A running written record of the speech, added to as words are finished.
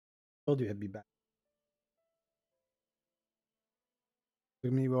Told you I'd be back.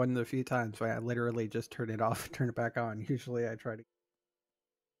 Took me one of the few times where I literally just turn it off, turn it back on. Usually I try to.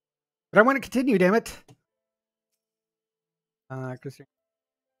 But I want to continue, damn it. Christian.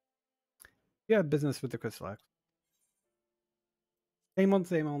 You have business with the Crystal. Same old,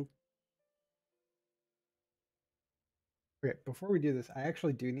 same old. Okay, before we do this, I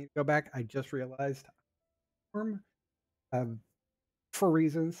actually do need to go back. I just realized for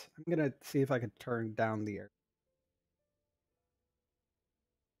reasons. I'm gonna see if I can turn down the air.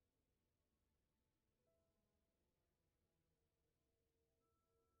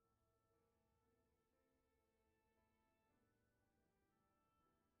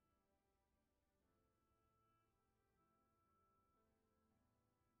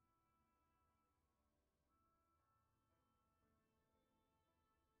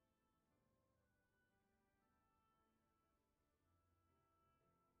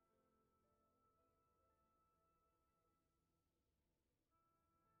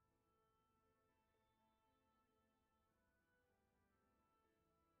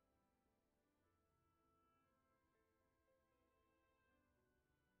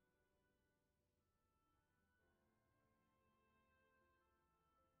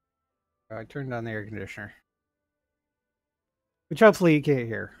 I turned on the air conditioner, which hopefully you can't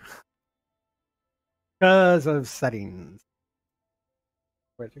hear because of settings.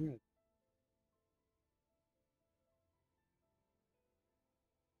 Wait,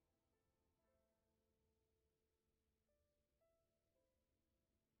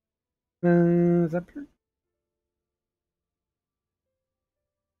 is that better?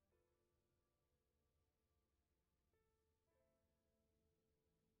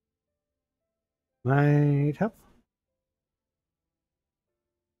 Might help.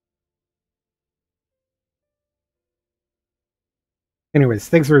 Anyways,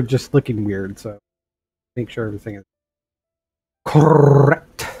 things were just looking weird, so make sure everything is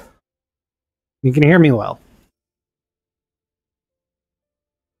correct. You can hear me well.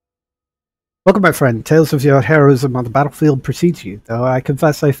 Welcome, my friend. Tales of your heroism on the battlefield precedes you, though I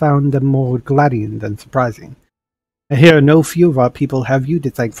confess I found them more gladdening than surprising. I hear no few of our people have you to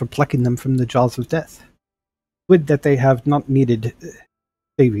thank for plucking them from the jaws of death. Would that they have not needed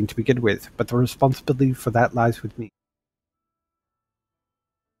saving to begin with, but the responsibility for that lies with me.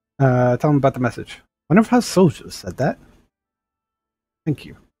 Tell them about the message. One of our soldiers said that. Thank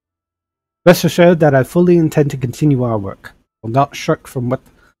you. Rest assured that I fully intend to continue our work. I will not shirk from what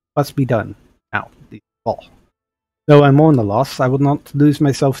must be done now, the fall. Though I mourn the loss, I will not lose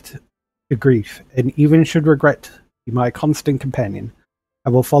myself to grief, and even should regret be my constant companion,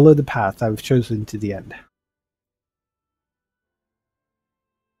 I will follow the path I have chosen to the end.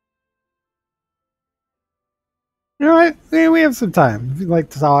 You know what? We have some time. If you'd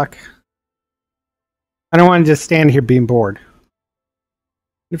like to talk. I don't want to just stand here being bored.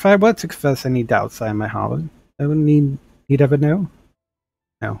 If I were to confess any doubts I am my Harlan, I would need he'd ever know.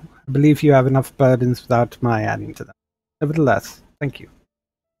 No, I believe you have enough burdens without my adding to them. Nevertheless, thank you.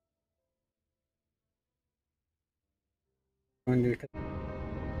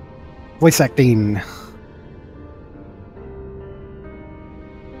 Voice acting.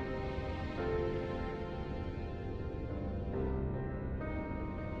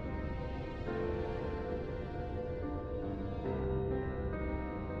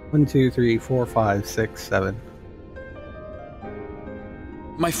 One, two, three, four, five, six, seven.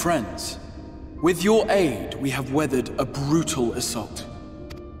 My friends, with your aid, we have weathered a brutal assault.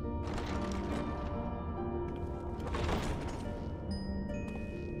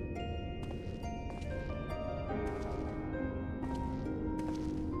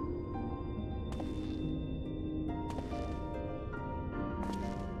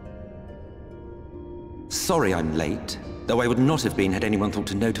 Sorry I'm late, though I would not have been had anyone thought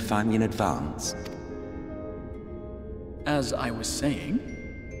to notify me in advance. As I was saying,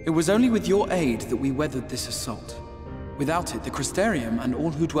 it was only with your aid that we weathered this assault. Without it, the Crystarium and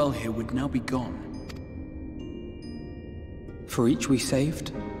all who dwell here would now be gone. For each we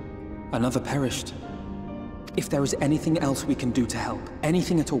saved, another perished. If there is anything else we can do to help,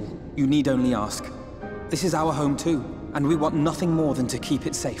 anything at all, you need only ask. This is our home too, and we want nothing more than to keep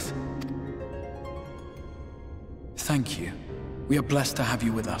it safe. Thank you. We are blessed to have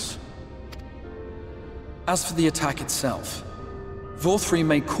you with us. As for the attack itself, Vorthri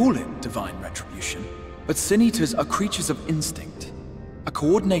may call it divine retribution, but Sin Eaters are creatures of instinct. A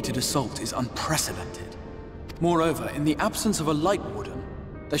coordinated assault is unprecedented. Moreover, in the absence of a Light Warden,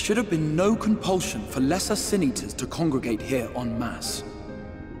 there should have been no compulsion for lesser Sin Eaters to congregate here en masse.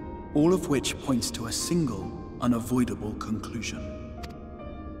 All of which points to a single, unavoidable conclusion.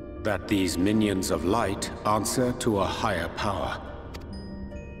 That these minions of light answer to a higher power.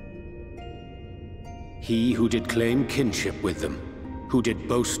 He who did claim kinship with them, who did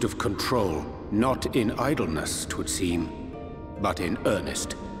boast of control, not in idleness, 'twould seem, but in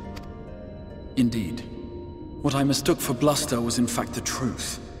earnest. Indeed. What I mistook for bluster was in fact the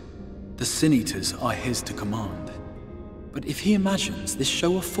truth. The Sin Eaters are his to command. But if he imagines this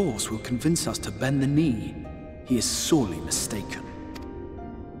show of force will convince us to bend the knee, he is sorely mistaken.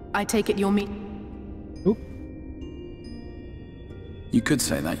 I take it you're me. Oop. You could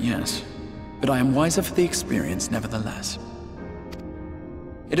say that, yes. But I am wiser for the experience nevertheless.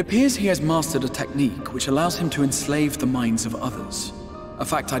 It appears he has mastered a technique which allows him to enslave the minds of others. A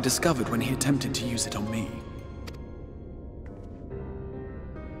fact I discovered when he attempted to use it on me.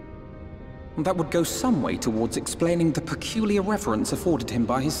 That would go some way towards explaining the peculiar reverence afforded him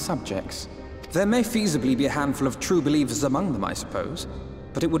by his subjects. There may feasibly be a handful of true believers among them, I suppose,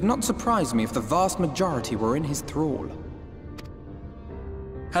 but it would not surprise me if the vast majority were in his thrall.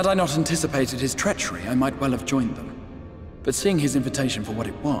 Had I not anticipated his treachery, I might well have joined them. But seeing his invitation for what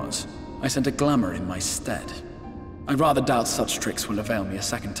it was, I sent a glamour in my stead. I rather doubt such tricks will avail me a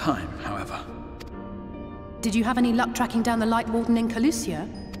second time, however. Did you have any luck tracking down the Light Warden in Calusia?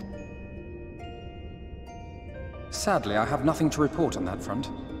 Sadly, I have nothing to report on that front.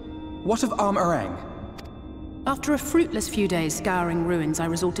 What of Arm-Arang? After a fruitless few days scouring ruins, I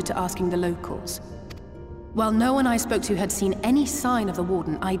resorted to asking the locals. While no one I spoke to had seen any sign of the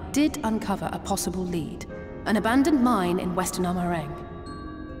Warden, I did uncover a possible lead. An abandoned mine in western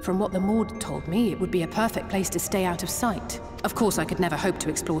Arm-Arang. From what the Maud told me, it would be a perfect place to stay out of sight. Of course, I could never hope to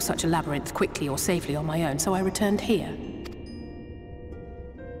explore such a labyrinth quickly or safely on my own, so I returned here.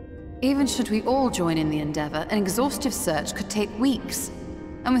 Even should we all join in the endeavor, an exhaustive search could take weeks,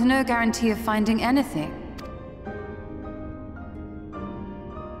 and with no guarantee of finding anything.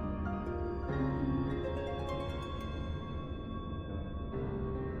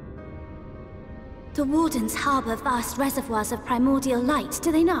 The Wardens harbor vast reservoirs of primordial light,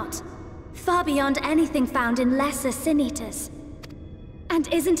 do they not? Far beyond anything found in lesser Sin Eaters. And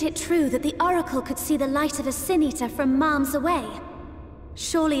isn't it true that the Oracle could see the light of a Sin Eater from miles away?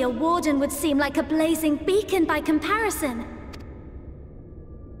 Surely a Warden would seem like a blazing beacon by comparison.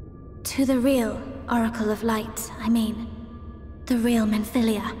 To the real Oracle of Light, I mean. The real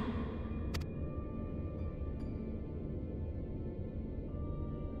Menphilia.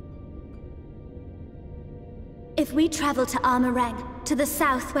 If we travel to Arm-Arang, to the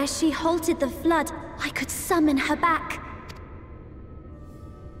south where she halted the flood, I could summon her back.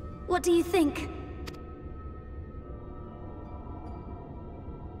 What do you think?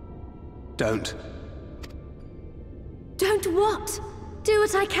 Don't. Don't what? Do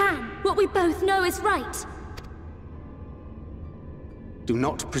what I can. What we both know is right. Do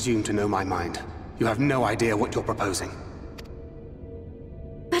not presume to know my mind. You have no idea what you're proposing.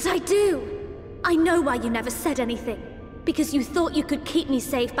 But I do! I know why you never said anything. Because you thought you could keep me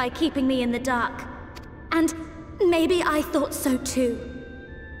safe by keeping me in the dark. And maybe I thought so too.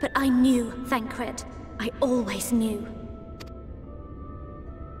 But I knew, Thancred. I always knew.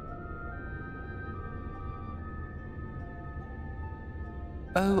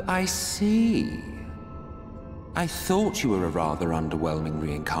 Oh, I see. I thought you were a rather underwhelming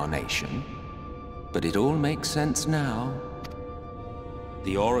reincarnation. But it all makes sense now.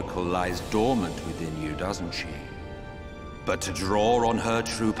 The Oracle lies dormant within you, doesn't she? But to draw on her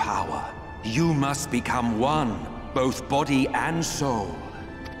true power, you must become one, both body and soul.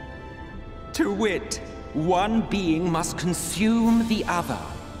 To wit, one being must consume the other.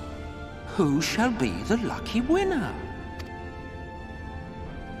 Who shall be the lucky winner?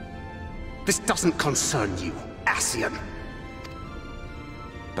 This doesn't concern you, Ascian.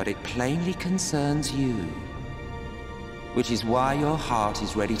 But it plainly concerns you. Which is why your heart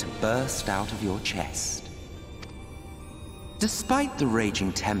is ready to burst out of your chest. Despite the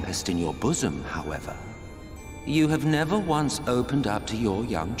raging tempest in your bosom, however, you have never once opened up to your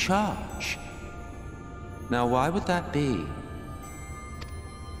young charge. Now, why would that be?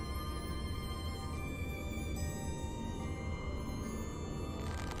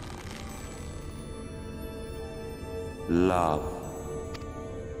 Love.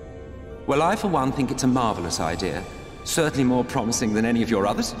 Well, I for one think it's a marvelous idea. Certainly more promising than any of your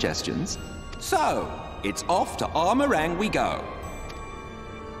other suggestions. So, it's off to Arm-Arang we go.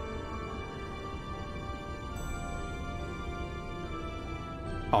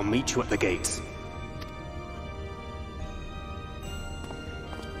 I'll meet you at the gates.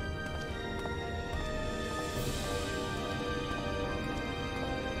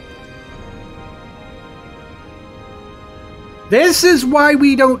 This is why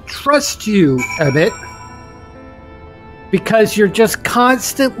we don't trust you, Emmett. Because you're just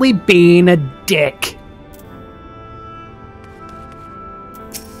constantly being a dick.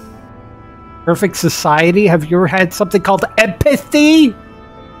 Perfect society? Have you ever had something called empathy?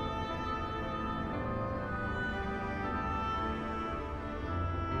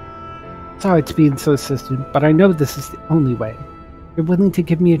 Sorry to being so insistent, but I know this is the only way. You're willing to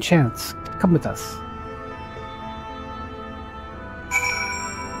give me a chance. Come with us.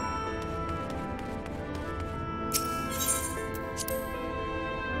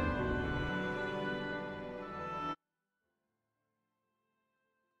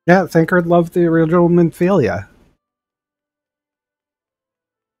 Yeah, Thinker loved the original Minfilia.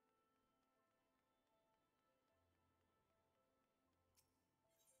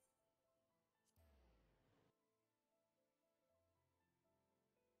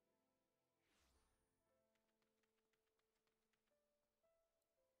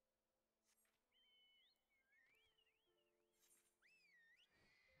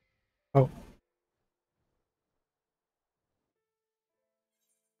 Oh.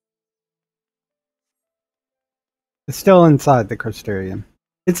 It's still inside the Crystarium.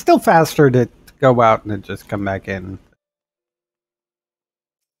 It's still faster to go out and just come back in.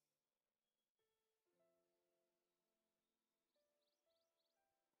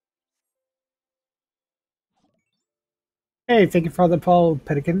 Hey, thank you for the Paul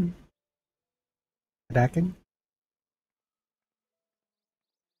Pedikin. Pedikin.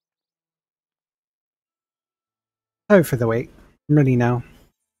 Sorry for the wait. I'm ready now.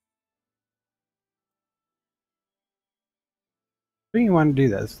 Do you want to do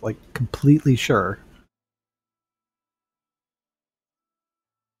this? Like, completely sure.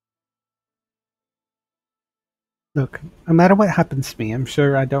 Look, no matter what happens to me, I'm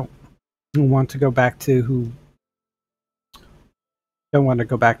sure I don't want to go back to who I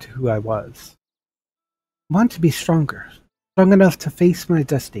was. I want to be stronger. Strong enough to face my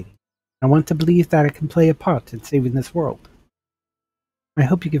destiny. I want to believe that I can play a part in saving this world. I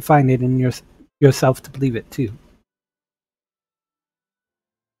hope you can find it in yourself to believe it too.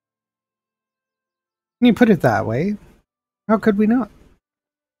 When you put it that way, how could we not?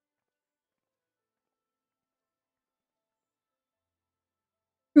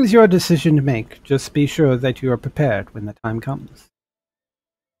 It was your decision to make. Just be sure that you are prepared when the time comes.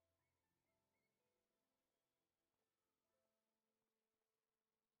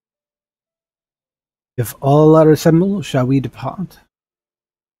 If all are assembled, shall we depart?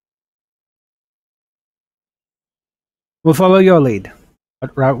 We'll follow your lead.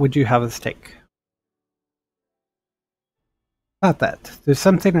 What route would you have us take? About that, there's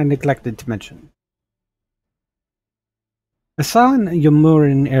something I neglected to mention. I saw an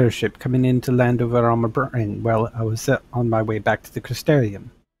Yomuran airship coming in to land over Armor Ring while I was on my way back to the Crystarium.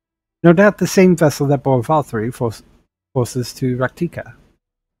 No doubt the same vessel that bore Valkyrie forces to Raktika.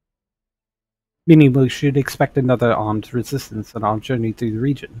 Meaning we should expect another armed resistance on our journey through the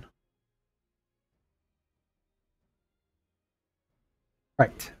region.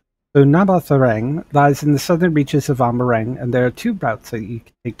 Right. So Nabatharang lies in the southern reaches of Amarang, and there are two routes that you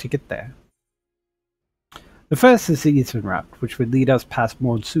can take to get there. The first is the eastern route, which would lead us past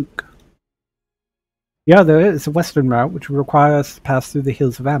Mordsuk. The other is the western route, which would require us to pass through the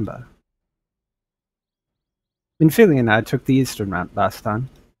Hills of Amber. Minfilia and I took the eastern route last time.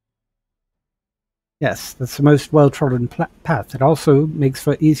 Yes, that's the most well-trodden path. It also makes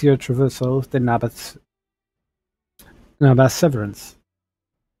for easier traversal than Nabath's Severance.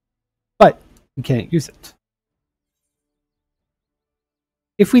 But we can't use it.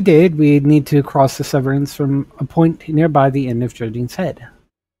 If we did, we'd need to cross the Severance from a point nearby the Inn of Jodine's Head.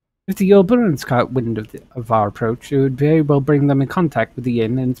 If the Yoburans caught wind of our approach, it would very well bring them in contact with the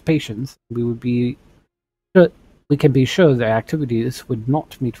Inn and its patients. We can be sure their activities would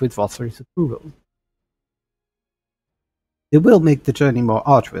not meet with Valkyrie's approval. It will make the journey more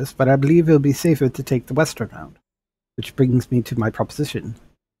arduous, but I believe it will be safer to take the western route, which brings me to my proposition.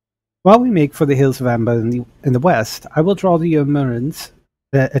 While we make for the Hills of Amber in the west, I will draw the Yomurans'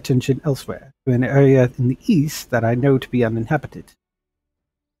 attention elsewhere, to an area in the east that I know to be uninhabited.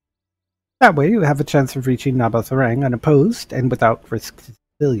 That way, you have a chance of reaching Nabatharang unopposed and without risk to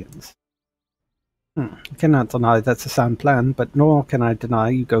civilians. I cannot deny that's a sound plan, but nor can I deny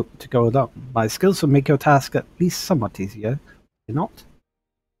you go alone. My skills will make your task at least somewhat easier, will they not?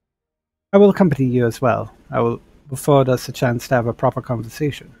 I will accompany you as well. I will afford us a chance to have a proper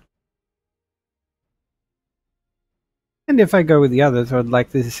conversation. And if I go with the others, I would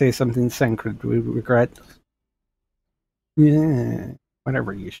like to say something sacred we regret. Yeah,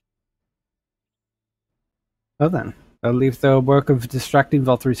 whatever you should. Well then, I'll leave the work of distracting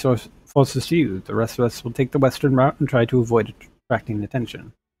Valkyrie forces to you. The rest of us will take the western route and try to avoid attracting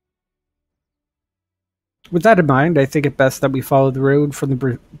attention. With that in mind, I think it best that we follow the road from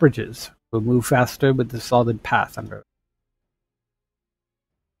the bridges. We'll move faster with the solid path under it.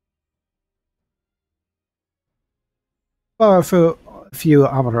 Borrow for a few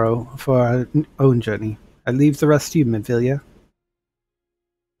Amaro for our own journey. I leave the rest to you, Minfilia.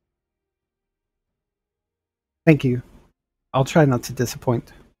 Thank you. I'll try not to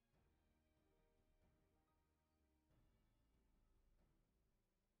disappoint.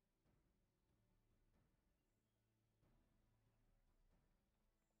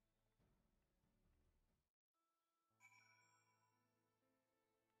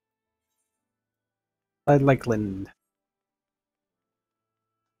 I like Lind.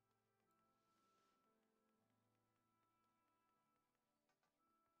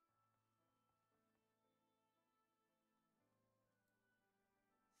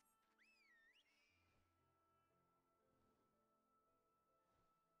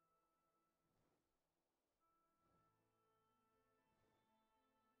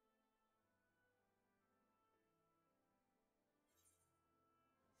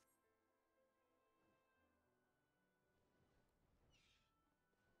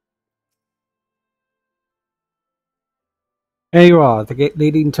 There you are. The gate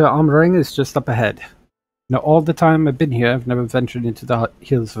leading to Armoring is just up ahead. Now, all the time I've been here, I've never ventured into the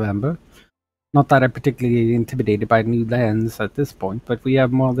hills of Amber. Not that I'm particularly intimidated by new lands at this point, but we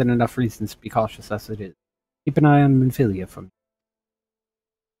have more than enough reasons to be cautious as it is. Keep an eye on Minfilia for me.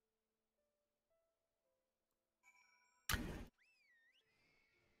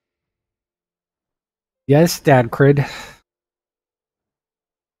 Yes, Dad Crid.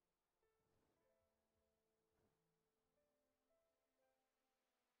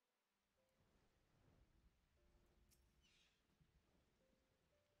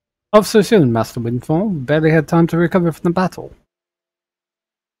 Off so soon, Master Windfall. Barely had time to recover from the battle.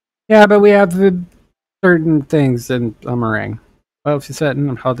 Yeah, but we have certain things in Armoring. Well, if you're certain,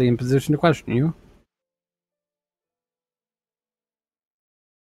 I'm hardly in position to question you.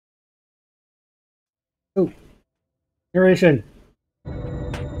 Oh. Narration.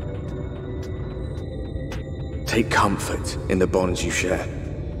 Take comfort in the bonds you share.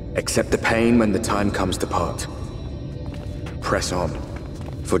 Accept the pain when the time comes to part. Press on,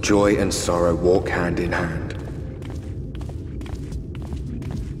 for joy and sorrow walk hand in hand.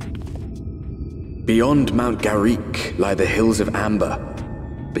 Beyond Mount Garrick lie the hills of Amber,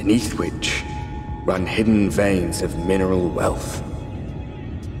 beneath which run hidden veins of mineral wealth.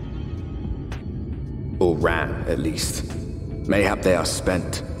 Or ran, at least. Mayhap they are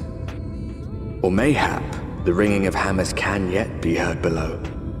spent. Or mayhap the ringing of hammers can yet be heard below.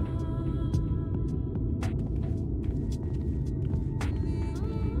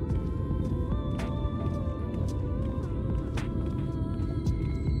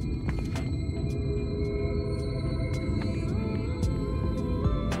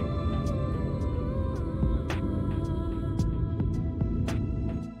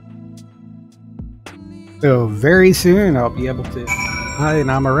 So very soon I'll be able to hide in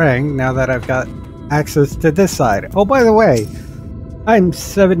Amarang now that I've got access to this side. Oh, by the way, I'm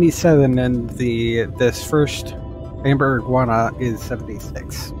 77 and this first Amber Iguana is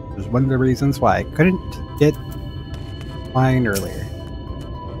 76. Which is one of the reasons why I couldn't get mine earlier.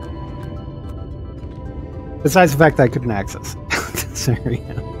 Besides the fact that I couldn't access this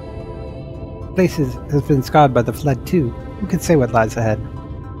area. The place has been scarred by the flood too. Who can say what lies ahead?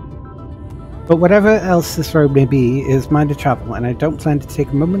 But whatever else this road may be, it is mine to travel, and I don't plan to take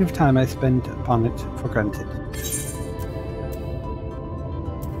a moment of time I spend upon it for granted.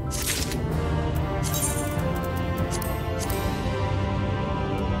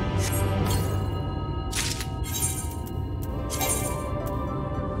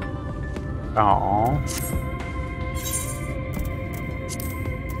 Aww.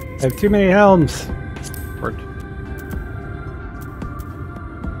 I have too many helms. Word.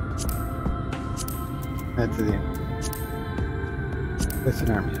 That's the end. That's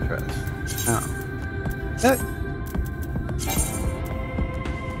an army address. Oh. That.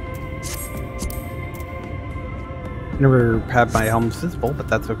 Never had my helms visible, but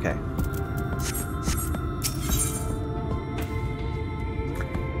that's okay.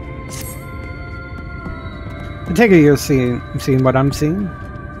 I take it you're seeing what I'm seeing.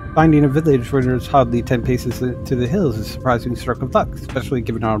 Finding a village where there's hardly 10 paces to the hills is a surprising stroke of luck, especially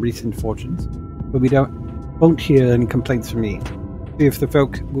given our recent fortunes. But we won't hear any complaints from me. See if the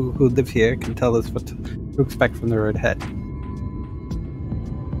folk who live here can tell us what to expect from the road ahead.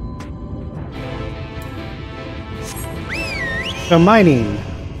 So mining.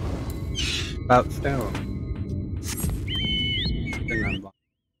 About stone.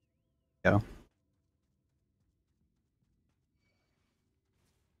 Go.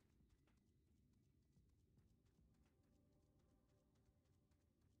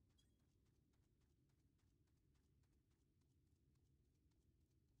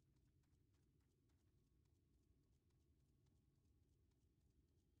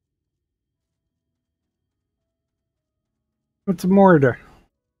 What's a mortar?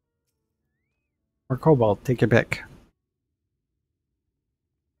 Or cobalt, take your pick.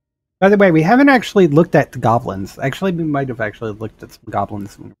 By the way, we haven't actually looked at the goblins. Actually, we might have actually looked at some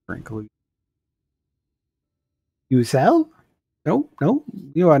goblins when we were included. You sell? No, no,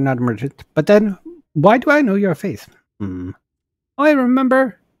 you are not a merchant. But then, why do I know your face? Oh, I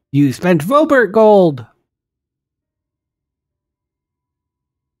remember. You spent Vobert gold!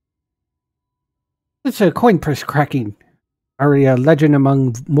 It's a coin purse cracking. Are a legend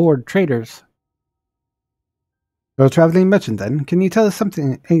among moored traders. You're a traveling merchant then. Can you tell us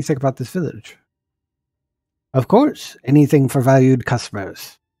anything about this village? Of course, anything for valued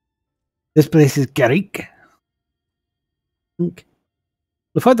customers. This place is Garrick.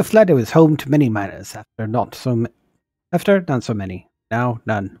 Before the flood, it was home to many miners. After, not so many. Now,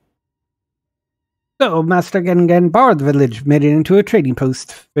 none. So, Master Gengen borrowed the village, made it into a trading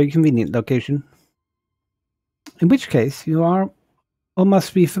post. Very convenient location. In which case, you all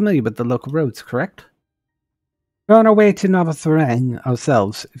must be familiar with the local roads, correct? We're on our way to Navathorang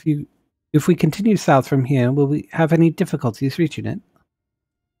ourselves. If we continue south from here, will we have any difficulties reaching it?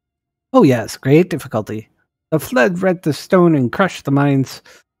 Oh yes, great difficulty. The flood rent the stone and crushed the mines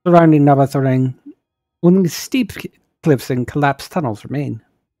surrounding Navathorang. Only steep cliffs and collapsed tunnels remain.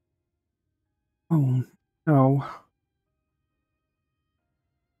 Oh, no.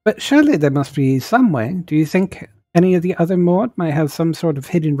 But surely there must be some way. Do you think any of the other Mord might have some sort of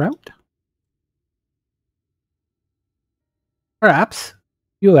hidden route? Perhaps.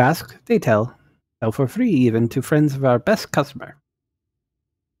 You ask, they tell. Sell for free even to friends of our best customer.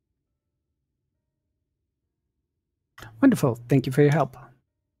 Wonderful. Thank you for your help.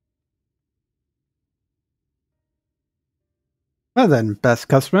 Well then, best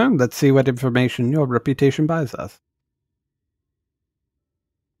customer, let's see what information your reputation buys us.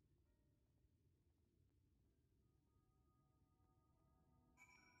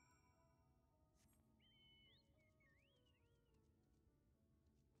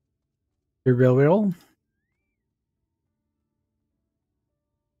 Your real roll?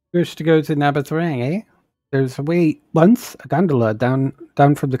 Wish to go to Nabathorang, eh? There's once a gondola down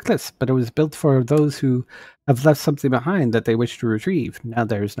from the cliffs, but it was built for those who have left something behind that they wish to retrieve. Now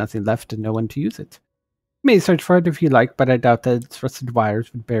there's nothing left and no one to use it. You may search for it if you like, but I doubt that its rusted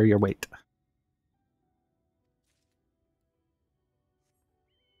wires would bear your weight.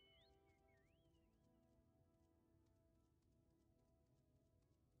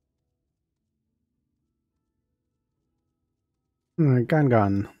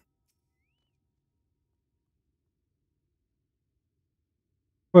 Gone.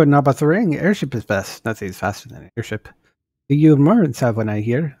 For Nabathorang, airship is best. Nothing's faster than an airship. The Yulmurans have one, I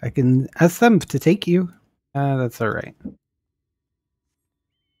hear. I can ask them to take you. That's alright.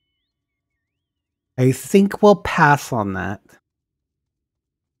 I think we'll pass on that.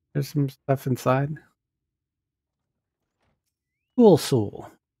 There's some stuff inside. Cool soul.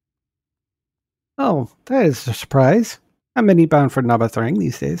 Oh, that is a surprise. How many bound for Nabathorang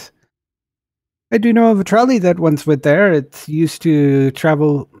these days? I do know of a trolley that once went there. It used to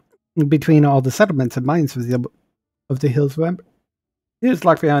travel between all the settlements and mines of the hills. It is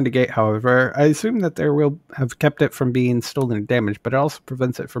locked behind a gate, however. I assume that they will have kept it from being stolen or damaged, but it also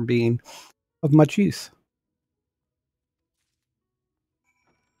prevents it from being of much use.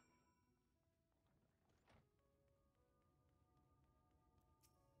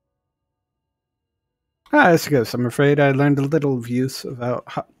 That's good. I'm afraid I learned a little of use about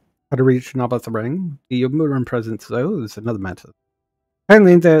how to reach Nabathorang. The Yomuran presence, though, is another matter.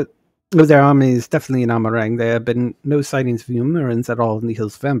 Apparently, their army is definitely in Amarang. There have been no sightings of Yomurans at all in the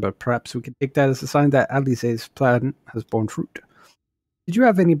hills of Ember. Perhaps we could take that as a sign that Alize's plan has borne fruit. Did you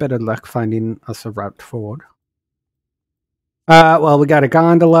have any better luck finding us a route forward? Well, we got a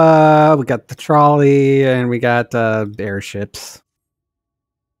gondola, we got the trolley, and we got airships.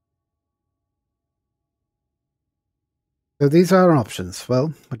 So these are our options.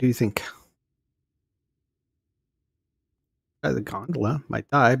 Well, what do you think? The gondola might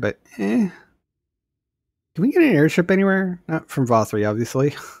die, but Can we get an airship anywhere? Not from Vothri,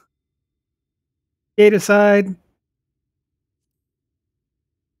 obviously. Gate aside.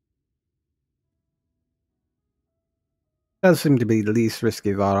 Does seem to be the least risky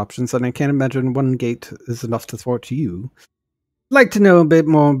of our options, and I can't imagine one gate is enough to thwart you. I'd like to know a bit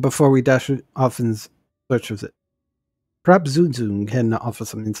more before we dash off in search of it. Perhaps Zunzun can offer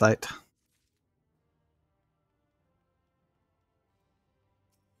some insight.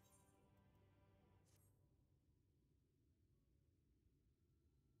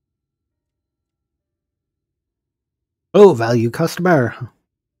 Oh, value customer.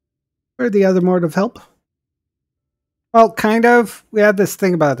 Where the other mode of help? Well, kind of. We had this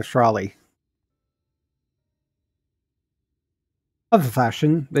thing about the trolley. Of a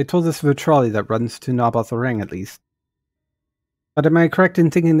fashion, they told us of a trolley that runs to Naboth Ring, at least. But am I correct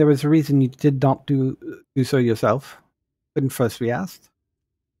in thinking there was a reason you did not do so yourself? Couldn't first be asked?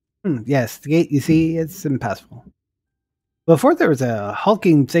 Yes, the gate, you see, it's impassable. Before there was a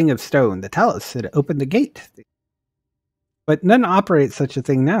hulking thing of stone, the Talus had opened the gate. But none operates such a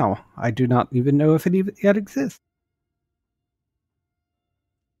thing now. I do not even know if it even yet exists.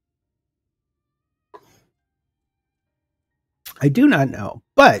 I do not know,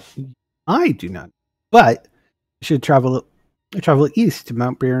 but I do not. But you should travel east to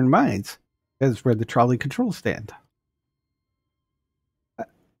Mount Baron Mines. That's where the trolley controls stand.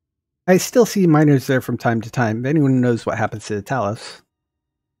 I still see miners there from time to time. If anyone knows what happens to the Talus,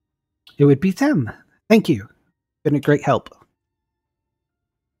 it would be them. Thank you. Been a great help.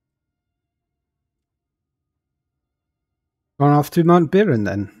 Going off to Mount Baron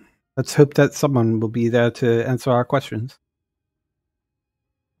then. Let's hope that someone will be there to answer our questions.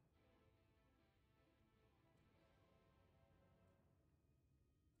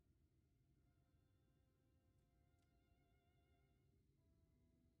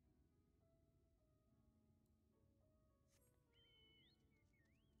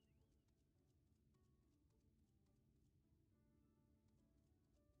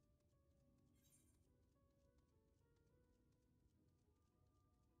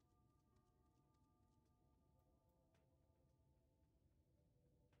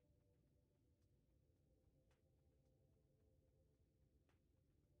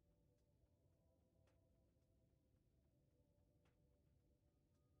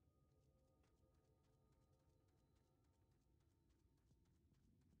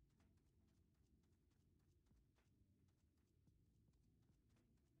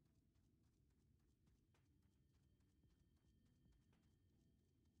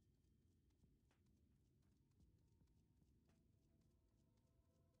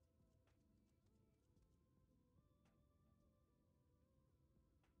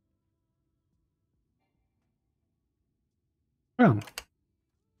 Oh.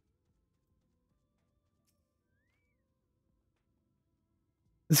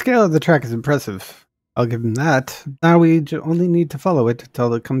 The scale of the track is impressive. I'll give him that. Now we only need to follow it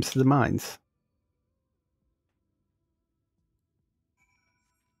till it comes to the mines.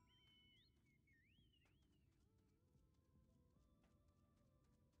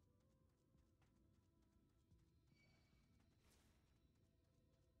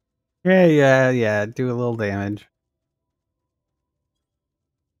 Yeah. Do a little damage.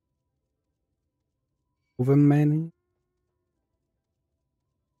 Over many.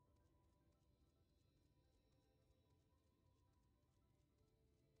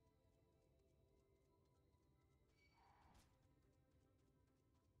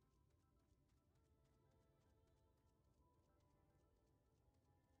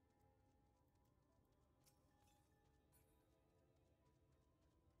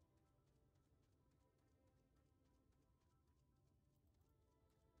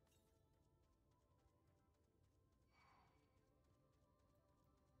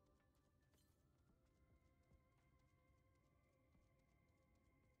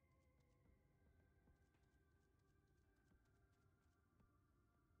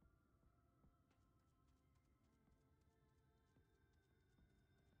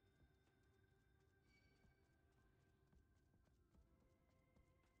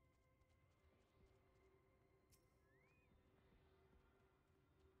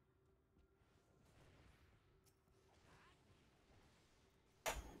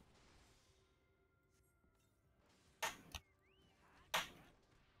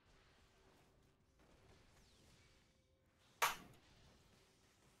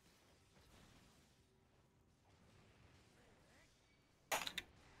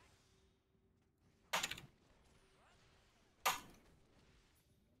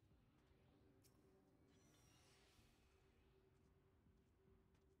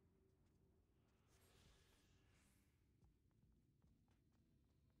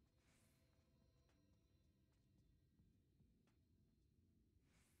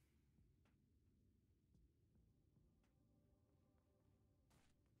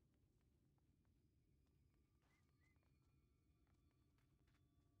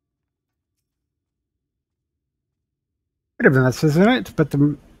 Bit of a mess, isn't it? But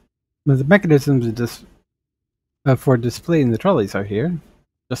the mechanisms for displaying the trolleys are here,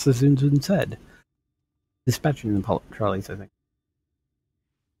 just as Zunzun said. Dispatching the trolleys, I think.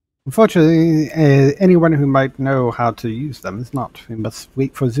 Unfortunately, anyone who might know how to use them is not. We must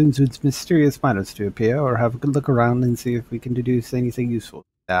wait for Zunzun's mysterious miners to appear, or have a good look around and see if we can deduce anything useful in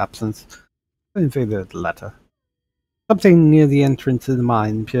their absence. In favor of the latter. Something near the entrance of the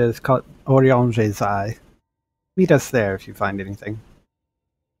mine appears caught Oriange's eye. Meet us there if you find anything.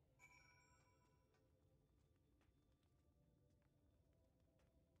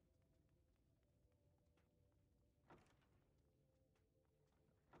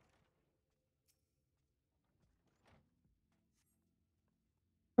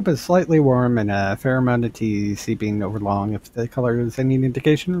 Cup is slightly warm and a fair amount of tea seeping over long. If the color is any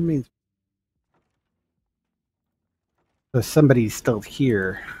indication, remains. So somebody's still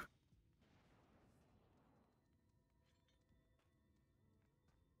here.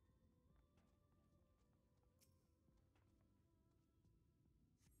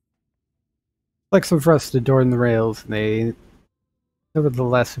 Like some rust adorn the rails, and they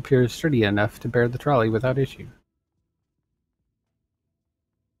nevertheless appear sturdy enough to bear the trolley without issue.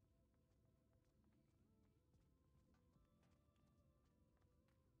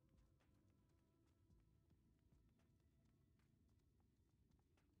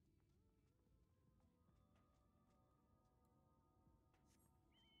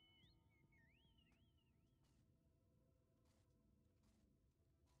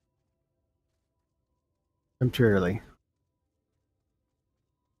 Temporarily.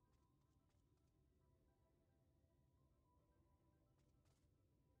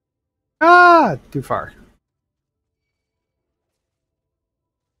 Ah! Too far.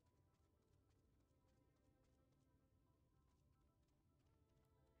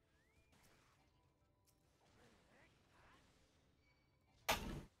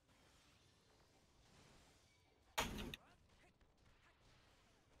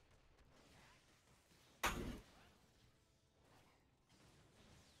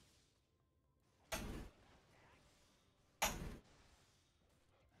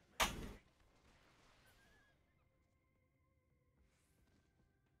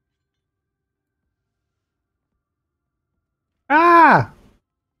 Ah!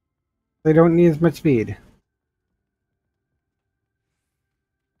 They don't need as much speed.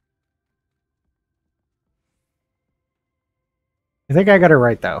 I think I got it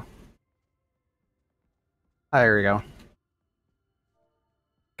right, though. Ah, there we go.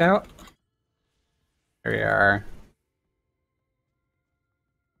 Go. There we are.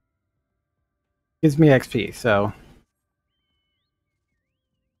 Gives me XP, so...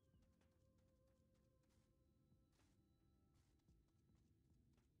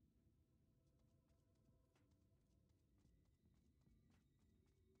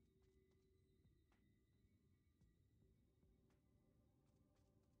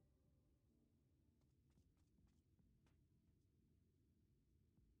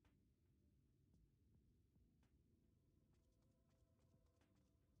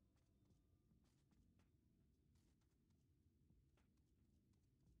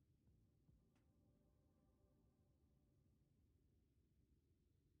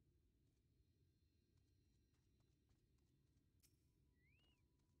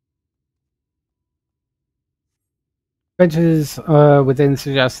 Benches within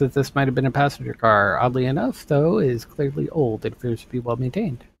suggest that this might have been a passenger car. Oddly enough, though, it is clearly old. It appears to be well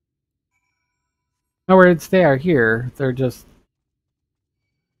maintained. In other words, they are here. They're just...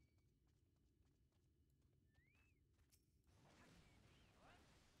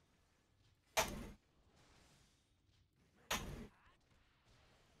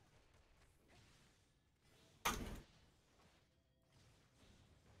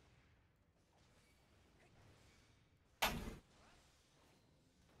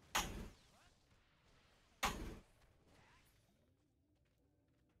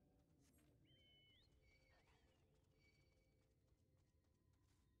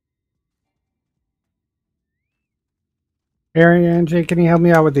 Harry and Jay, can you help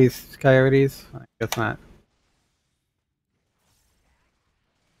me out with these coyotes? I guess not.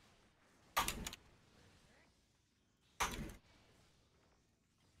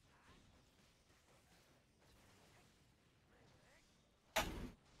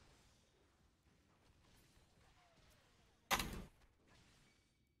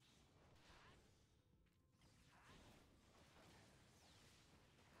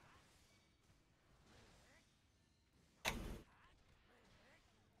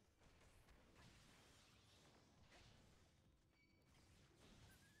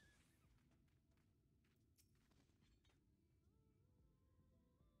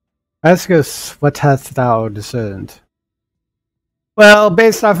 Ask us, what hast thou discerned? Well,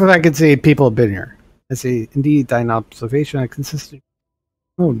 based off of I can see people have been here. I see indeed thine observation are consistent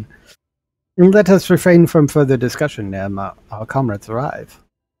with own. And let us refrain from further discussion ere our comrades arrive.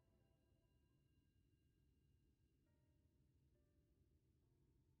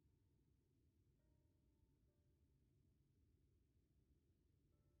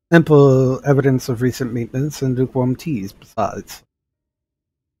 Ample evidence of recent maintenance and lukewarm teas, besides.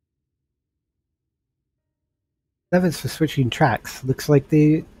 Levers for switching tracks. Looks like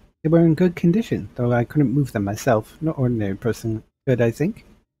they were in good condition, though I couldn't move them myself. No ordinary person could, I think.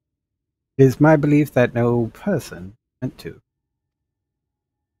 It is my belief that no person meant to.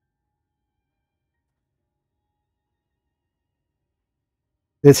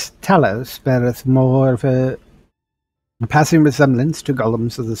 This Talos beareth more of a passing resemblance to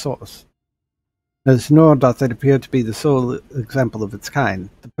golems of the source. As nor doth it appear to be the sole example of its kind.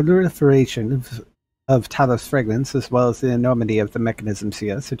 The proliferation of Talos fragments, as well as the enormity of the mechanisms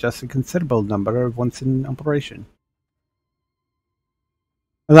here, suggests a considerable number of once in operation.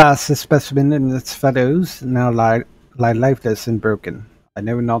 Alas, the specimen and its fellows now lie lifeless and broken. I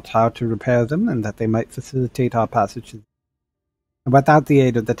know not how to repair them, and that they might facilitate our passage. And without the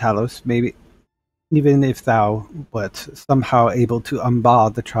aid of the Talos, maybe even if thou wert somehow able to unbar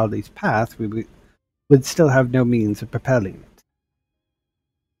the trolley's path, we would still have no means of propelling it.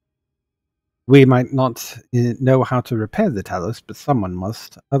 We might not know how to repair the Talos, but someone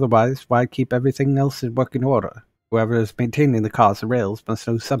must. Otherwise, why keep everything else in working order? Whoever is maintaining the cars and rails must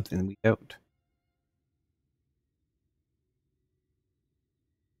know something we don't.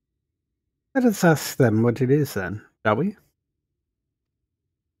 Let us ask them what it is then, shall we?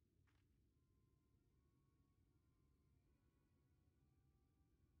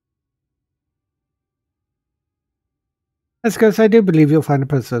 Escos, I do believe you'll find a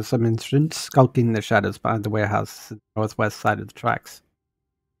person of some interest skulking in the shadows behind the warehouse at the northwest side of the tracks.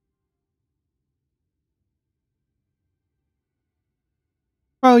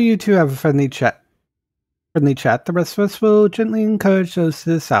 Well, you two have a friendly chat. The rest of us will gently encourage those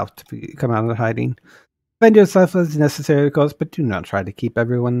to the south to come out of hiding. Defend yourself as necessary, of course, but do not try to keep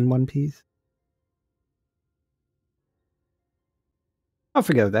everyone in one piece. Off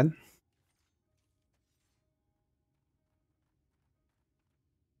we go, then.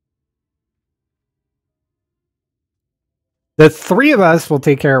 The three of us will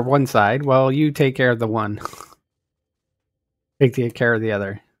take care of one side, while you take care of the one. Take care of the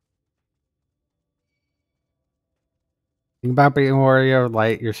other. Think about being a warrior of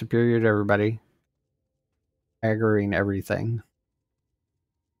light. You're superior to everybody. Aggravating everything.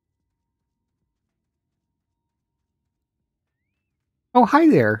 Oh, hi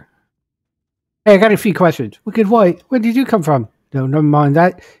there. Hey, I got a few questions. Wicked White, where did you come from? No, never mind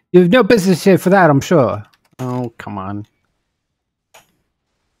that. You have no business here for that, I'm sure. Oh, come on.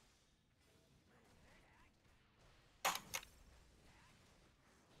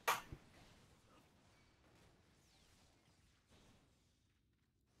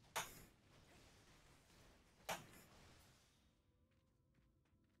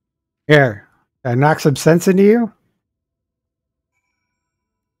 Here, did I knock some sense into you?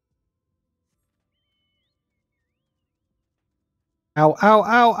 Ow, ow,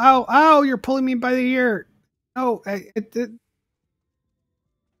 ow, ow, ow! You're pulling me by the ear. Oh,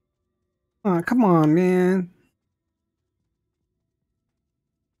 oh, come on, man.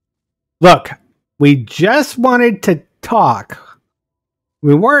 Look, we just wanted to talk.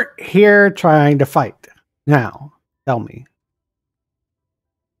 We weren't here trying to fight. Now, tell me.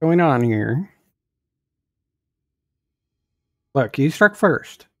 What's going on here? Look, you struck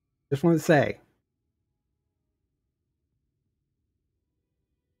first. Just want to say.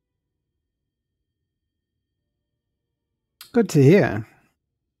 Good to hear.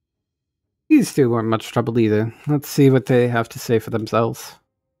 These two weren't much trouble either. Let's see what they have to say for themselves.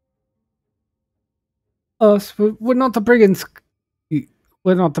 Us, we're not the brigands.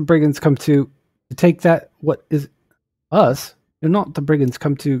 We're not the brigands come to take that. What is us? You're not the brigands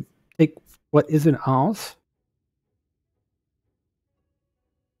come to take what isn't ours.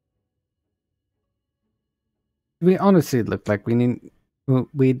 We honestly look like we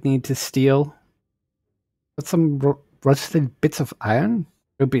need to steal. But some rusted bits of iron?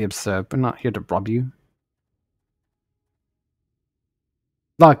 It would be absurd. We're not here to rob you.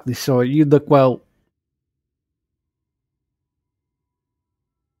 Likely so. You look well.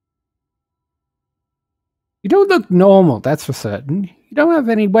 You don't look normal, that's for certain. You don't have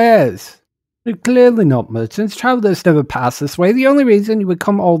any wares. You're clearly not merchants. Travelers never pass this way. The only reason you would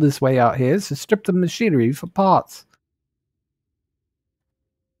come all this way out here is to strip the machinery for parts.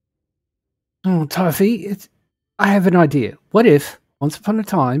 Oh, Taffy, I have an idea. What if, once upon a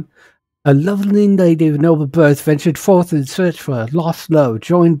time, a lovely lady of noble birth ventured forth in search for a lost love,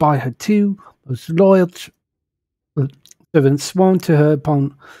 joined by her two most loyal servants sworn to her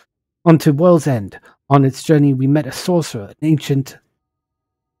onto World's End. On its journey, we met a sorcerer, ancient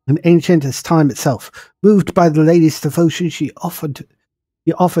as time itself. Moved by the lady's devotion, he offered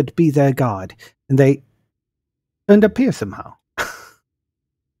to be their guide, and they turned up here somehow.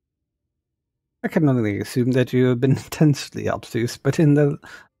 I can only assume that you have been intensely obtuse, but in the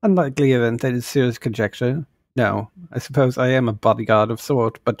unlikely event that it's serious conjecture, no. I suppose I am a bodyguard of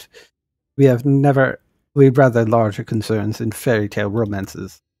sort, but we'd rather larger concerns in fairy tale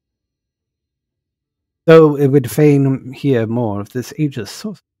romances. Though it would fain hear more of this ageless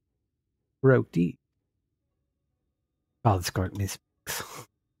sorcerer. Rogue deed. Father Scarlet me speaks.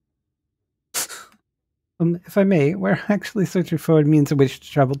 If I may, we're actually searching for a means in which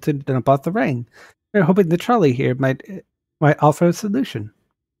to travel to Naboth the Ring. We're hoping the trolley here might offer a solution.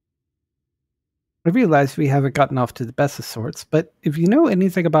 I realize we haven't gotten off to the best of sorts, but if you know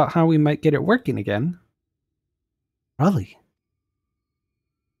anything about how we might get it working again... Trolley.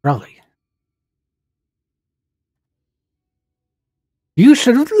 You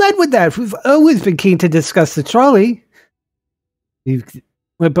should have led with that. We've always been keen to discuss the trolley.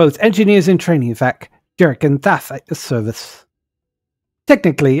 We're both engineers in training. In fact, Derek and Thaf at your service.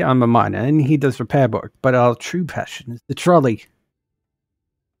 Technically, I'm a miner, and he does repair work, but our true passion is the trolley.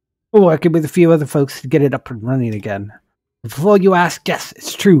 We're working with a few other folks to get it up and running again. Before you ask, yes,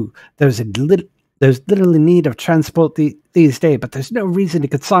 it's true. There's little in need of transport these days, but there's no reason to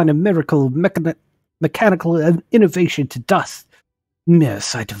consign a miracle of mechanical innovation to dust. Mere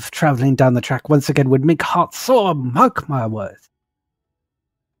sight of traveling down the track once again would make hearts sore, mark my words.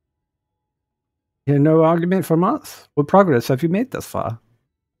 You have no argument from us? What progress have you made thus far?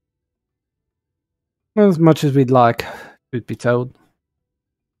 As much as we'd like, truth be told.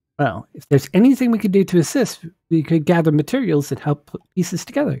 Well, if there's anything we could do to assist, we could gather materials and help put pieces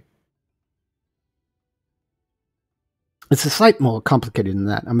together. It's a sight more complicated than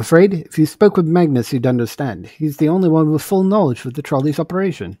that, I'm afraid. If you spoke with Magnus, you'd understand. He's the only one with full knowledge of the trolley's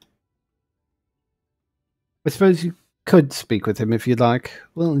operation. I suppose you could speak with him if you'd like.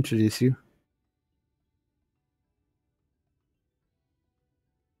 We'll introduce you.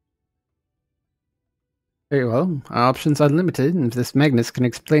 Very well. Our options are limited, and if this Magnus can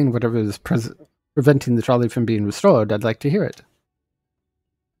explain whatever is preventing the trolley from being restored, I'd like to hear it.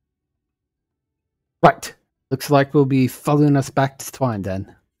 Right. Looks like we'll be following us back to Twine,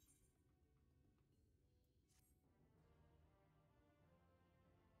 then.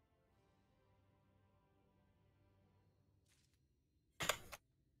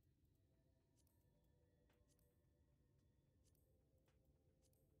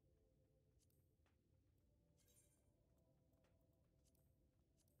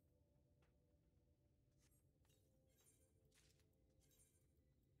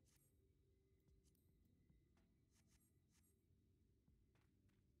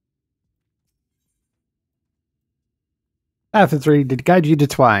 Path of 3 to guide you to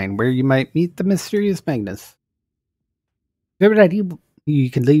Twine, where you might meet the mysterious Magnus. If you're ready, you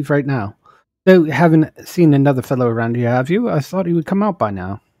can leave right now. Though you haven't seen another fellow around here, have you? I thought he would come out by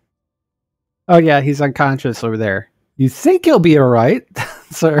now. Oh yeah, he's unconscious over there. You think he'll be alright?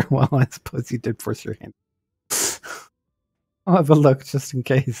 Sir, well, I suppose you did force your hand. I'll have a look just in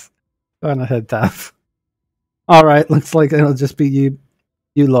case. Go on ahead, Taff. Alright, looks like it'll just be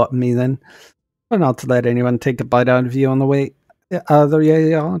you lot and me then. Or not to let anyone take a bite out of you on the way out of the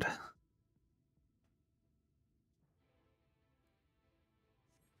yard.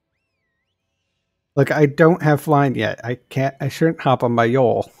 Look, I don't have flying yet. I shouldn't hop on my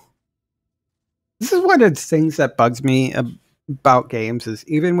yawl. This is one of the things that bugs me about games, is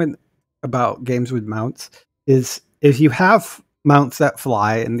even about games with mounts, is if you have mounts that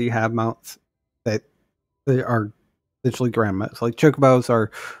fly and you have mounts that they are literally ground mounts, like chocobos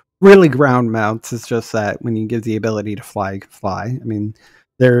are really ground mounts. It's just that when you give the ability to fly, I mean,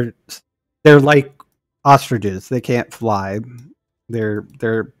 they're like ostriches. They can't fly. They're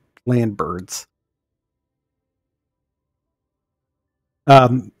land birds.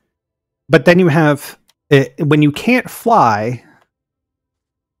 But then you have when you can't fly,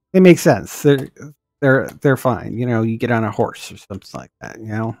 it makes sense. They're fine. You know, you get on a horse or something like that. You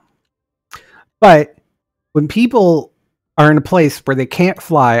know, but when people are in a place where they can't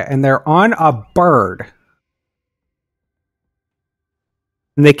fly and they're on a bird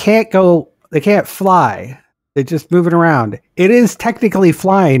and they can't fly, They're just moving around. It is technically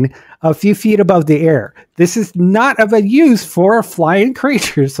flying a few feet above the air. This is not of a use for a flying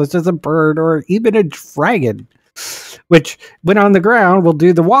creature, such as a bird or even a dragon, which, when on the ground, will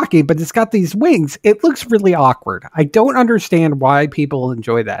do the walking, but it's got these wings. It looks really awkward. I don't understand why people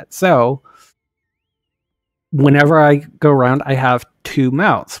enjoy that. So, whenever I go around, I have two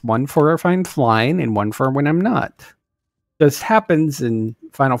mounts. One for if I'm flying and one for when I'm not. This happens in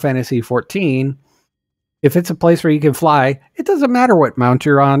Final Fantasy XIV. If it's a place where you can fly, it doesn't matter what mount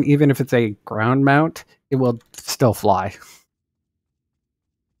you're on, even if it's a ground mount, it will still fly.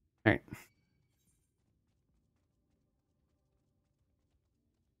 All right.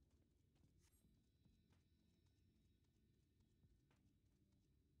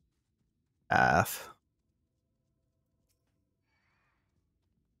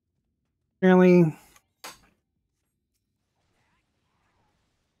 Really?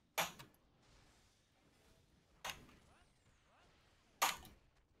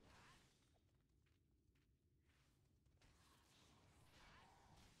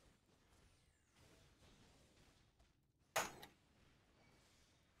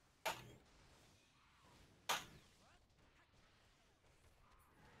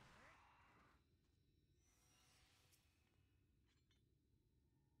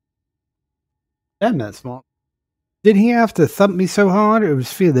 Damn, that's small. Did he have to thump me so hard? It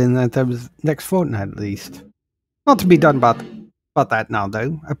was feeling that was next fortnight at least. Not to be done about that now,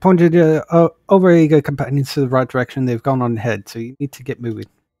 though. I pointed over-eager companions to the right direction. They've gone on ahead, so you need to get moving.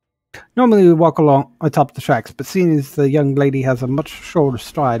 Normally we walk along atop the tracks, but seeing as the young lady has a much shorter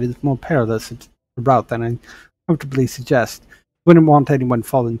stride, it's more perilous a route than I comfortably suggest. Wouldn't want anyone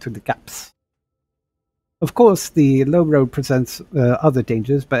falling through the gaps. Of course, the low road presents other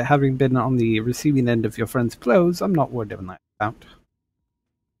dangers, but having been on the receiving end of your friend's blows, I'm not worried on that account.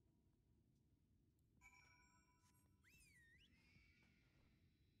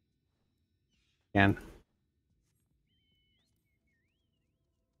 Again.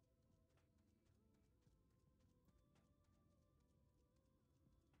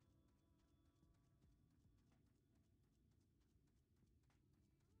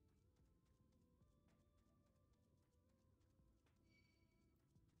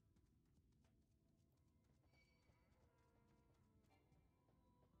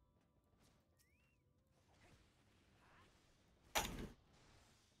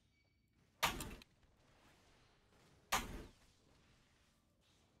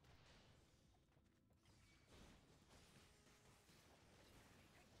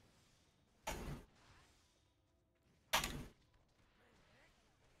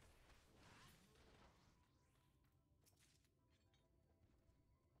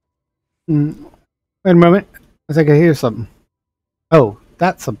 Wait a moment. I think I hear something. Oh,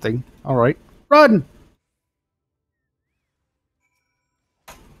 that's something. All right. Run!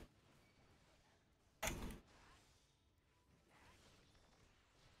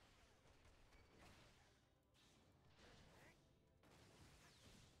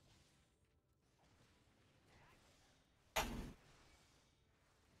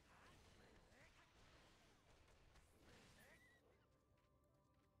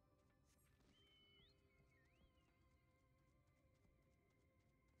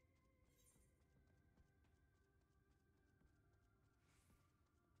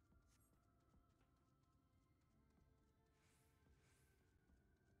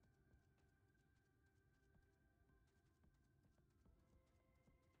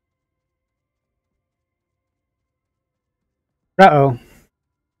 Uh-oh.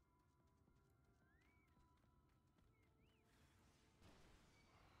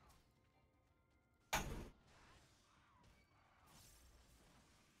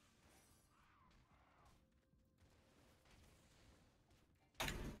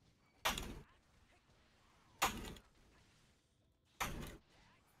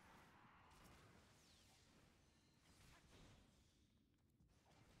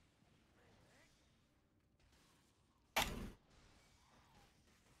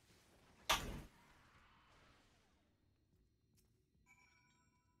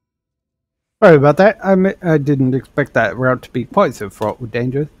 Sorry about that. I didn't expect that route to be quite so fraught with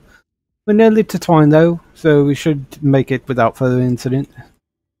danger. We're nearly to Twine, though, so we should make it without further incident.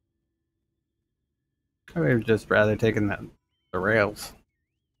 I would have just rather taken the rails.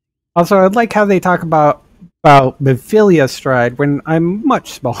 Also, I like how they talk about Mephilia stride when I'm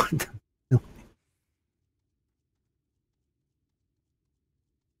much smaller than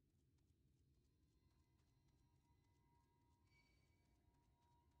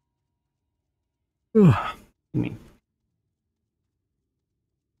me.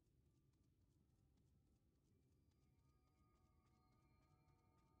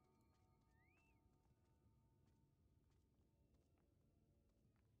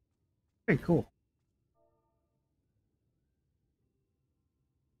 Okay, cool.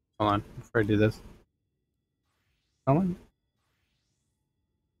 Hold on, before I do this. Hold on.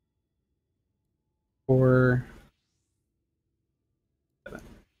 Four.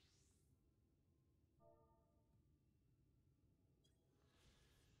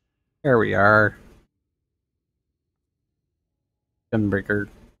 There we are. Gunbreaker.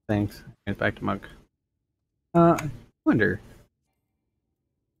 Thanks. Get back to Monk. I wonder.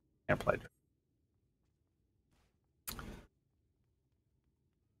 Can't play.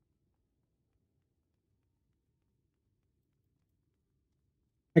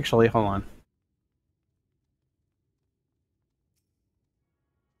 Actually, hold on.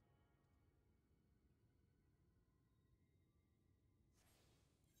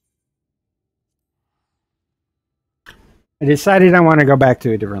 I decided I want to go back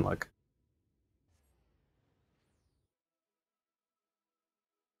to a different look.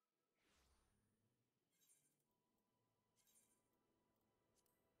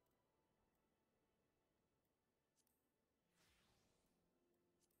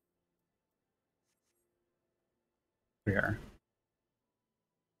 We are.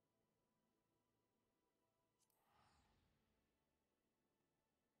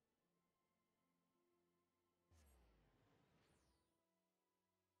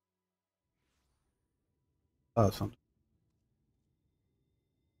 Awesome.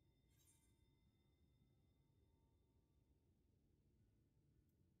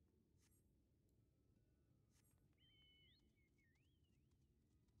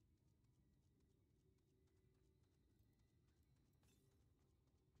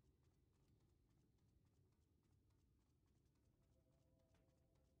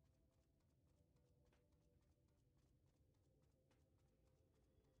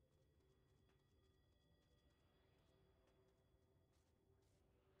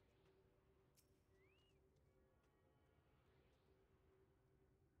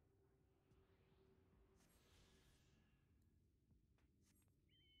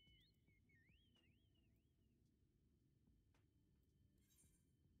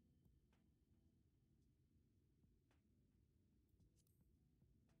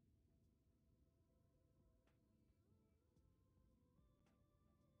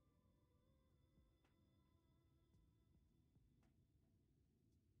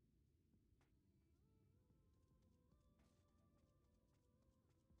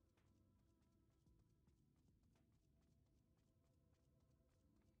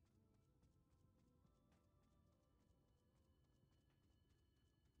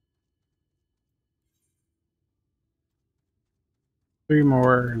 Three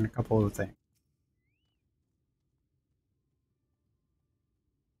more and a couple of things.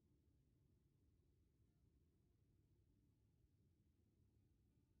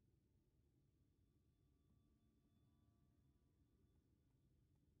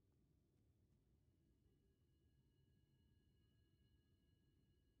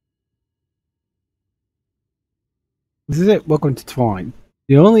 This is it. Welcome to Twine.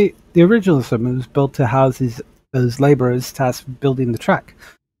 The original settlement was built to house those laborers tasked with building the track.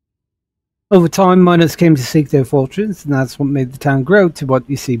 Over time, miners came to seek their fortunes, and that's what made the town grow to what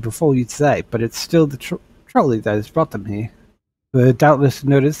you see before you today. But it's still the trolley that has brought them here. You doubtless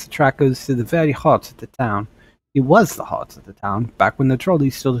noticed the track goes to the very heart of the town. It was the heart of the town, back when the trolley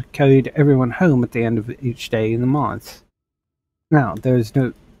still carried everyone home at the end of each day in the mines. Now there's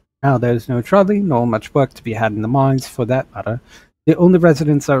no trolley, nor much work to be had in the mines, for that matter. The only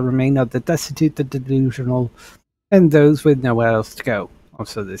residents that remain are the destitute, the delusional, and those with nowhere else to go, or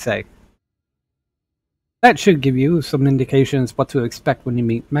so they say. That should give you some indications what to expect when you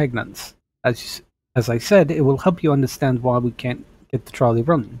meet magnets. As I said, it will help you understand why we can't get the trolley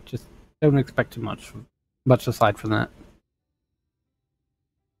running. Just don't expect too much aside from that.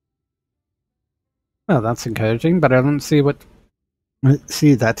 Well, that's encouraging, but I don't see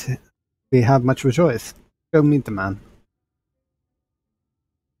that we have much of a choice. Go meet the man.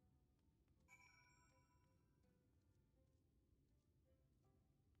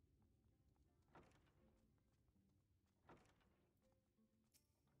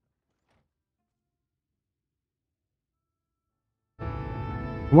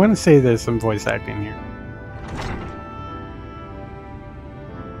 I want to say there's some voice acting here.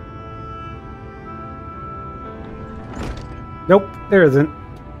 Nope, there isn't.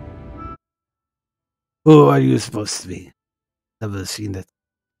 Who are you supposed to be? Never seen that.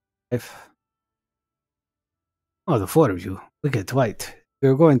 Oh, the four of you. Wicked white. If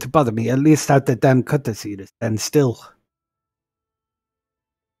you're going to bother me, at least have the damn courtesy to stand still.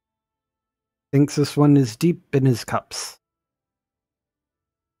 Thinks this one is deep in his cups.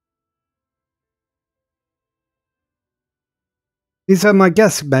 These are my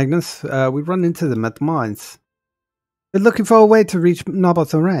guests, Magnus. We run into them at the mines. They're looking for a way to reach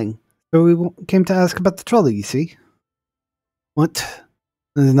Nabothorang, so we came to ask about the trolley, you see. What?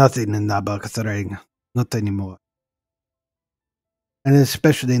 There's nothing in Nabothorang. Not anymore. And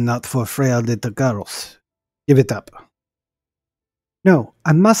especially not for frail little girls. Give it up. No,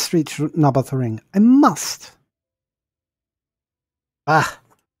 I must reach Nabothorang. I must. Ah,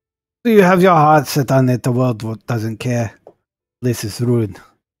 so you have your heart set on it, the world doesn't care. This is ruined.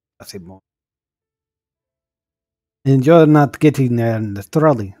 Nothing more. And you're not getting there in the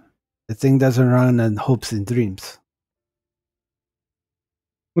trolley. The thing doesn't run on hopes and dreams.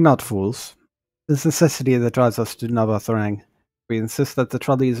 We're not fools. It's necessity that drives us to Nabothorang. We insist that the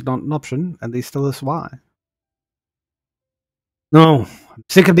trolley is not an option, and they tell us why. No, I'm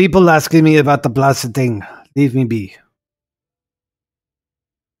sick of people asking me about the blasted thing. Leave me be.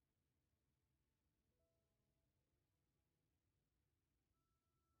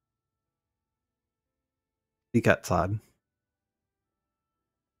 Speak outside.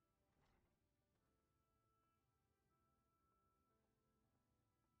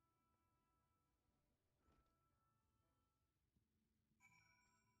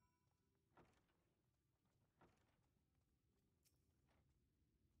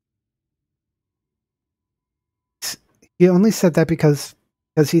 He only said that because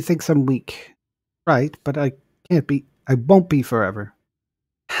he thinks I'm weak. Right, but I can't be. I won't be forever.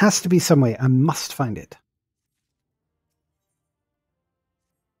 Has to be some way. I must find it.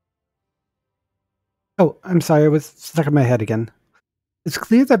 Oh, I'm sorry. I was stuck in my head again. It's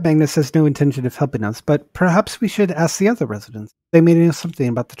clear that Magnus has no intention of helping us, but perhaps we should ask the other residents. They may know something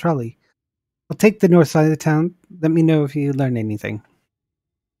about the trolley. I'll take the north side of the town. Let me know if you learn anything.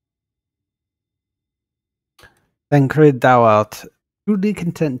 Then thou art truly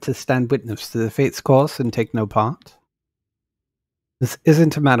content to stand witness to the fate's course and take no part? This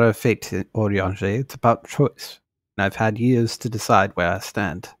isn't a matter of fate, Oriange. It's about choice. And I've had years to decide where I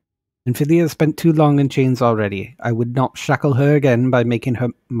stand. And Philia has spent too long in chains already. I would not shackle her again by making her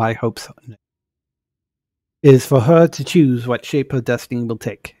my hopes. It is for her to choose what shape her destiny will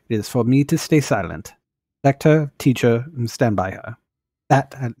take. It is for me to stay silent. Protect her, teach her, and stand by her.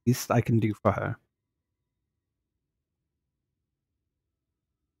 That, at least, I can do for her.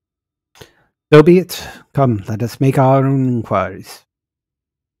 So be it. Come, let us make our own inquiries.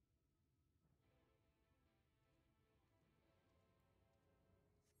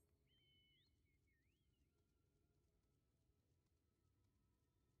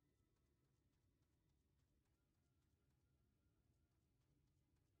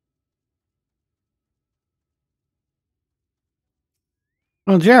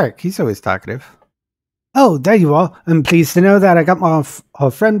 Well, Jarek, he's always talkative. Oh, there you are. I'm pleased to know that I got my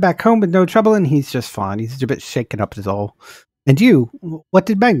friend back home with no trouble, and he's just fine. He's a bit shaken up is all. And you, what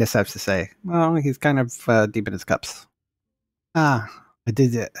did Magnus have to say? Well, he's kind of deep in his cups. Ah, I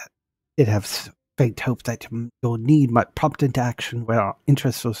did have faint hope that your need might prompt into action where our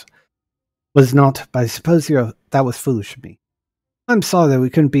interest was not, but I suppose that was foolish of me. I'm sorry that we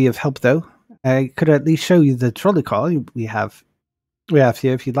couldn't be of help, though. I could at least show you the trolley car we have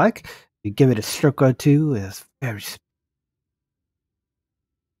here if you'd like. You give it a stroke or two. It's very...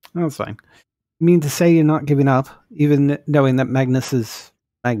 That's fine. You mean to say you're not giving up, even knowing that Magnus is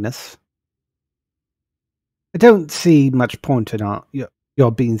Magnus? I don't see much point in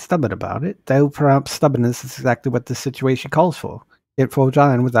your being stubborn about it, though perhaps stubbornness is exactly what the situation calls for. Can't forge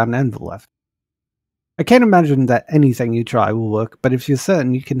iron without an anvil left. I can't imagine that anything you try will work, but if you're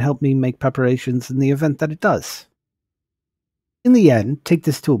certain, you can help me make preparations in the event that it does. In the end, take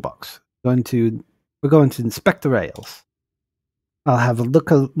this toolbox. We're going to inspect the rails. I'll have a look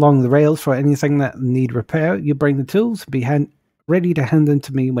along the rails for anything that need repair. You bring the tools, be ready to hand them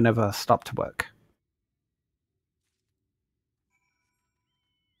to me whenever I stop to work.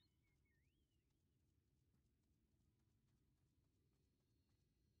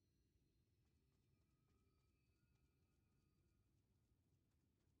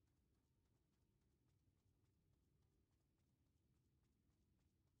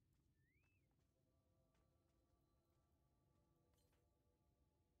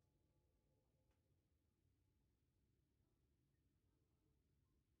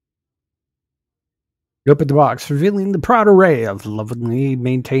 You open the box, revealing the proud array of lovingly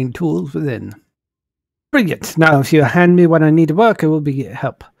maintained tools within. Brilliant. Now, if you hand me what I need to work, it will be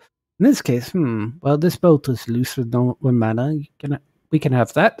help. In this case, well, this bolt is loose with no manner. We can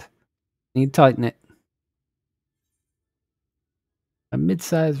have that. Need to tighten it. A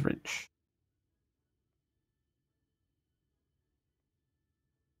mid-sized wrench.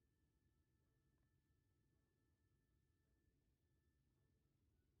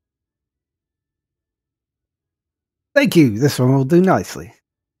 Thank you. This one will do nicely.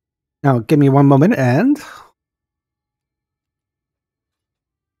 Now, give me one moment and...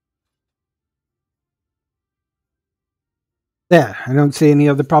 There, I don't see any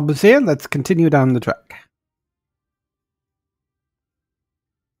other problems here. Let's continue down the track.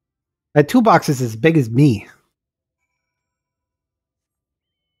 That toolbox is as big as me.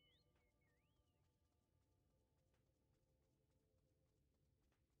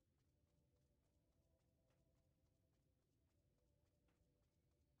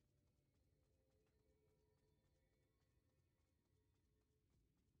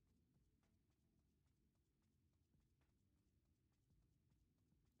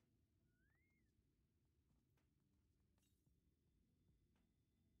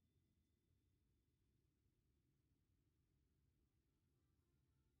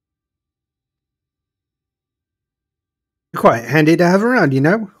 Quite handy to have around, you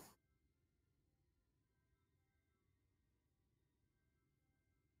know?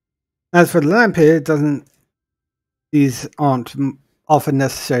 As for the lamp here, these aren't often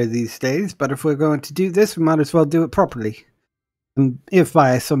necessary these days, but if we're going to do this, we might as well do it properly. And if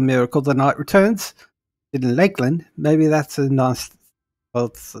by some miracle the night returns in Lakeland, maybe that's a nice, well,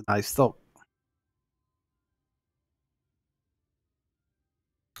 it's a nice thought.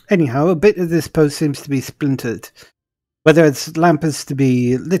 Anyhow, a bit of this post seems to be splintered. Whether its lamp is to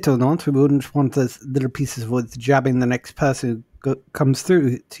be lit or not, we wouldn't want those little pieces of wood jabbing the next person who comes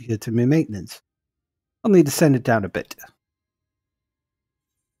through here to me maintenance. I'll need to send it down a bit.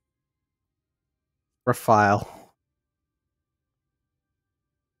 For a file.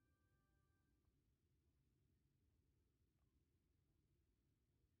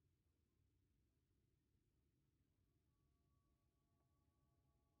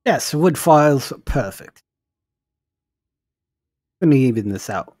 Yes, wood files, perfect. Let me even this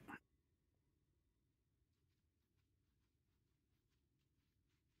out.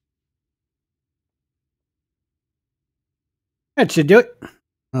 That should do it.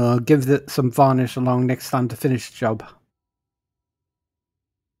 I'll give it some varnish along next time to finish the job.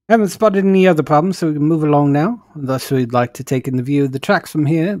 Haven't spotted any other problems, so we can move along now. Unless we'd like to take in the view of the tracks from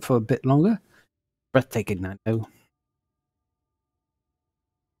here for a bit longer. Breathtaking, I know.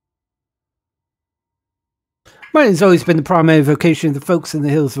 Mine has always been the primary vocation of the folks in the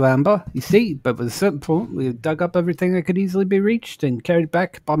hills of Amber, you see, but at a certain point we dug up everything that could easily be reached and carried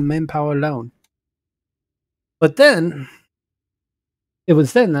back by manpower alone. But then, it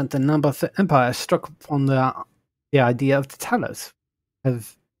was then that the Nambothe Empire struck upon the idea of the Talos,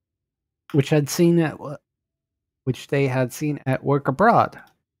 which they had seen at work abroad.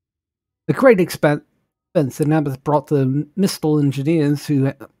 At great expense, the Nambothe brought the mystical engineers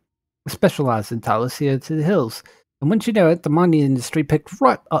who specialized in Talos here to the hills, and once you know it, the mining industry picked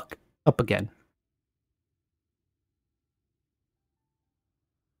right up again.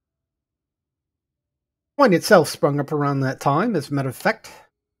 The point itself sprung up around that time, as a matter of fact.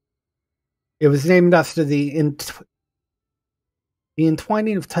 It was named after the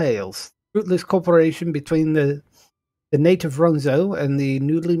entwining of tales, fruitless cooperation between the native Ronzo and the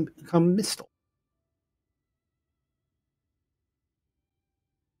newly become Mistel.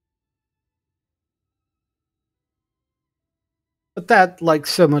 But that, like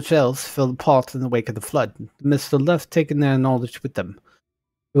so much else, fell apart in the wake of the flood. The Mistel left, taking their knowledge with them.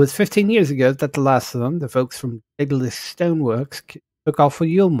 It was 15 years ago that the last of them, the folks from Daedalus Stoneworks, took off for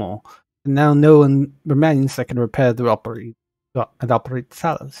Yulmore, and now no one remains that can repair and operate the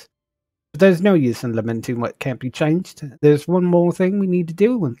Talos. But there's no use in lamenting what can't be changed. There's one more thing we need to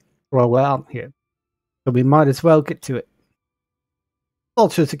do while we're out here, so we might as well get to it.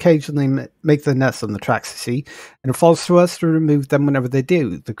 Vultures occasionally make their nests on the tracks, you see, and it falls to us to remove them whenever they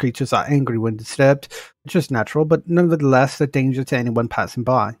do. The creatures are angry when disturbed, which is natural, but nevertheless a danger to anyone passing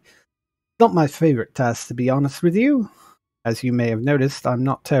by. Not my favorite task, to be honest with you. As you may have noticed, I'm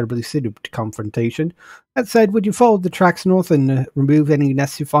not terribly suited to confrontation. That said, would you follow the tracks north and remove any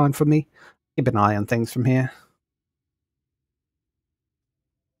nests you find for me? Keep an eye on things from here.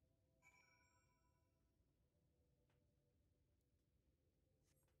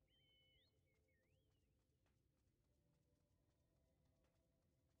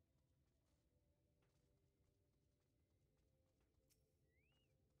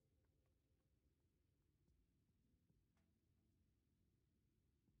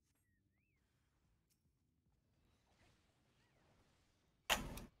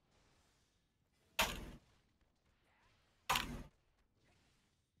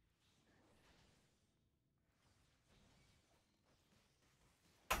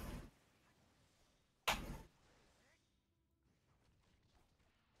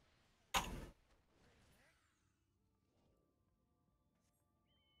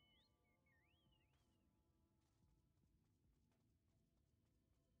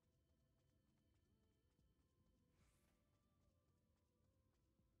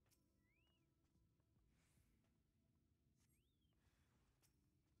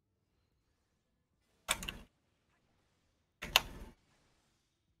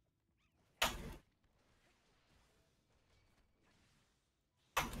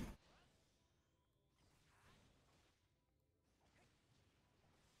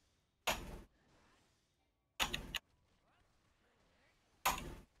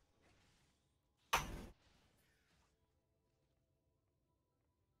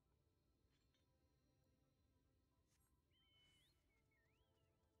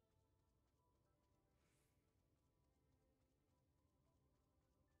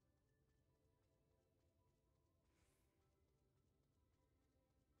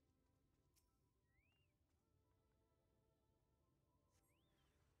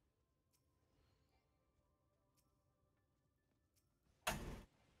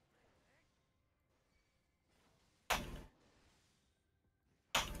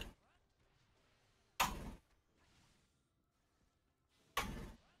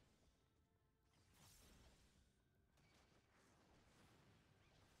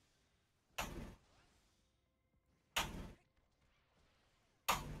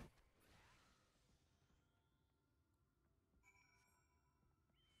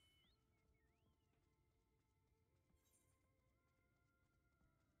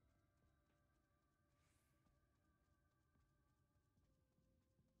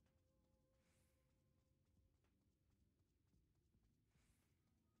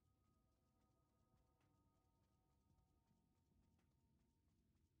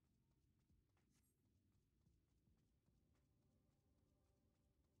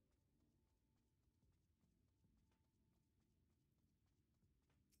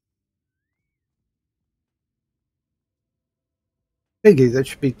 Thank you, that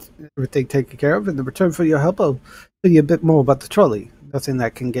should be everything taken care of. In the return for your help, I'll tell you a bit more about the trolley. Nothing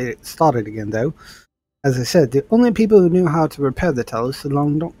that can get it started again, though. As I said, the only people who knew how to repair the Talus are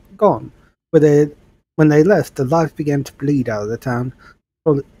long gone. When they left, the life began to bleed out of the town.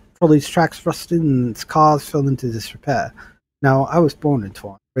 Trolley's tracks rusted and its cars fell into disrepair. Now, I was born in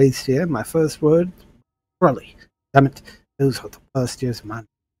Twan, raised here. My first word, trolley. Damn it, those were the worst years of my life.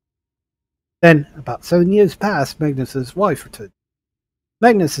 Then, about 7 years passed, Magnus's wife returned.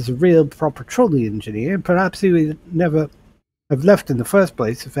 Magnus is a real, proper trolley engineer, and perhaps he would never have left in the first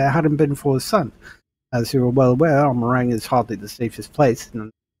place if it hadn't been for his son. As you are well aware, Almerang is hardly the safest place, and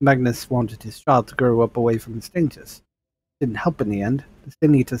Magnus wanted his child to grow up away from its dangers. Didn't help in the end. They still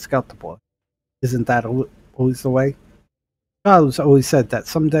need to scout the boy. Isn't that always the way? Giles always said that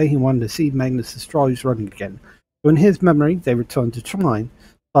someday he wanted to see Magnus's trolleys running again. So in his memory, they returned to Trine,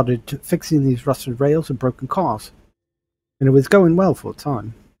 started fixing these rusted rails and broken cars. And it was going well for a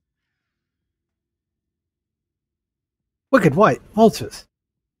time. Wicked White, Walters.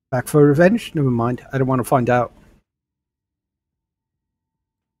 Back for revenge? Never mind, I don't want to find out.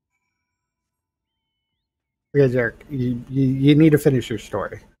 Okay, Jack, you need to finish your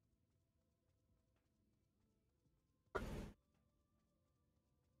story.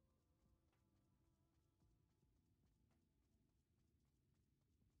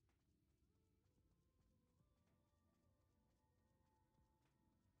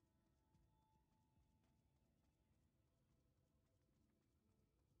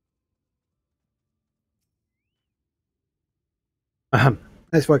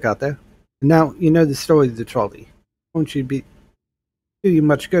 Nice work out there. And now you know the story of the trolley. Won't you do you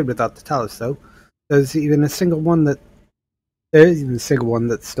much good without the Talus, though. There is even a single one that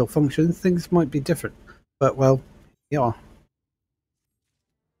still functions. Things might be different, but well, yeah.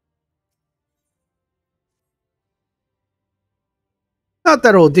 Not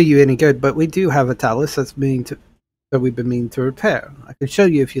that it'll do you any good, but we do have a Talus that we've been meaning to repair. I can show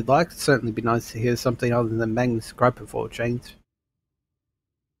you if you'd like. It'd certainly be nice to hear something other than Magnus griping for a change.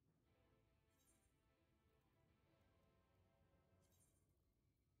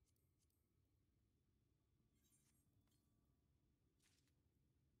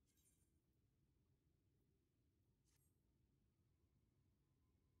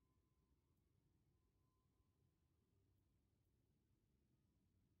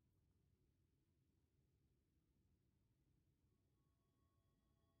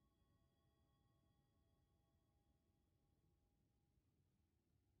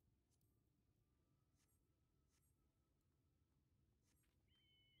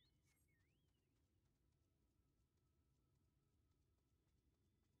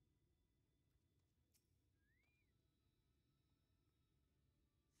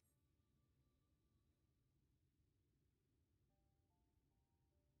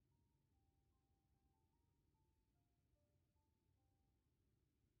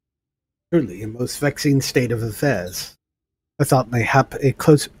 Truly a most vexing state of affairs. I thought mayhap a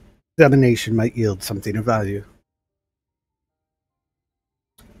close examination might yield something of value.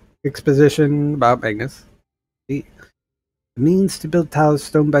 Exposition about Magnus. The means to build towers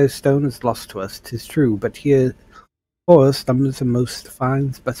stone by stone is lost to us, 'tis true, but here before us stands a most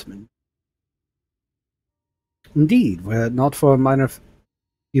fine specimen. Indeed, were it not for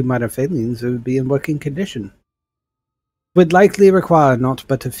few minor failings, it would be in working condition. It would likely require not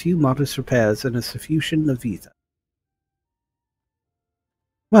but a few modest repairs and a suffusion of ether.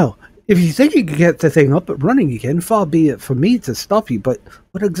 Well, if you think you can get the thing up and running again, far be it for me to stop you, but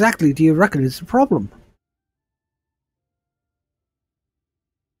what exactly do you reckon is the problem?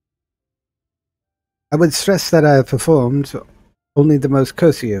 I would stress that I have performed only the most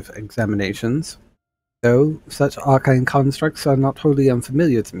cursory of examinations, though such arcane constructs are not wholly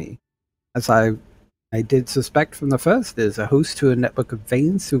unfamiliar to me, as I did suspect from the first, is a host to a network of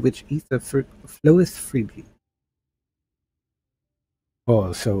veins through which ether floweth freely.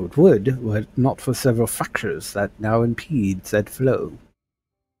 Or so it would, were it not for several fractures that now impede said flow.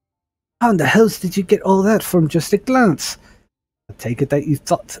 How in the hells did you get all that from just a glance? I take it that you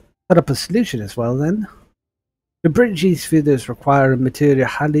thought up a solution as well, then? To bridge these feathers require a material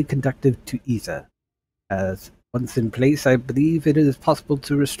highly conductive to ether. As once in place, I believe it is possible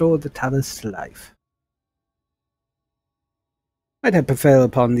to restore the Talus to life. I'd have prevailed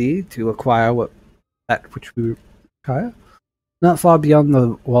upon thee to acquire that which we require. Not far beyond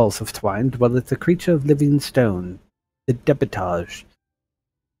the walls of Twine dwelleth a creature of living stone, the Debitage.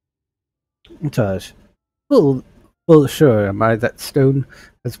 Full sure am I that stone,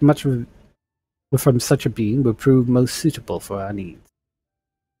 as much from such a being, would prove most suitable for our needs.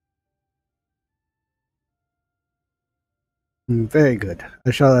 Very good.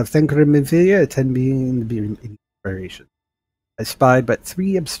 I shall have Thancred and Minfilia attend me in the inspiration. I spied but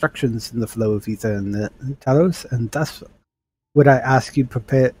 3 obstructions in the flow of ether in the Talos, and thus would I ask you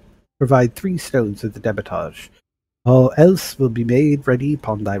provide 3 stones of the debitage. All else will be made ready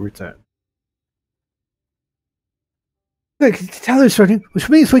upon thy return. Look, the Talos running, which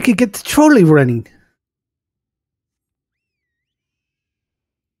means we could get the trolley running.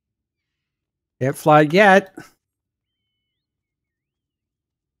 Can't fly yet.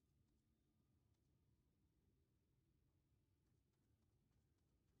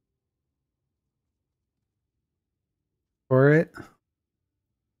 For it.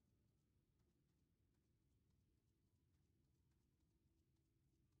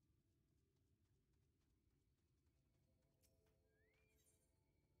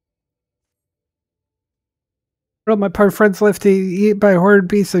 Well, my poor friends left to eat by horrid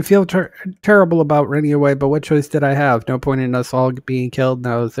beasts. I feel terrible about running away, but what choice did I have? No point in us all being killed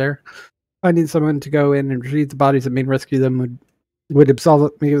now, is there? Finding someone to go in and retrieve the bodies and rescue them would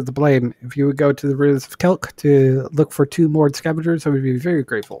absolve me of the blame. If you would go to the ruins of Kelk to look for 2 moored scavengers, I would be very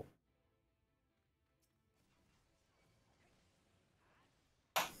grateful.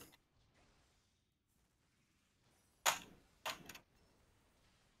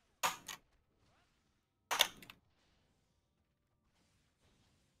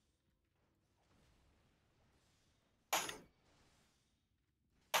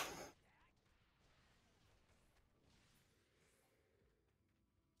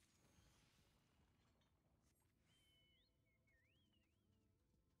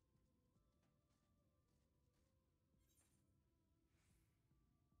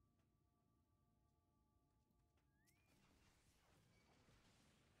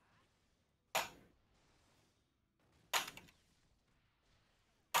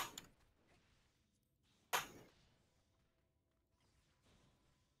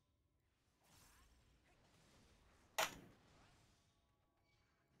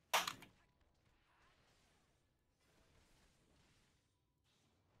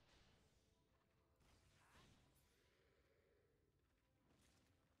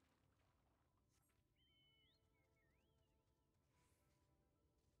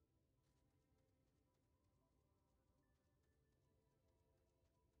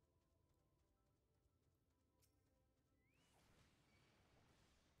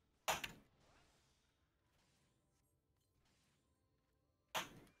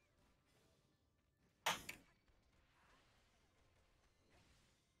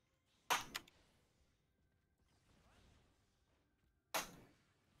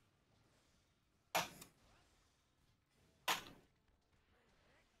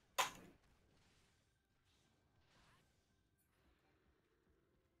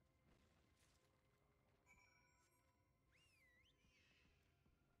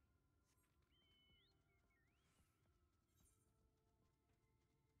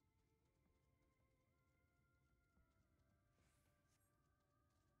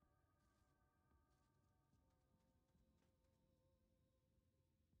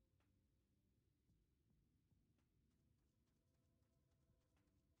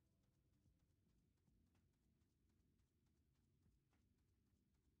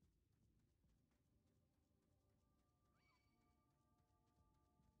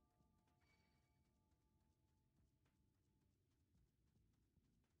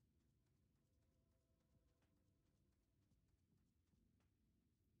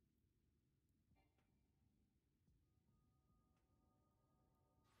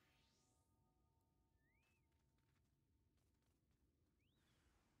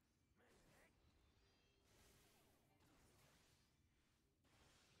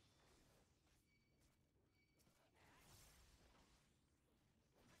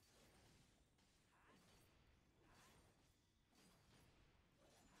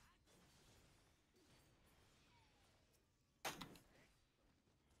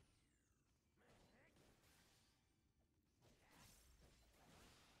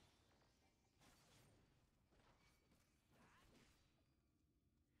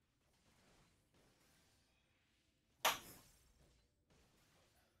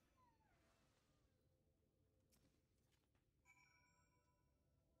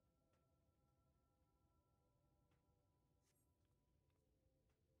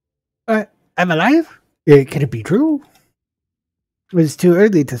 I'm alive? Can it be true? It was too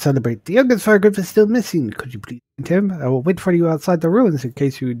early to celebrate. The youngest Fargriff is still missing. Could you please find him? I will wait for you outside the ruins in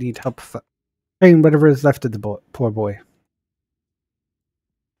case you need help finding whatever is left of the poor boy.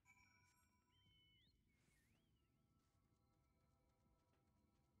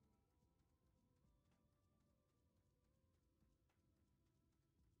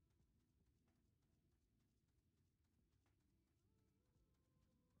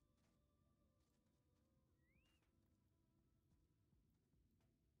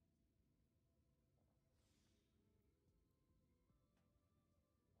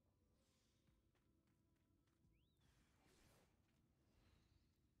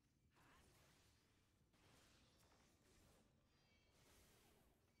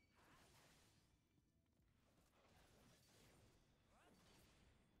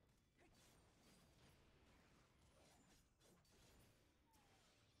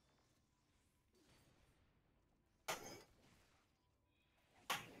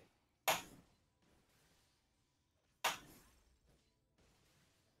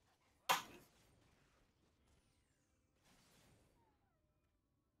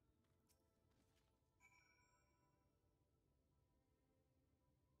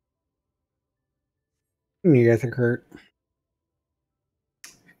 You guys are hurt.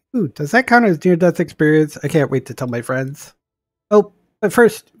 Ooh, does that count as near-death experience? I can't wait to tell my friends. Oh, but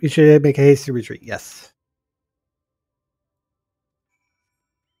first, we should make a hasty retreat. Yes.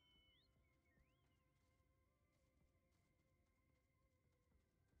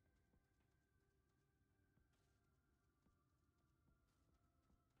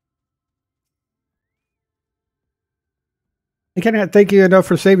 I cannot thank you enough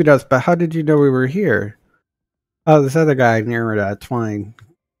for saving us, but how did you know we were here? Oh, this other guy near Twine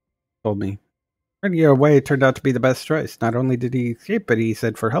told me. Running you away turned out to be the best choice. Not only did he escape, but he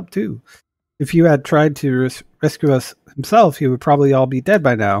said for help too. If you had tried to rescue us himself, he would probably all be dead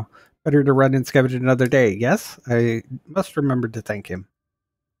by now. Better to run and scavenge another day. Yes, I must remember to thank him.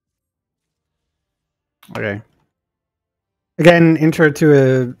 Okay. Again, intro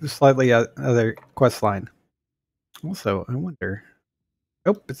to a slightly other quest line. Also, I wonder.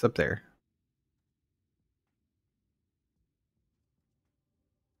 Oh, it's up there.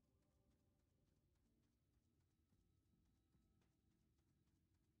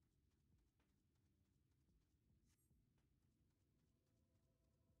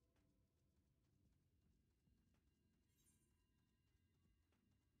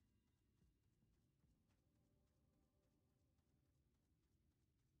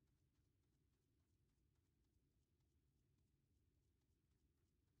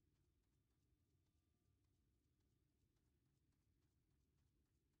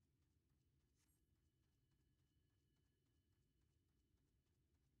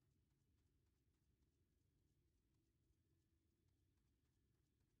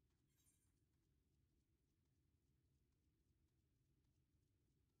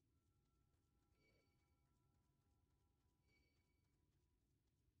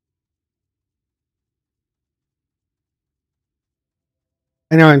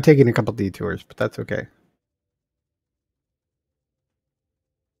 I know I'm taking a couple detours, but that's okay.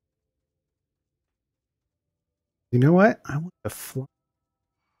 You know what? I want to fly.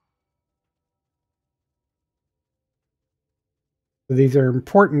 So these are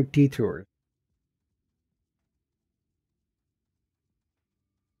important detours.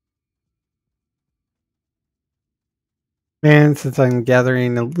 And since I'm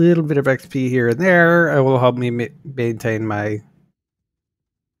gathering a little bit of XP here and there, it will help me maintain my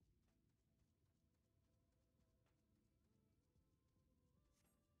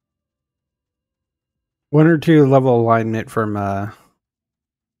one or two level alignment from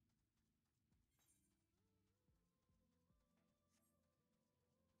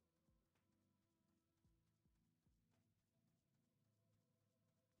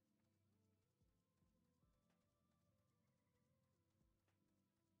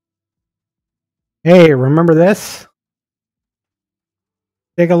Hey, remember this?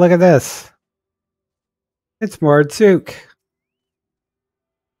 Take a look at this. It's Mordsuk.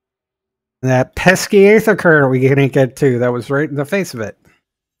 That pesky Aether Kernel we didn't get to. That was right in the face of it.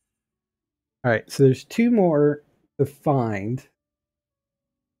 Alright, so there's two more to find.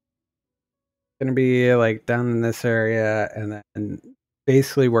 Gonna be like down in this area and then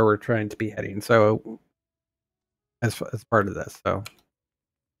basically where we're trying to be heading. So as part of this. So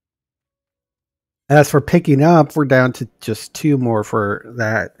as for picking up, we're down to just two more for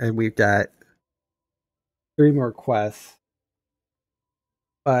that, and we've got three more quests.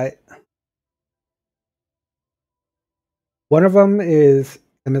 But one of them is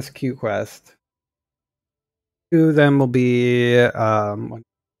MSQ quest. Two of them will be one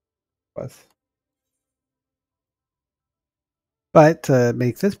quest. But to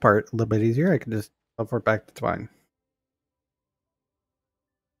make this part a little bit easier, I can just teleport back to Twine.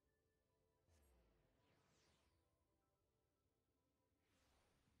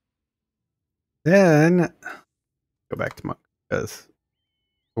 Then go back to Monk because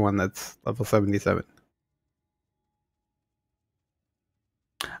the one that's level 77.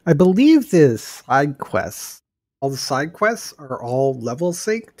 I believe this side quests, all the side quests are all level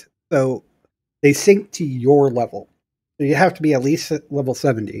synced, so they sync to your level. So you have to be at least at level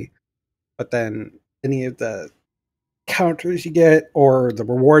 70, but then any of the counters you get or the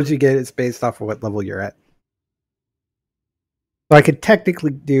rewards you get is based off of what level you're at. So I could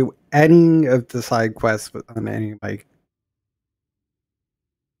technically do any of the side quests on any like.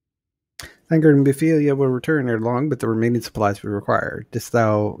 Thancred and Bephilia will return ere long, but the remaining supplies we require. Didst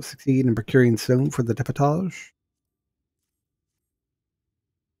thou succeed in procuring stone for the depotage?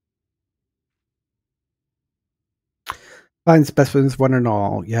 Fine specimens, one and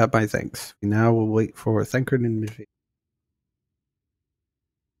all. You have my thanks. We now will wait for Thancred and Bephilia.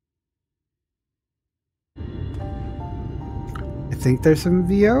 I think there's some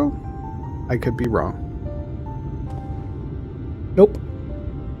VO. I could be wrong. Nope.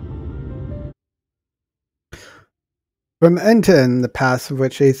 From end to end, the paths of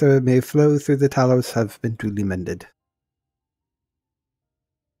which aether may flow through the Talos have been duly mended.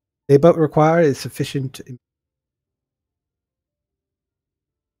 They but require a sufficient.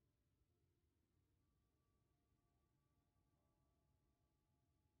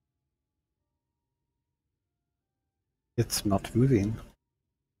 It's not moving.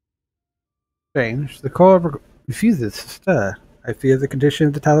 Strange. The core refuses to stir. I fear the condition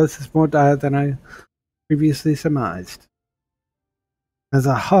of the Talos is more dire than I previously surmised. As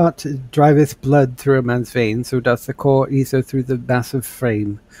a heart driveth blood through a man's veins, so doth the core ether through the massive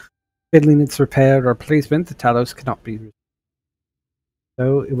frame. Fiddling its repair or replacement, the Talos cannot be.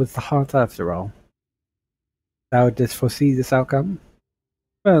 So it was the heart after all. Thou didst foresee this outcome?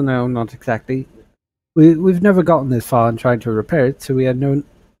 Well, no, not exactly. We've never gotten this far in trying to repair it, so we had no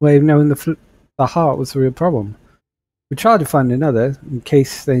way of knowing the heart was the real problem. We tried to find another, in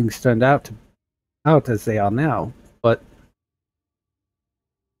case things turned out as they are now, but...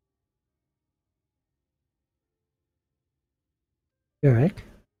 Jarek?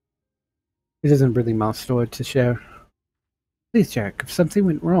 It isn't really my story to share. Please, Jarek, if something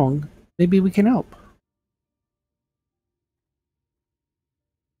went wrong, maybe we can help.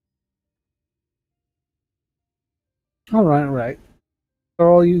 Alright, alright. For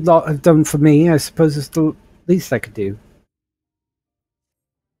all you lot have done for me, I suppose it's the least I could do.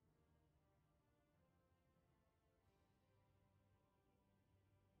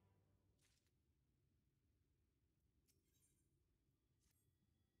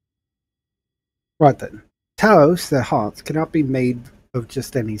 Right then. Talos, their hearts, cannot be made of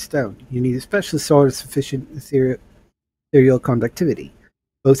just any stone. You need a special sort of sufficient ethereal conductivity.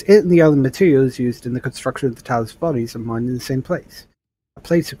 Both it and the other materials used in the construction of the Talos bodies are mined in the same place. A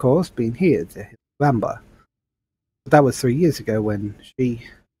place, of course, being here, the Lamba. But that was 3 years ago when she...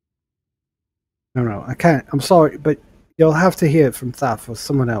 No, I can't. I'm sorry, but you'll have to hear it from Thaf or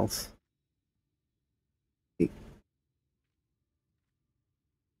someone else.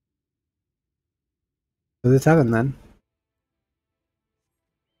 To the tavern, then.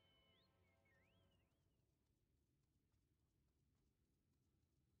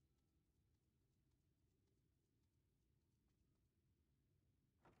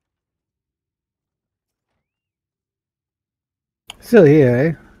 Still here, eh?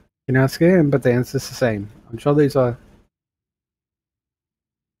 You can ask him, but the answer's the same. I'm sure these are...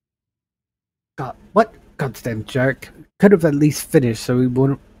 God, what goddamn jerk. Could have at least finished so we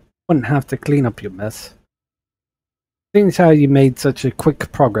wouldn't have to clean up your mess. Seeing as how you made such a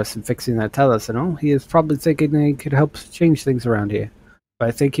quick progress in fixing that Talos and all, he is probably thinking he could help change things around here. But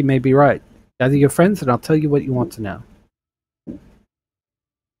I think he may be right. Gather your friends and I'll tell you what you want to know.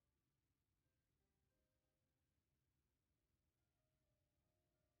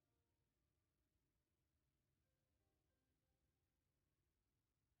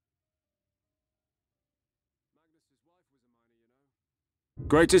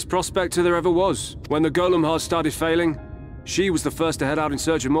 Greatest prospector there ever was. When the golem heart started failing, she was the first to head out in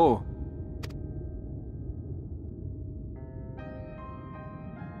search of more.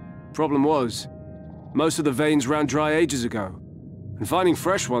 Problem was, most of the veins ran dry ages ago, and finding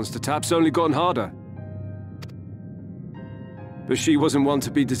fresh ones to tap's only gotten harder. But she wasn't one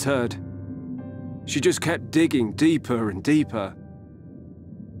to be deterred. She just kept digging deeper and deeper.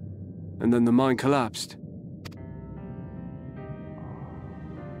 And then the mine collapsed.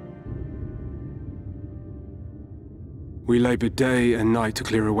 We labored day and night to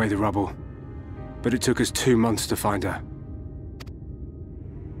clear away the rubble, but it took us 2 months to find her.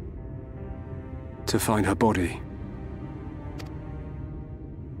 To find her body.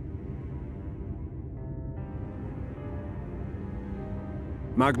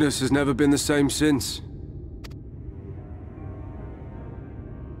 Magnus has never been the same since.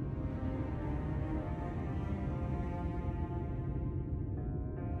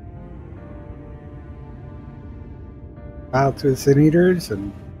 Bow to the Sin Eaters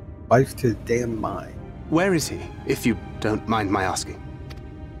and life to the damn mine. Where is he, if you don't mind my asking?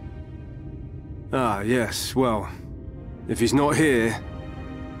 Ah, yes, well, if he's not here,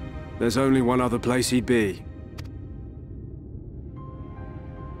 there's only one other place he'd be.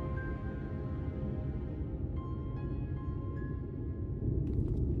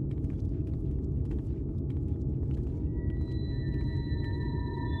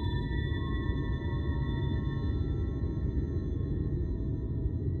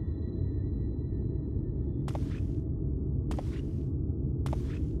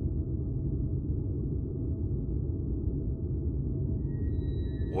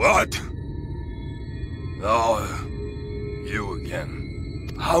 What? Oh, you again.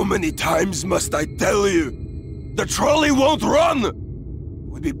 How many times must I tell you? The trolley won't run!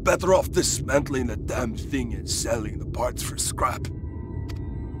 We'd be better off dismantling the damn thing and selling the parts for scrap.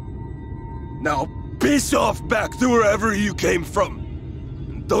 Now, piss off back to wherever you came from.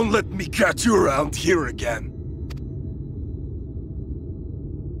 And don't let me catch you around here again.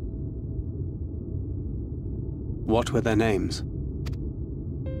 What were their names?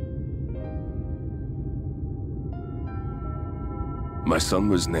 My son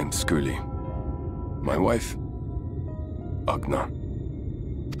was named Skuli. My wife, Agna.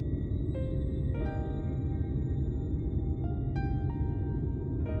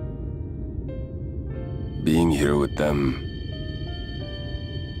 Being here with them,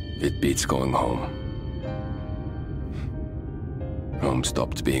 it beats going home. Home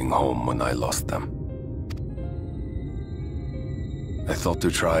stopped being home when I lost them. I thought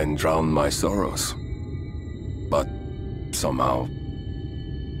to try and drown my sorrows, but somehow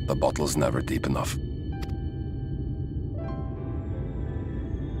the bottle's never deep enough.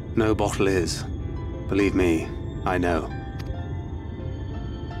 No bottle is. Believe me, I know.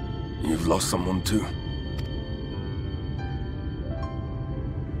 You've lost someone too?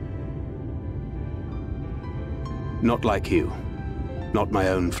 Not like you. Not my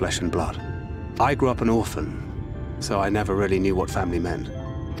own flesh and blood. I grew up an orphan, so I never really knew what family meant.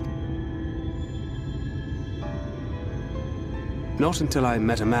 Not until I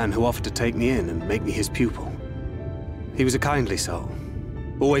met a man who offered to take me in and make me his pupil. He was a kindly soul,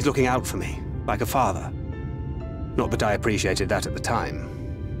 always looking out for me, like a father. Not that I appreciated that at the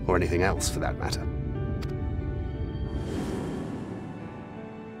time, or anything else for that matter.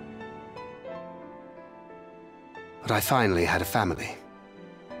 But I finally had a family.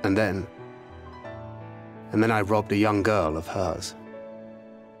 And then I robbed a young girl of hers.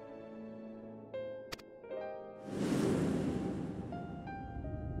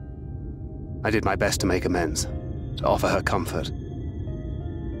 I did my best to make amends, to offer her comfort.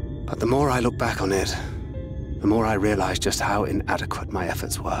 But the more I look back on it, the more I realize just how inadequate my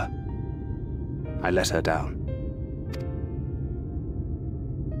efforts were. I let her down.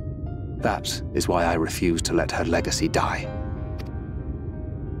 That is why I refuse to let her legacy die.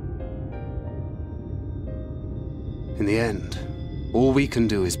 In the end, all we can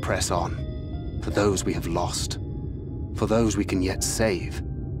do is press on, for those we have lost, for those we can yet save.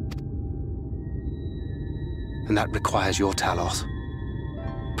 And that requires your Talos.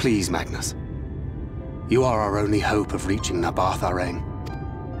 Please, Magnus. You are our only hope of reaching Nabarth Areng.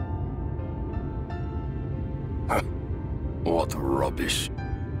 What rubbish.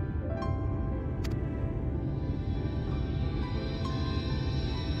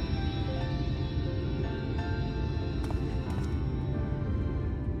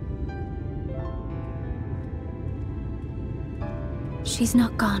 She's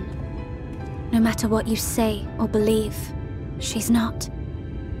not gone. No matter what you say or believe, she's not.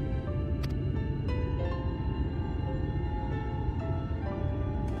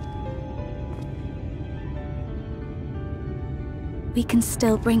 We can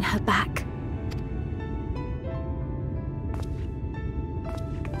still bring her back.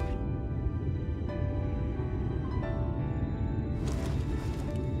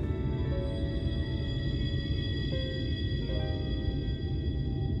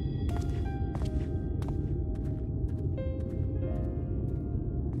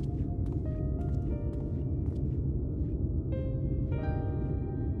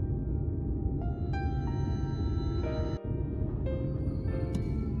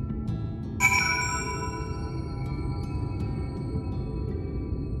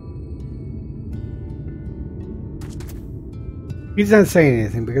 He's not saying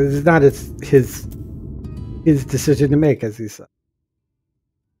anything because it's not his decision to make, as he said.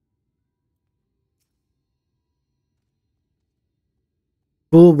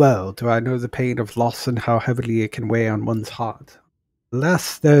 Full well do I know the pain of loss and how heavily it can weigh on one's heart.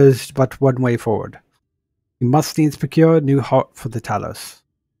 Alas, there is but one way forward. We must needs procure a new heart for the Talos.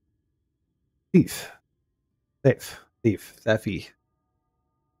 Thief. Zephi.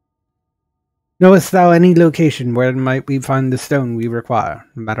 Knowest thou any location where might we find the stone we require?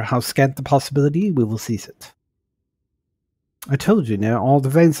 No matter how scant the possibility, we will seize it. I told you now, all the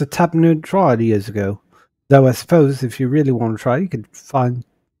veins are tapped and tried years ago. Though I suppose if you really want to try,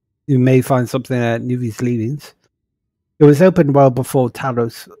 you may find something at Nuvi's leavings. It was opened well before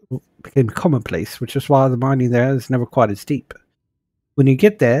Talos became commonplace, which is why the mining there is never quite as deep. When you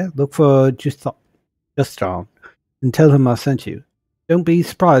get there, look for Juston and tell him I sent you. Don't be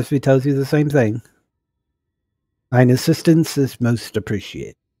surprised if he tells you the same thing. Thine assistance is most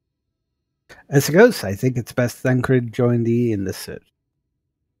appreciated. As it goes, I think it's best Thancred join thee in this search.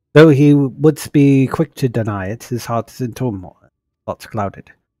 Though he would be quick to deny it, his heart is in turmoil, thoughts clouded.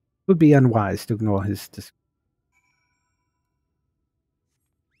 It would be unwise to ignore his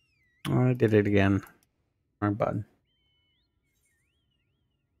Oh, I did it again. Wrong button.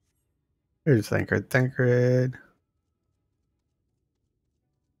 Here's Thancred. Thancred.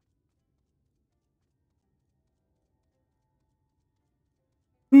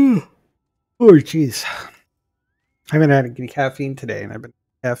 Oh, jeez. I haven't had any caffeine today, and I've been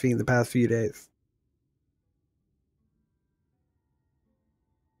caffeine the past few days.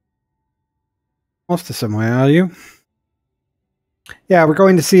 Off to somewhere, are you? Yeah, we're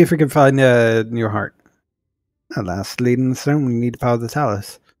going to see if we can find New Heart. Alas, leading the stone, we need to power the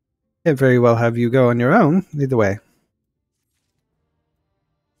Talus. Can't very well have you go on your own, either way.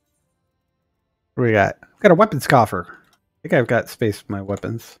 What do we got? I've got a weapons coffer. I think I've got space for my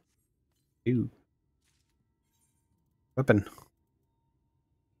weapons. Ooh. Weapon.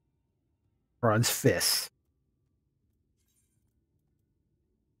 Bronze fist.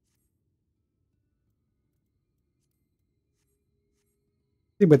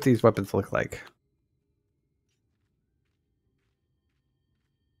 See what these weapons look like.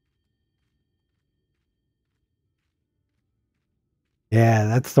 Yeah,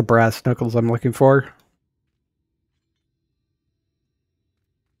 that's the brass knuckles I'm looking for.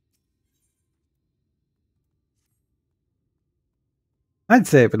 I'd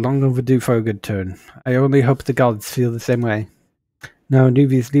say it, but long overdue for a good turn. I only hope the gods feel the same way. No,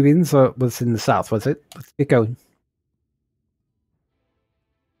 Nuvi's leavings was in the south, was it? Let's get going.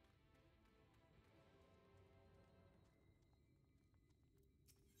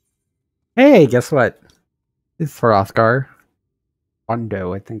 Hey, guess what? It's Hrothgar.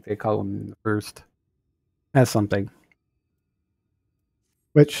 Rondo, I think they call him the first. Has something.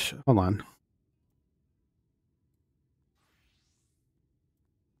 Which, hold on.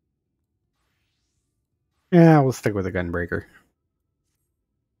 Yeah, we'll stick with the gunbreaker.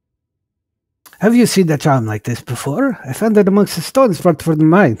 Have you seen a charm like this before? I found it amongst the stones front for the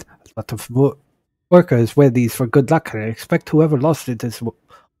mine. A lot of workers wear these for good luck, and I expect whoever lost it is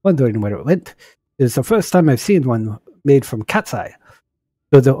wondering where it went. It's the first time I've seen one made from cat's eye,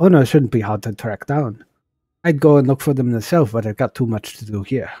 so the owner shouldn't be hard to track down. I'd go and look for them myself, but I've got too much to do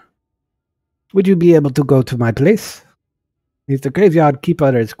here. Would you be able to go to my place? If the graveyard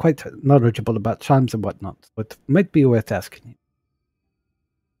keeper is quite knowledgeable about charms and whatnot, so it might be worth asking you.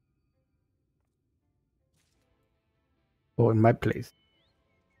 Or in my place.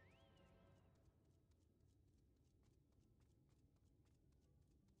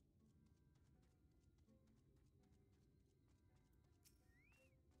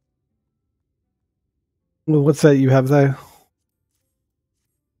 Well, what's that you have there?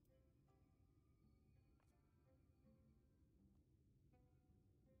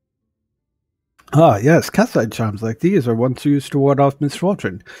 Ah, yes, cat's-eye charms like these are once used to ward off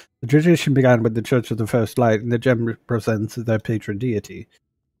misfortune. The tradition began with the Church of the First Light, and the gem represents their patron deity.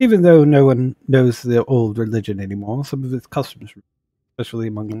 Even though no one knows the old religion anymore, some of its customs, especially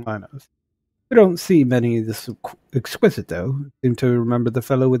among the miners. We don't see many this exquisite, though. Seem to remember the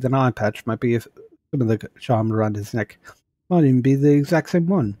fellow with an eye patch might be some of the charm around his neck. Might even be the exact same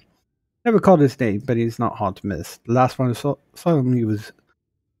one. Never caught his name, but he's not hard to miss. The last one I saw him, he was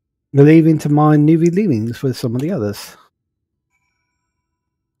leaving to mine Newbie leavings with some of the others.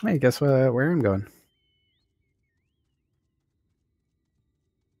 Hey, guess where I'm going?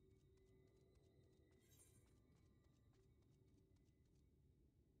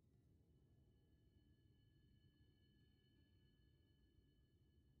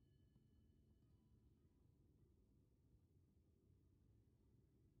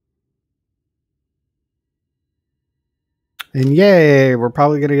 And yay, we're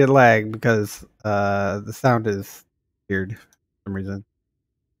probably gonna get lag because the sound is weird for some reason.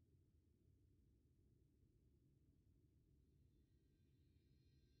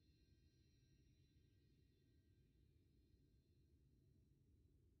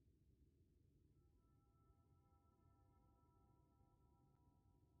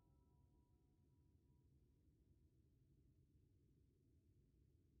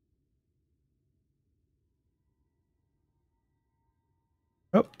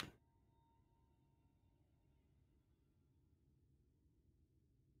 Oh.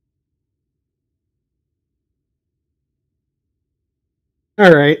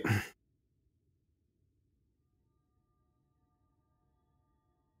 All right.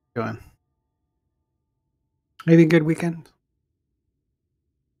 Go on. Anything good weekend?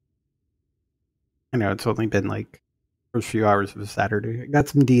 I know it's only been like first few hours of a Saturday. I got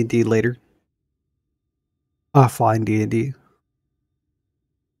some D&D later. offline D&D.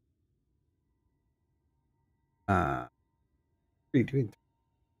 What are you doing?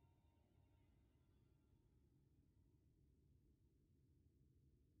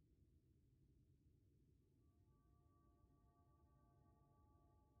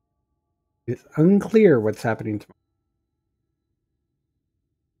 It's unclear what's happening tomorrow.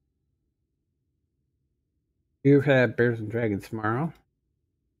 You have Bears and Dragons tomorrow.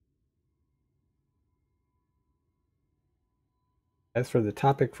 As for the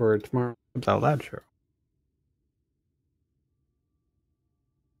topic for tomorrow's Out Loud show,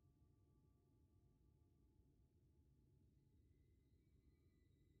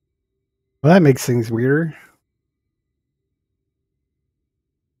 well, that makes things weirder.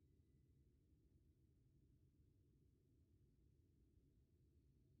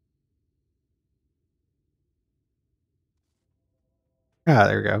 Ah,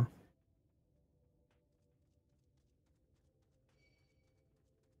 there we go.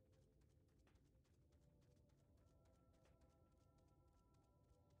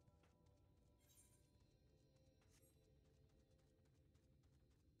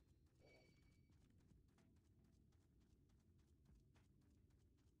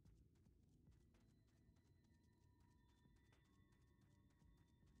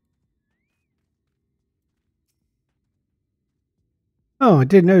 Oh, I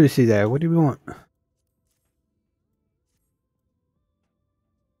did notice you there. What do you want?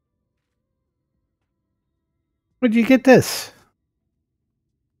 Where'd you get this?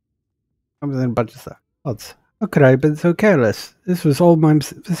 Other than a bunch of stuff. Odds. How could I have been so careless? This was all my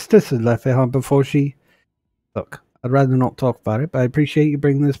sister left behind before she... Look, I'd rather not talk about it, but I appreciate you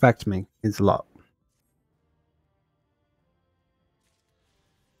bringing this back to me. It's a lot.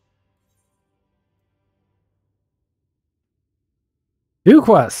 New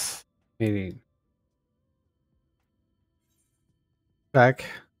quest meeting. Back.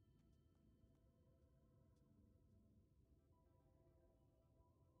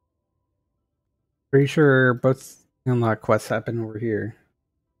 Pretty sure both unlock quests happen over here.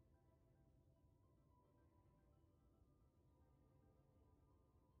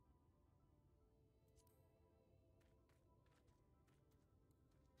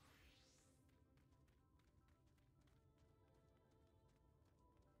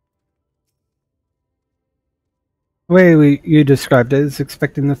 The way you described it is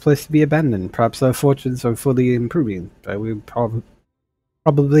expecting the place to be abandoned. Perhaps our fortunes are fully improving, but we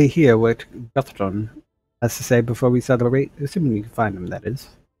probably hear what Guthron has to say before we celebrate, assuming you can find him, that is.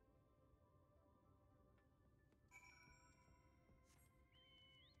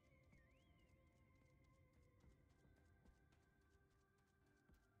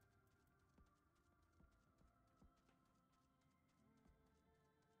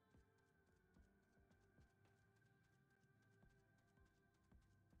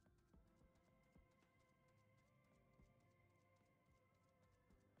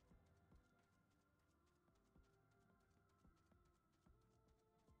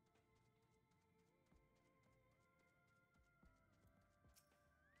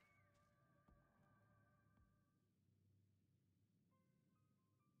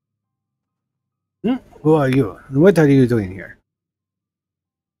 Who are you? And what are you doing here?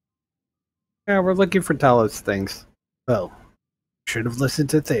 Yeah, we're looking for Talos things. Well, should have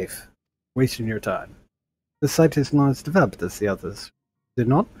listened to Thief. Wasting your time. The site is not as developed as the others. Did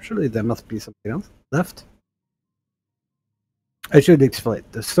not? Surely there must be something else left. I should explain.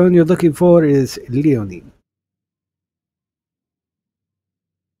 The stone you're looking for is Leonine.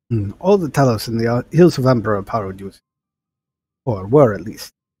 All the Talos in the Hills of Amber are powered using, or were at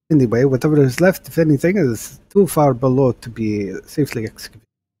least. Anyway, whatever is left, if anything, is too far below to be safely excavated.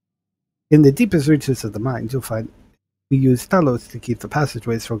 In the deepest reaches of the mines, you'll find we use Talos to keep the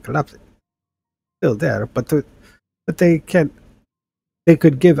passageways from collapsing. Still there, but they can't. They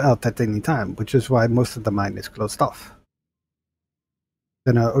could give out at any time, which is why most of the mine is closed off.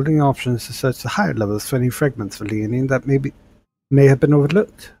 Then our only option is to search the higher levels for any fragments of Leonine that may have been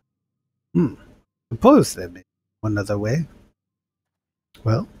overlooked. Suppose there may be one other way.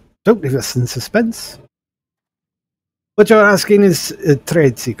 Well, don't leave us in suspense. What you're asking is a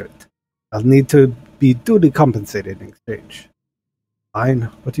trade secret. I'll need to be duly compensated in exchange. Fine,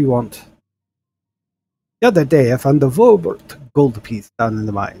 what do you want? The other day I found a Volbert gold piece down in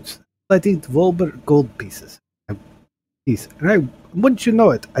the mines. I eat Volbert gold pieces. And wouldn't you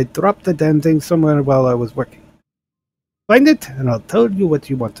know it, I dropped the damn thing somewhere while I was working. Find it, and I'll tell you what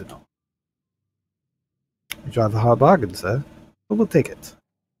you want to know. You drive a hard bargain, sir, but we'll take it.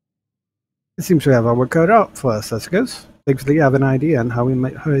 It seems we have our work cut out for us, I suppose. Thankfully, I have an idea on how we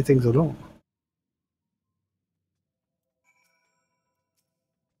might hurry things along.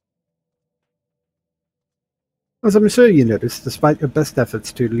 As I'm sure you noticed, despite your best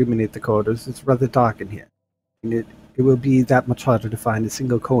efforts to illuminate the corridors, it's rather dark in here, and it will be that much harder to find a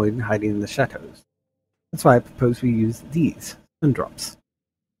single coin hiding in the shadows. That's why I propose we use these, sun-drops.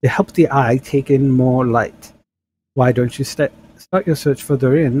 They help the eye take in more light. Why don't you start your search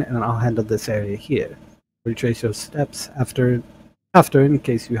further in, and I'll handle this area here. Retrace your steps after in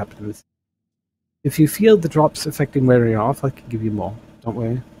case you happen to miss. If you feel the drops affecting wearing off, I can give you more. Don't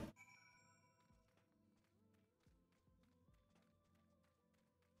worry.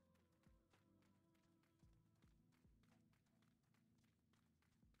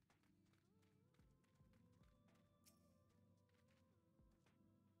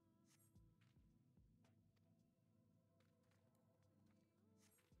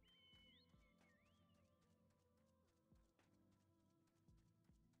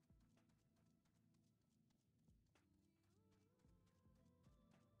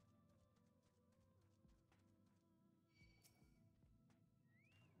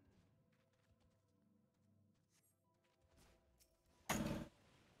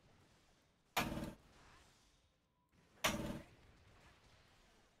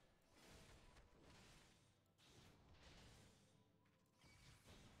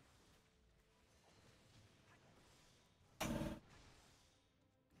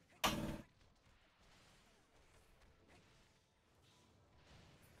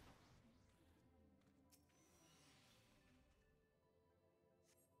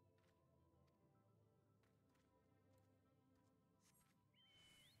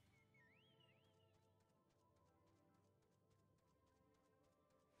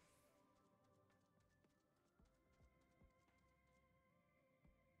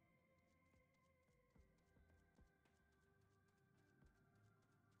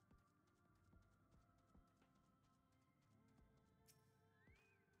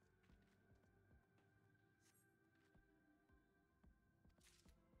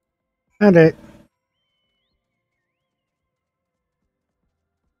 And it.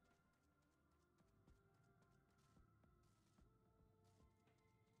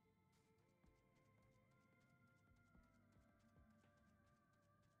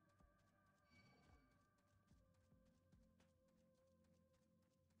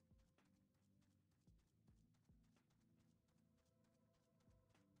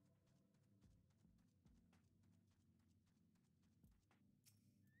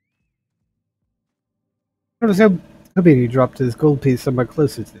 I was hoping he dropped his gold piece somewhere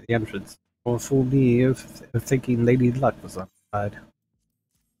closer to the entrance, or fool me of thinking Lady Luck was on the side.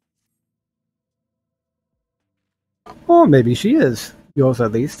 Or maybe she is. Yours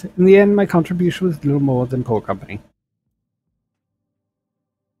at least. In the end, my contribution was little more than poor company.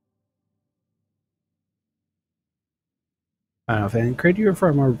 I don't know if any credit you were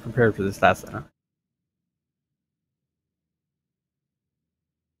far more prepared for this last time.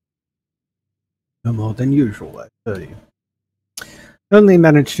 No more than usual, I tell you. Only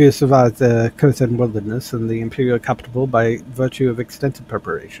managed to survive the Kothan wilderness and the imperial capital by virtue of extensive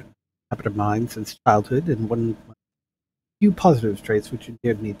preparation. Habit of mine since childhood, and one of my few positive traits which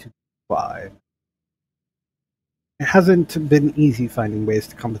endeared me to fly. It hasn't been easy finding ways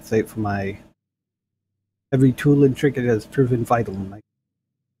to compensate for my every tool and trinket has proven vital in my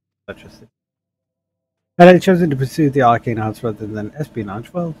such as had I chosen to pursue the arcane arts rather than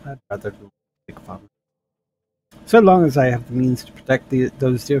espionage, well, I'd rather take fun. So long as I have the means to protect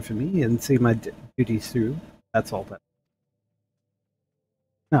those dear for me and see my duties through, that's all that.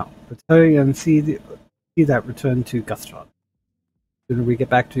 Now, let's hurry and see that return to Gustron. The sooner we get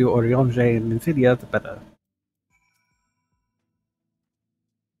back to Oriange and Nymphidia, the better.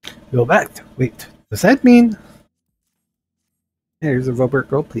 You're back. Wait, does that mean? Here's a Robert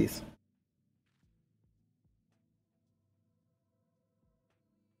girl, please.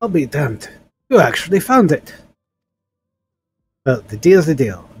 I'll be damned. You actually found it. Well, the deal's the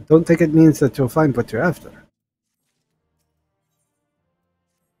deal. Don't think it means that you'll find what you're after. To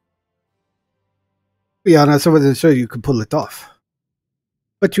be honest, I wasn't sure you could pull it off.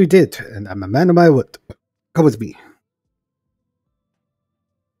 But you did, and I'm a man of my word. Come with me.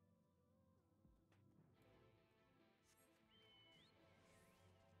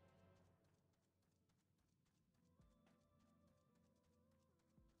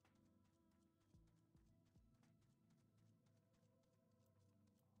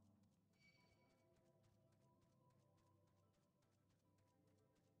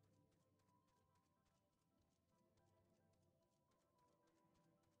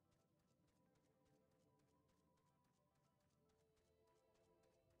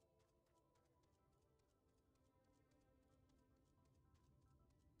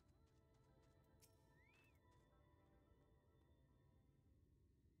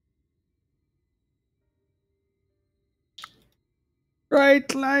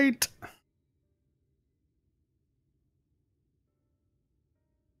 Bright light!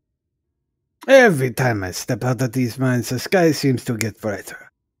 Every time I step out of these mines, the sky seems to get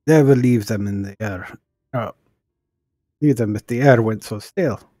brighter. Never leave them in the air. Oh, leave them if the air went so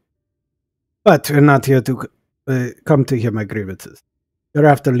still. But you're not here to come to hear my grievances. You're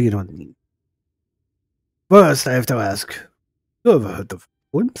after lean on me. First, I have to ask, you ever heard of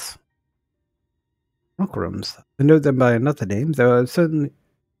worms? Knockrums. I know them by another name, though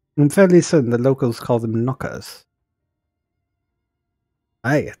I'm fairly certain the locals call them knockers.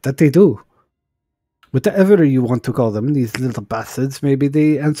 Aye, that they do. Whatever you want to call them, these little bastards may be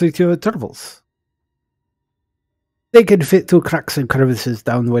the answer to your troubles. They can fit through cracks and crevices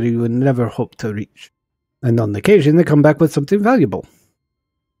down where you would never hope to reach. And on occasion, they come back with something valuable.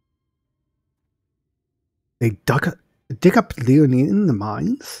 They dig up Leonine in the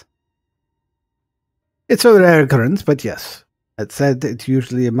mines? It's a rare occurrence, but yes. That said, it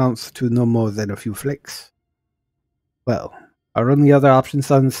usually amounts to no more than a few flakes. Well, our only other option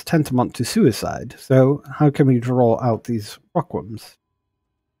sounds tantamount to suicide, so how can we draw out these rockworms?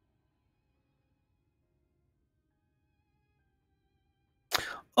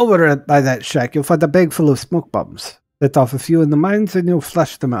 Over by that shack, you'll find a bag full of smoke bombs. Let off a few in the mines, and you'll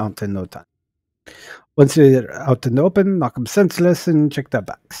flush them out in no time. Once you're out in the open, knock them senseless and check their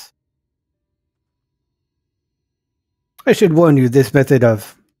backs. I should warn you, this method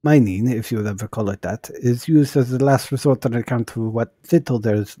of mining, if you'll ever call it that, is used as the last resort on account of what little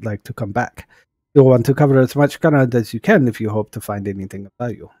there's like to come back. You'll want to cover as much ground as you can if you hope to find anything of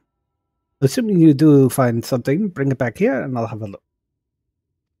value. Assuming you do find something, bring it back here and I'll have a look.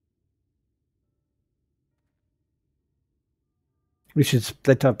 We should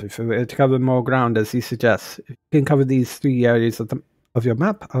split up if we were to cover more ground as he suggests. If you can cover these 3 areas of your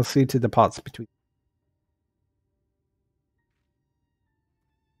map, I'll see to the parts between.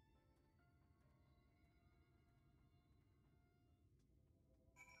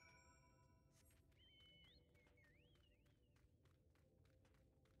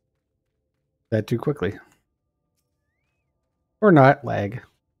 That too quickly. Or not, lag.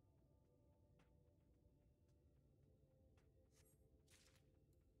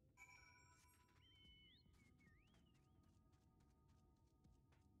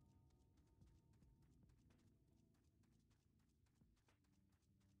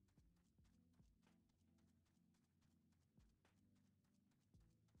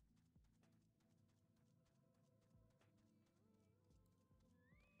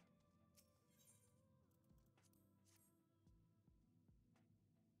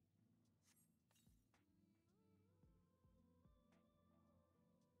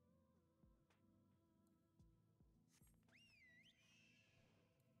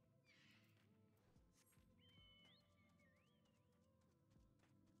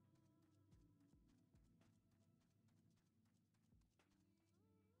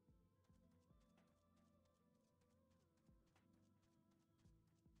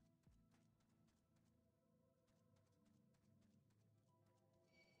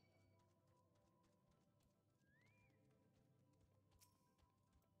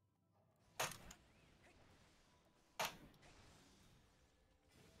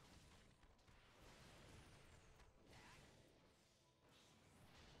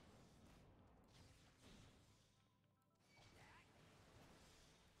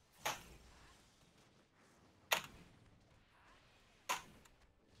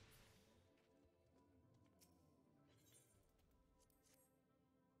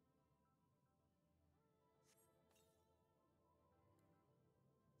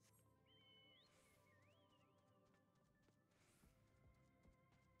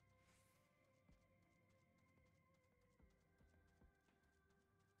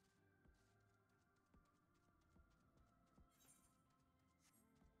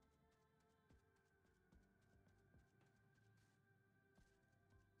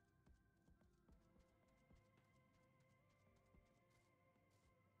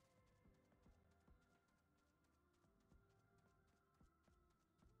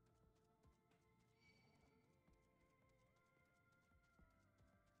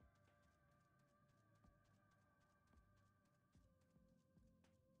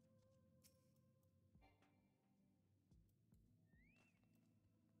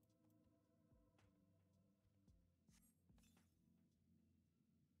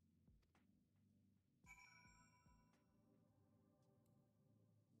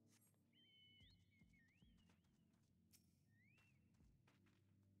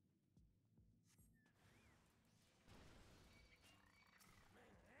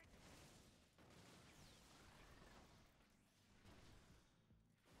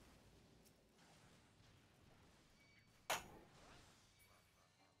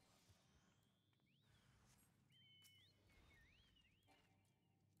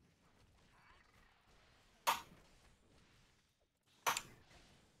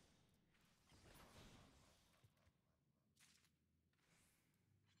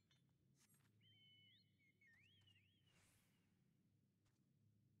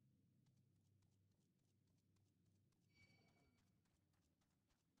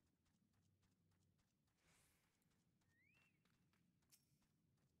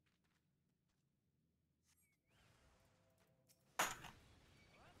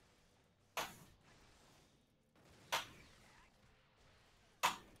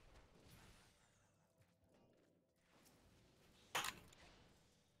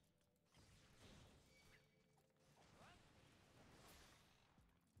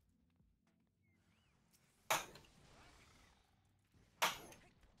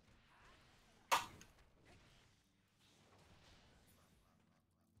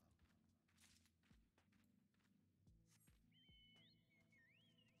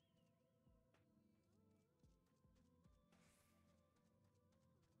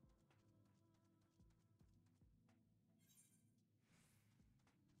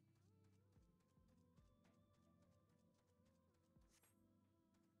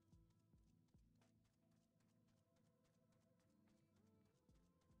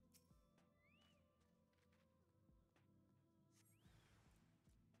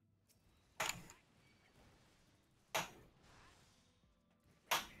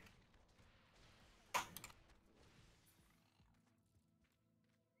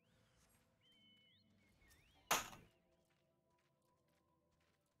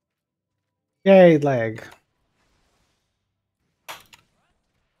 Yay, lag.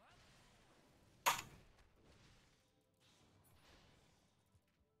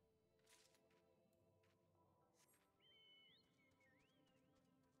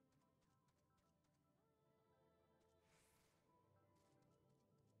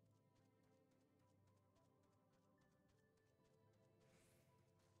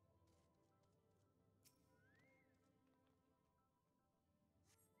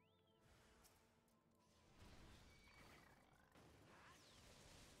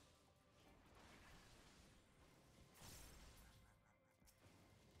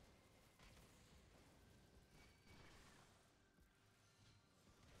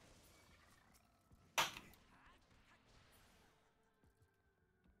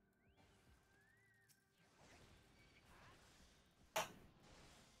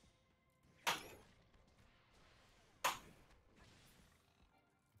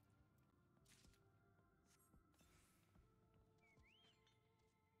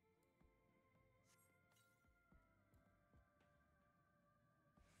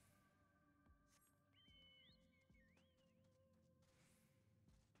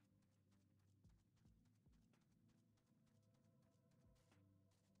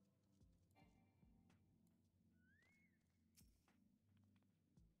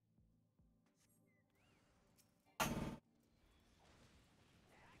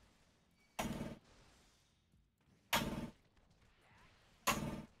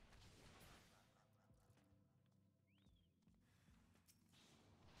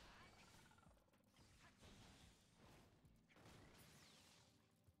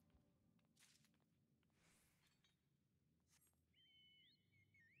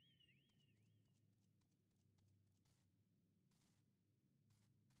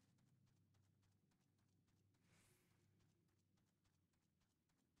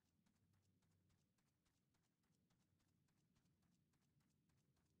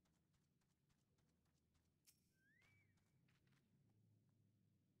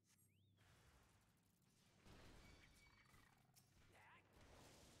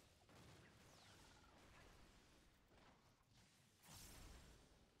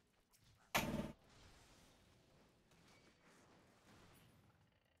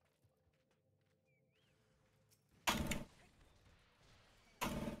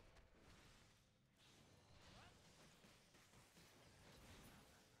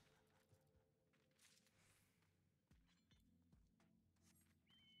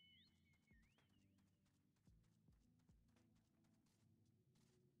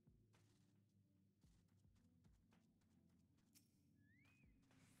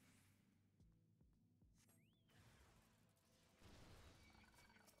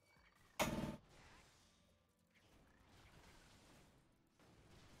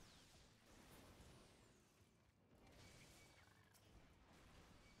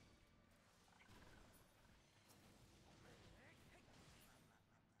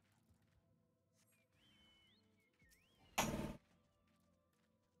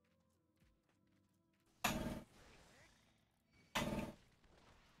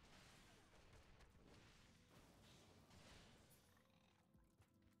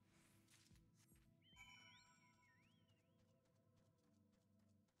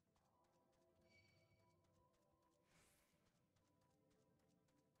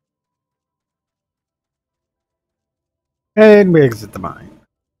 And we exit the mine.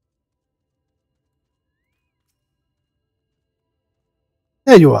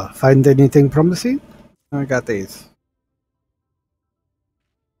 There you are. Find anything promising? I got these.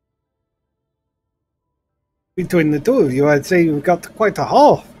 Between the two of you, I'd say you've got quite a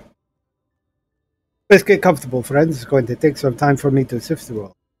haul. Let's get comfortable, friends. It's going to take some time for me to sift through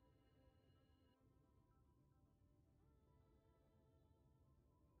all.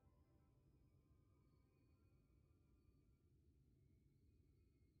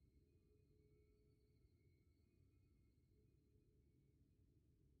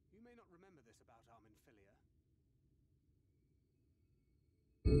 You may not remember this about Arminfilia.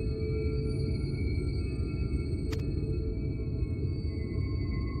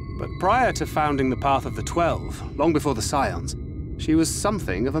 But prior to founding the Path of the 12, long before the Scions, she was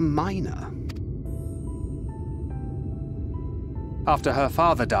something of a miner. After her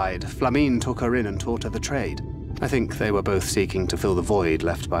father died, Flamine took her in and taught her the trade. I think they were both seeking to fill the void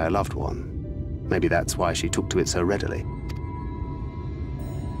left by a loved one. Maybe that's why she took to it so readily.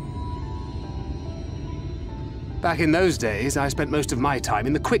 Back in those days, I spent most of my time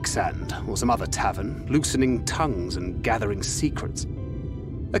in the Quicksand, or some other tavern, loosening tongues and gathering secrets.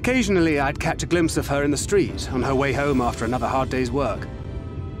 Occasionally, I'd catch a glimpse of her in the street, on her way home after another hard day's work.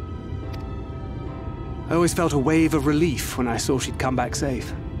 I always felt a wave of relief when I saw she'd come back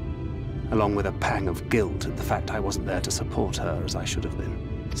safe, along with a pang of guilt at the fact I wasn't there to support her as I should have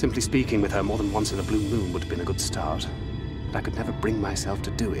been. Simply speaking with her more than once in a blue moon would have been a good start, but I could never bring myself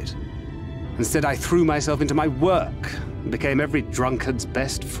to do it. Instead, I threw myself into my work and became every drunkard's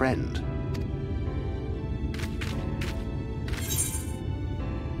best friend.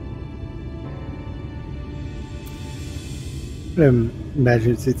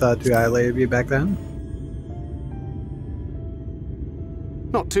 Imagine she thought too highly of you back then.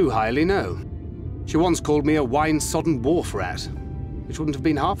 Not too highly, no. She once called me a wine-sodden wharf rat, which wouldn't have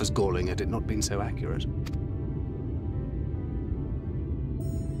been half as galling had it not been so accurate.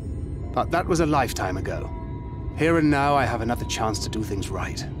 But that was a lifetime ago. Here and now I have another chance to do things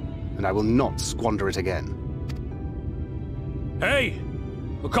right, and I will not squander it again. Hey!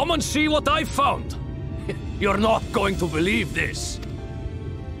 Come and see what I found! You're not going to believe this!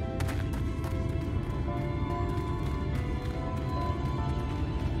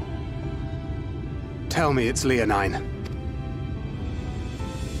 Tell me it's Leonine.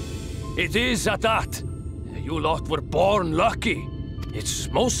 It is at that. You lot were born lucky. It's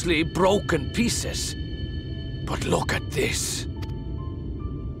mostly broken pieces. But look at this.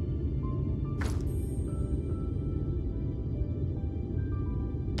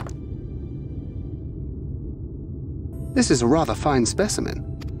 This is a rather fine specimen.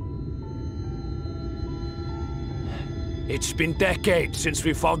 It's been decades since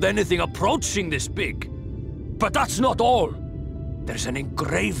we found anything approaching this big. But that's not all. There's an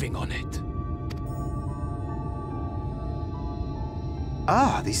engraving on it.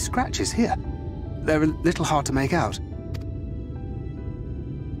 Ah, these scratches here. They're a little hard to make out.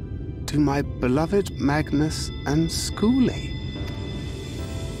 To my beloved Magnus and Schoolie.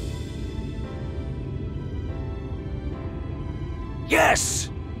 Yes!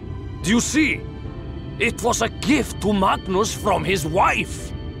 Do you see? It was a gift to Magnus from his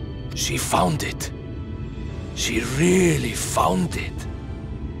wife. She found it. She really found it.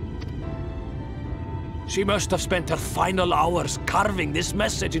 She must have spent her final hours carving this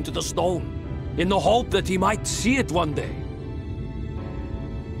message into the stone, in the hope that he might see it one day.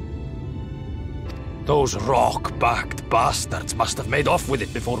 Those rock-backed bastards must have made off with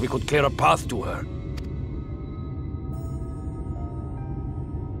it before we could clear a path to her.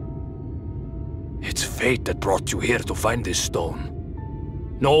 It's fate that brought you here to find this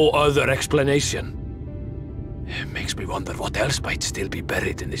stone. No other explanation. It makes me wonder what else might still be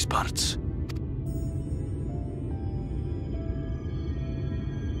buried in these parts.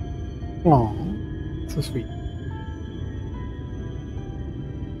 Aw, so sweet.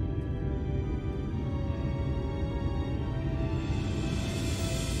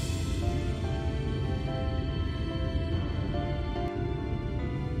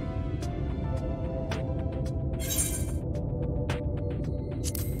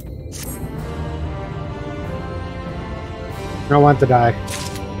 I don't want to die.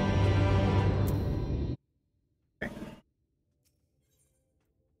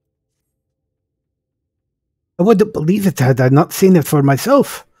 I wouldn't believe it had I not seen it for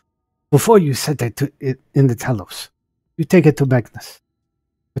myself. Before you said it in the telos. You take it to Magnus.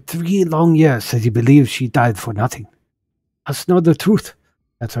 For 3 long years said he believes she died for nothing. Must know the truth,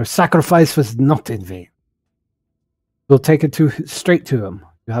 that her sacrifice was not in vain. We'll take it straight to him.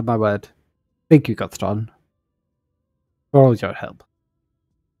 You have my word. Thank you, Guthron, for all your help.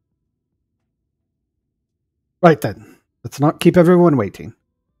 Right then, let's not keep everyone waiting.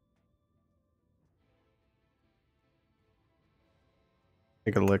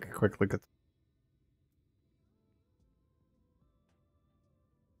 Take a quick look at.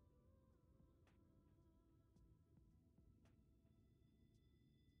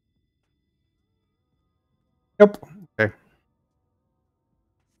 Yep. Okay.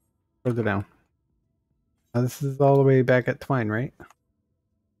 Further down. Now this is all the way back at Twine, right?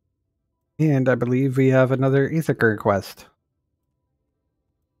 And I believe we have another Aether quest.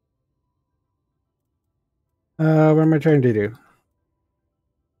 What am I trying to do?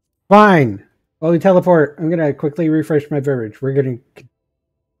 Fine. While we teleport, I'm gonna quickly refresh my beverage. We're gonna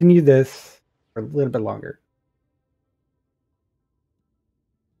continue this for a little bit longer.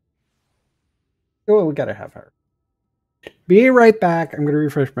 Oh, we got a half hour. Be right back. I'm gonna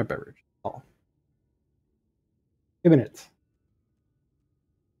refresh my beverage. 2 minutes.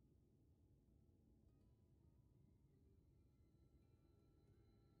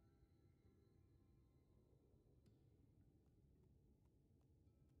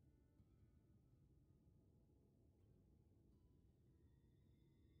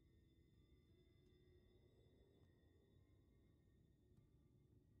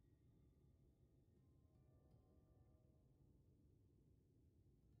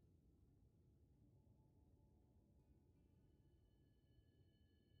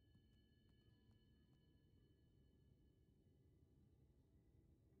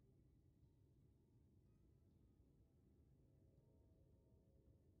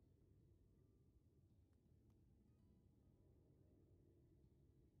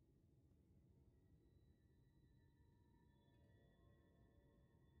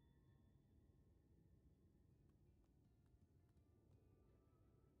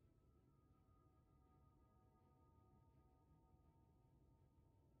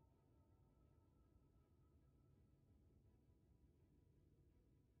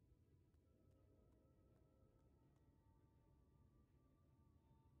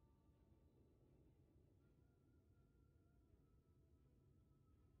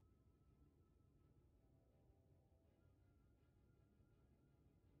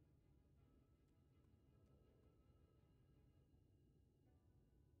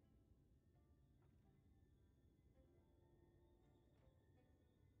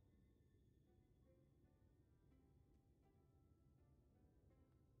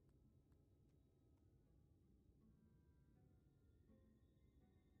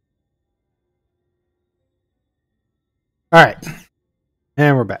 Alright.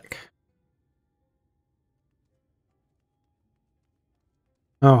 And we're back.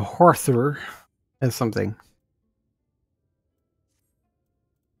 Oh, Horther has something.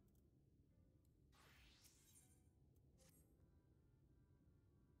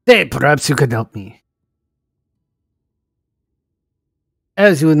 Hey, perhaps you could help me.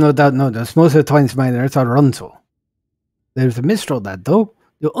 As you would no doubt notice, most of the Twine's miners are Runzo. There's a Mistral lad, though.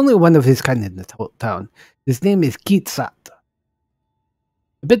 The only one of his kind in the town. His name is Kitsat.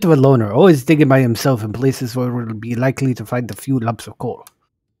 A bit of a loner, always digging by himself in places where we'll be likely to find a few lumps of coal.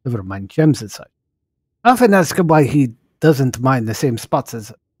 Never mind gems and such. I often ask him why he doesn't mine the same spots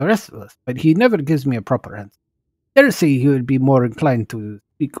as the rest of us, but he never gives me a proper answer. Dare say he would be more inclined to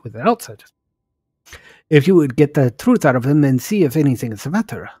speak with an outsider. If you would get the truth out of him and see if anything is the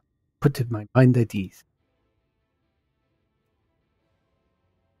matter, put my mind at ease.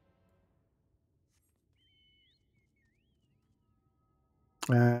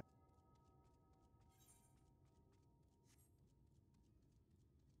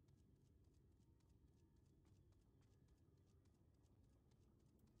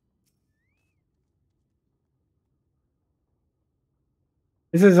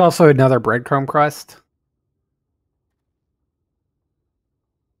 This is also another breadcrumb quest.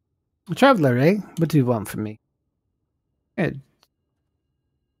 A traveler, eh? What do you want from me? Hey,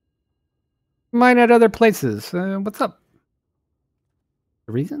 mine at other places. What's up?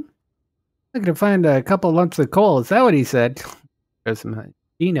 The reason? Looking to find a couple lumps of coal. Is that what he said? There's some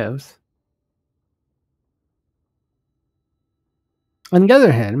he knows. On the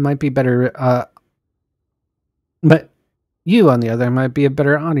other hand, might be better. But you, on the other, might be a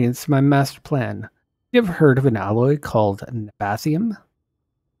better audience to my master plan. You ever heard of an alloy called nabathium?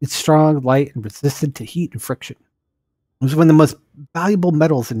 It's strong, light, and resistant to heat and friction. It was one of the most valuable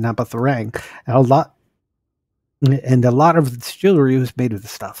metals in Nabatharang, and a lot of its jewelry was made of the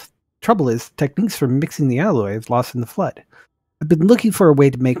stuff. Trouble is, techniques for mixing the alloy have lost in the flood. I've been looking for a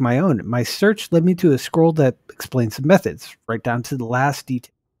way to make my own. My search led me to a scroll that explains the methods, right down to the last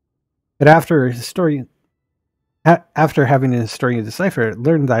detail. But after having a historian decipher it,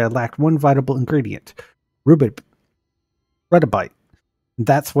 learned that I lacked one vital ingredient, rudabite.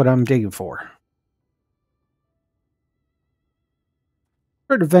 That's what I'm digging for.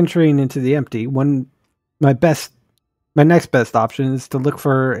 Sort of venturing into the empty, my next best option is to look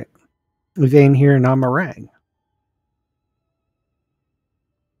for a vein here in Amarang.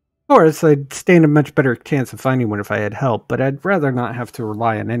 Of course, I'd stand a much better chance of finding one if I had help, but I'd rather not have to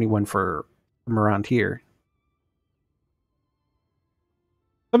rely on anyone from around here.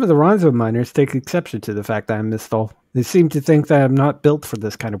 Some of the Ronzo miners take exception to the fact that I'm Mistal. They seem to think that I'm not built for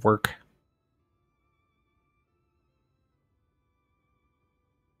this kind of work.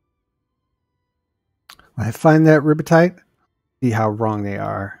 When I find that rubitite, see how wrong they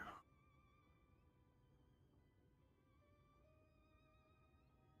are.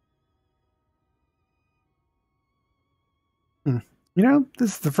 You know,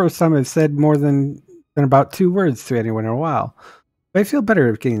 this is the first time I've said more than about 2 words to anyone in a while. But I feel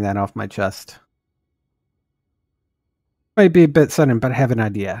better getting that off my chest. Might be a bit sudden, but I have an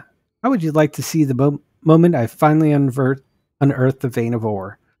idea. How would you like to see the moment I finally unearth the vein of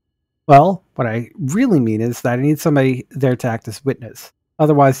ore? Well, what I really mean is that I need somebody there to act as witness.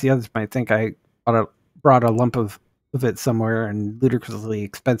 Otherwise, the others might think I brought a lump of it somewhere, and ludicrously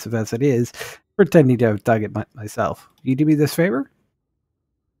expensive as it is, pretending to have dug it myself. You do me this favor?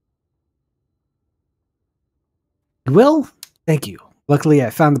 You will? Thank you. Luckily,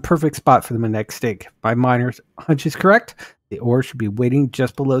 I found the perfect spot for my next dig. My miner's hunch is correct. The ore should be waiting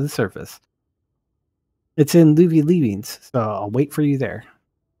just below the surface. It's in Luvy Leavings, so I'll wait for you there.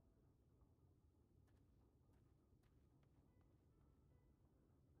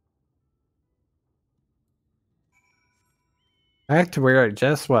 Back to where I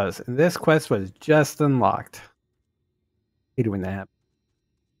just was, and this quest was just unlocked. Hate it when that happens.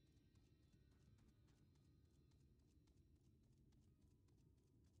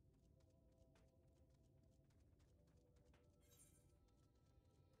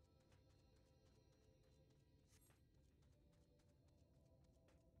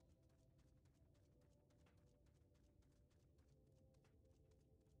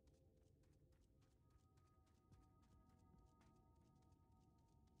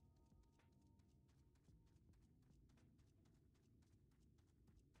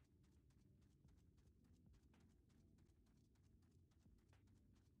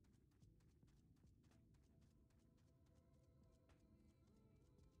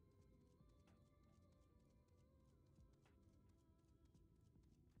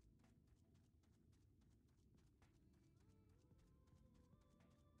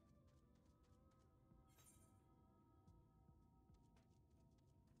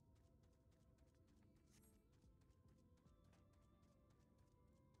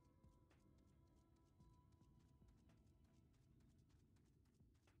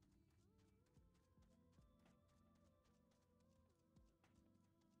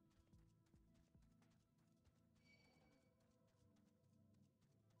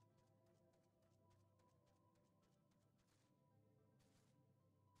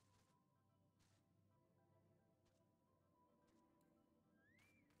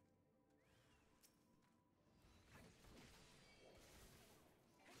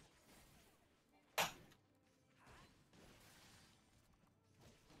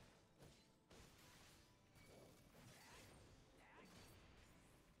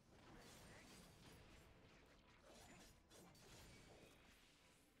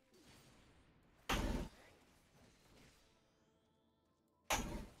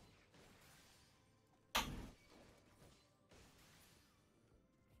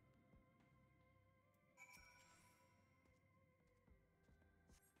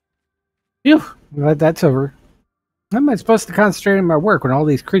 Phew, glad that's over. How am I supposed to concentrate on my work when all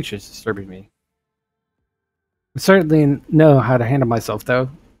these creatures disturbing me? I certainly know how to handle myself, though.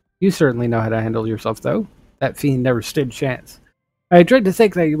 You certainly know how to handle yourself, though. That fiend never stood a chance. I dread to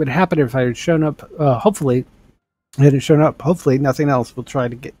think that it would happen if I had shown up. Hopefully, I hadn't shown up. Hopefully, nothing else will try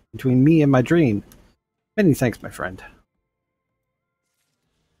to get between me and my dream. Many thanks, my friend.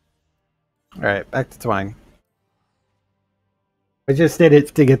 Alright, back to Twine. I just did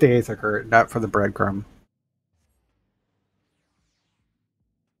it to get the Aether, not for the breadcrumb.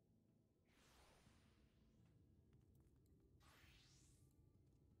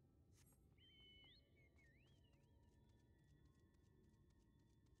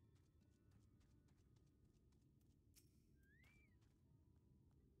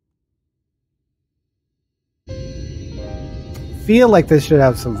 Feel like this should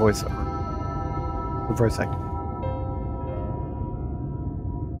have some voiceover for a second.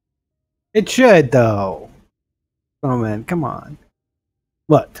 It should, though. Oh man, come on.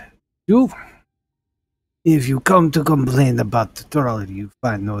 What? You? If you come to complain about the troll, you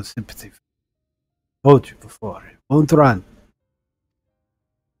find no sympathy. Told you before. It won't run.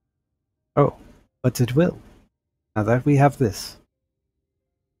 Oh, but it will. Now that we have this.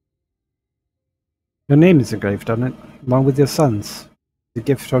 Your name is engraved on it, along with your son's. The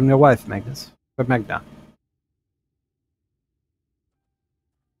gift from your wife, Magnus. For Magna.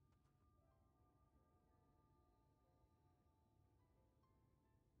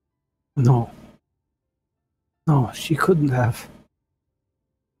 No. No, she couldn't have.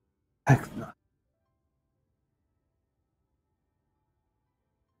 Magna.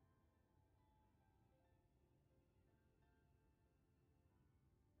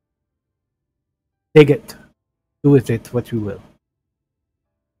 Take it. Do with it what you will.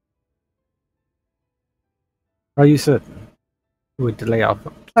 Are you certain? You would delay our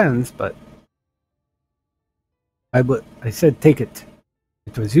plans, but I said take it.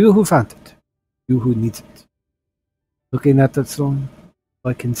 It was you who found it. You who needs it. Looking at that stone,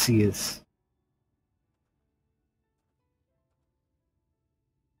 all I can see is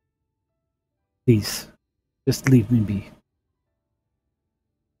please, just leave me be.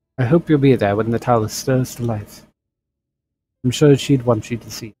 I hope you'll be there when the talus stirs to life. I'm sure she'd want you to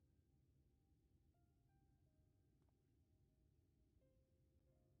see.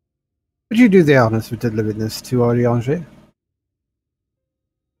 Would you do the honors of delivering this to Orianger?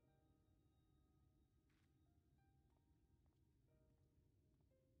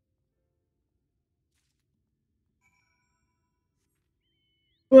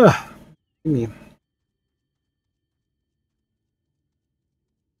 Ugh. Me.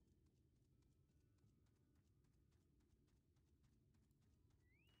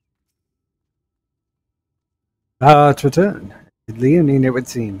 It's returned. Leonine, it would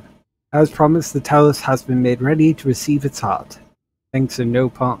seem. As promised, the talus has been made ready to receive its heart, thanks in no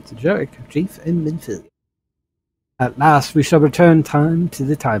part to Jerick, Chief, and Minfield. At last we shall return time to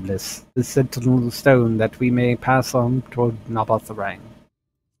the timeless, the sentinel stone that we may pass on toward Naboth-Rang.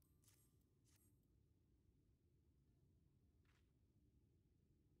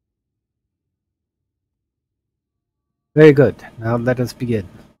 Very good. Now let us begin.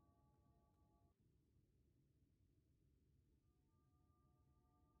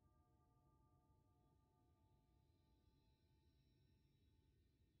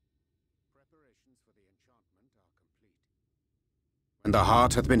 When the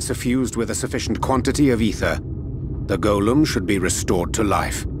heart hath been suffused with a sufficient quantity of ether, the golem should be restored to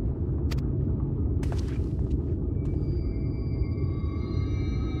life.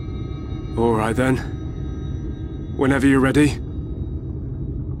 All right then. Whenever you're ready.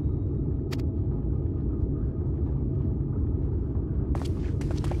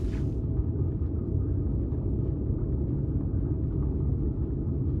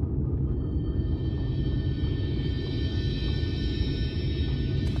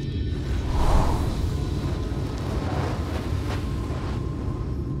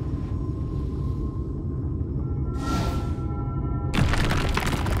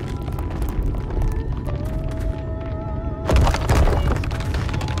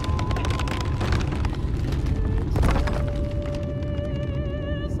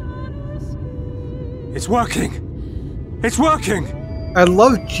 It's working! It's working! I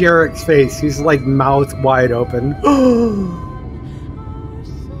love Jerick's face. He's like mouth wide open.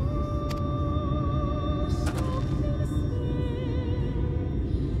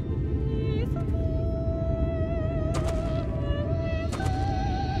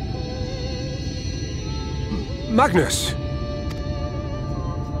 Magnus!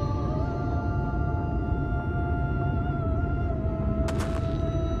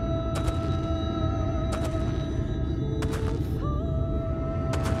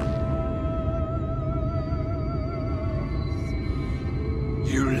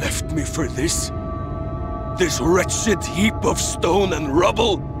 reward me for this? This wretched heap of stone and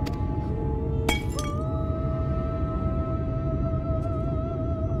rubble?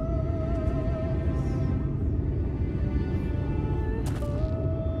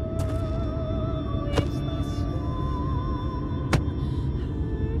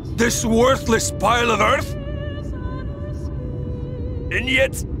 This worthless pile of earth? And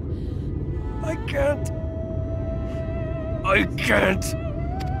yet, I can't. I can't.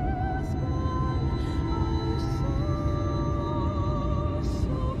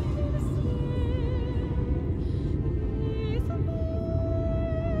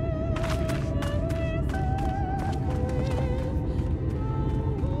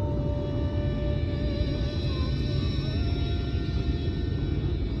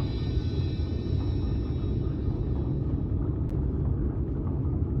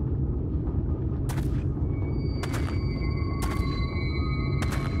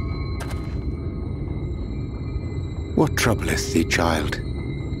 What troubleth thee, child?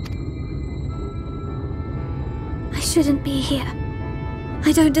 I shouldn't be here.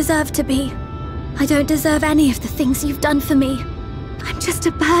 I don't deserve to be. I don't deserve any of the things you've done for me. I'm just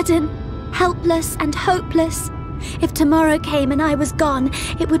a burden, helpless and hopeless. If tomorrow came and I was gone,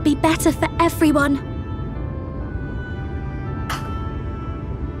 it would be better for everyone.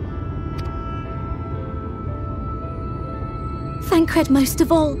 Thancred most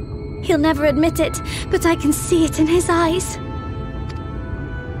of all. He'll never admit it, but I can see it in his eyes.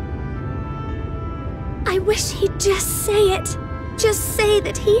 I wish he'd just say it. Just say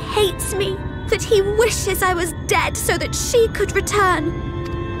that he hates me, that he wishes I was dead so that she could return.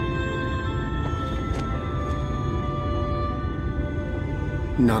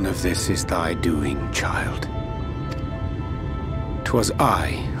 None of this is thy doing, child. 'Twas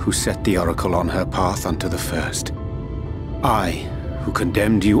I who set the oracle on her path unto the first. I who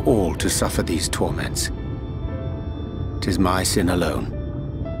condemned you all to suffer these torments. 'Tis my sin alone,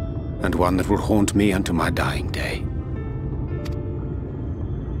 and one that will haunt me unto my dying day.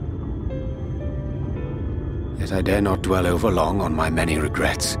 Yet I dare not dwell over long on my many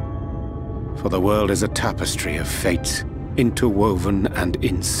regrets, for the world is a tapestry of fates, interwoven and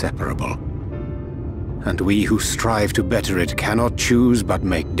inseparable. And we who strive to better it cannot choose but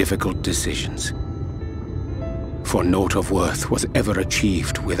make difficult decisions. For naught of worth was ever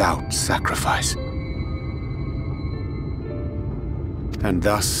achieved without sacrifice. And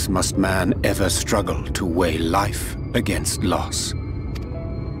thus must man ever struggle to weigh life against loss.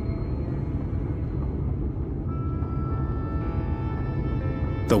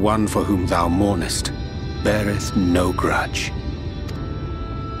 The one for whom thou mournest beareth no grudge.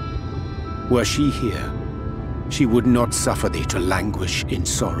 Were she here, she would not suffer thee to languish in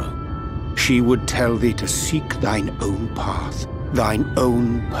sorrow. She would tell thee to seek thine own path, thine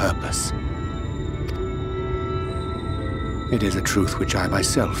own purpose. It is a truth which I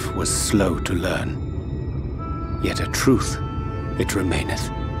myself was slow to learn. Yet a truth it remaineth.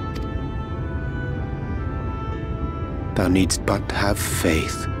 Thou needst but have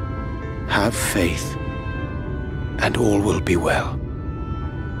faith, and all will be well.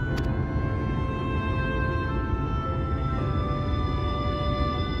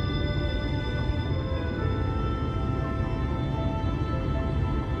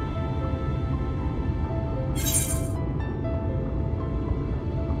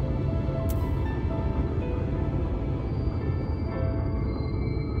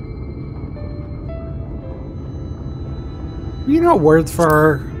 You know words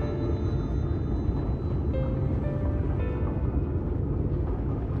for...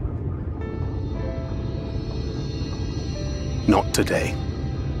 Not today.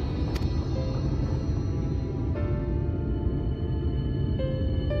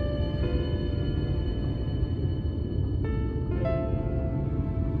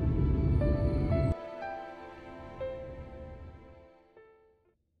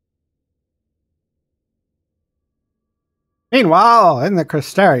 Meanwhile, in the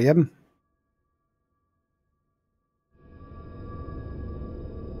Crystarium...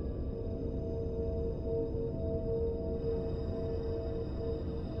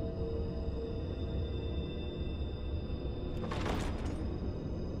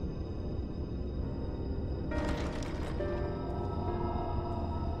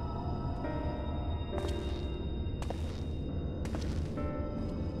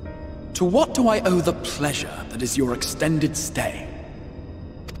 To what do I owe the pleasure that is your extended stay?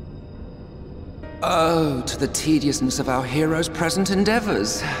 Oh, to the tediousness of our hero's present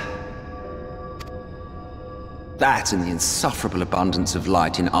endeavors. That and the insufferable abundance of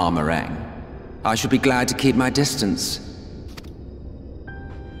light in Armorang. I should be glad to keep my distance.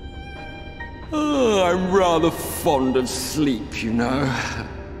 I'm rather fond of sleep, you know.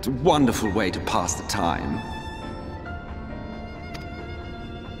 It's a wonderful way to pass the time.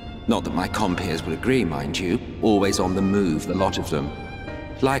 Not that my compeers would agree, mind you. Always on the move, the lot of them.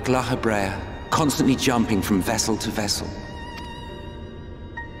 Like La Hebrea, constantly jumping from vessel to vessel.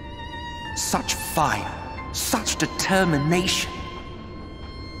 Such fire, such determination.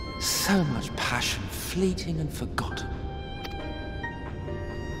 So much passion, fleeting and forgotten.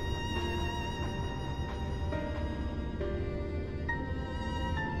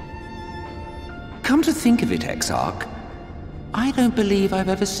 Come to think of it, Exarch, I don't believe I've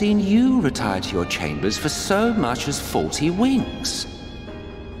ever seen you retire to your chambers for so much as 40 winks.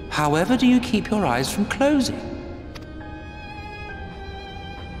 However do you keep your eyes from closing?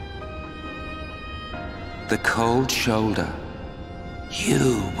 The cold shoulder.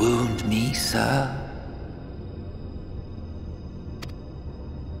 You wound me, sir.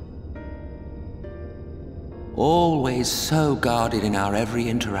 Always so guarded in our every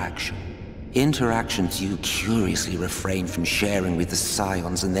interaction. Interactions you curiously refrain from sharing with the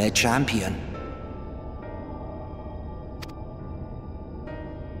Scions and their champion.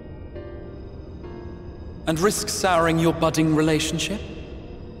 And risk souring your budding relationship?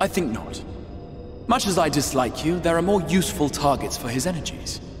 I think not. Much as I dislike you, there are more useful targets for his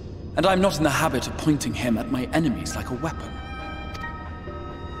energies. And I'm not in the habit of pointing him at my enemies like a weapon.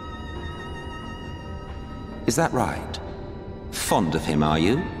 Is that right? Fond of him, are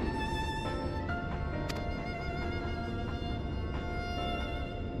you?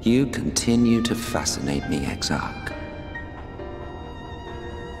 You continue to fascinate me, Exarch.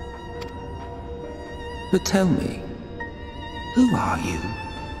 But tell me, who are you?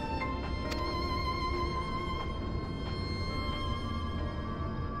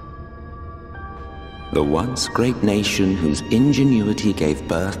 The once great nation whose ingenuity gave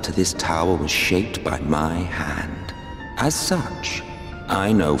birth to this tower was shaped by my hand. As such,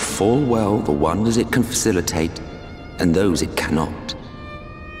 I know full well the wonders it can facilitate and those it cannot.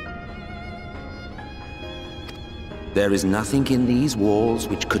 There is nothing in these walls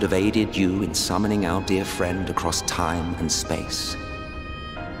which could have aided you in summoning our dear friend across time and space.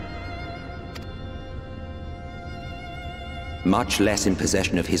 Much less in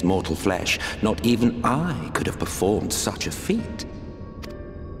possession of his mortal flesh, not even I could have performed such a feat.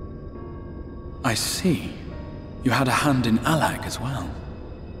 I see. You had a hand in Alag as well.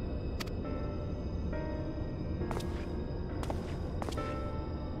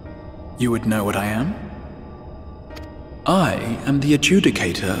 You would know what I am? I am the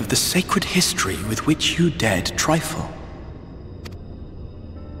adjudicator of the sacred history with which you dared trifle.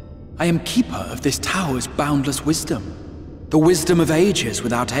 I am keeper of this tower's boundless wisdom. The wisdom of ages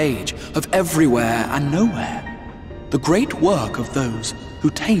without age, of everywhere and nowhere. The great work of those who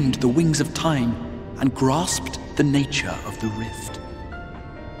tamed the wings of time and grasped the nature of the rift.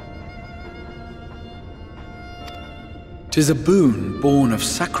 'Tis a boon born of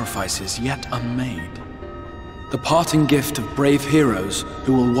sacrifices yet unmade. The parting gift of brave heroes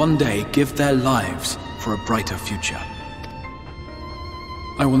who will one day give their lives for a brighter future.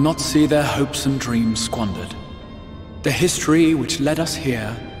 I will not see their hopes and dreams squandered. The history which led us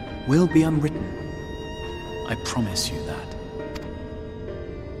here will be unwritten. I promise you that.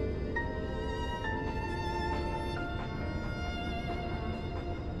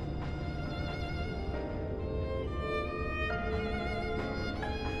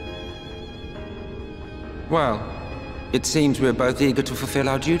 Well, it seems we're both eager to fulfill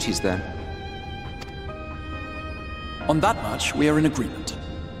our duties then. On that much, we are in agreement.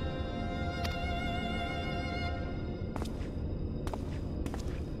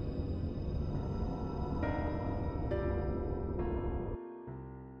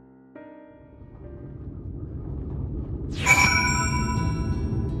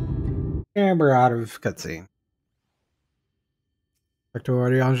 And we're out of cutscene. Dr.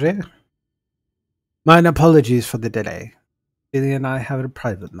 Orianger? Mine apologies for the delay. Billy and I have a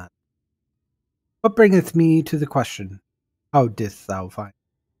private matter. What bringeth me to the question, how didst thou find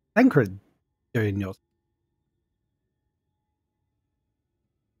Tancred during your...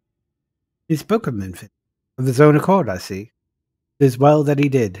 He spoke of Minfin. Of his own accord, I see. It is well that he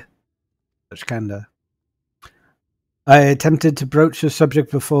did. Such candor. I attempted to broach the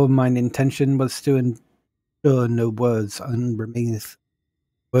subject before mine intention was to ensure no words remain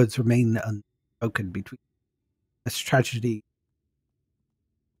unspoken between this tragedy.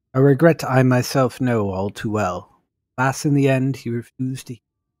 I regret I myself know all too well. Alas, in the end, he refused to hear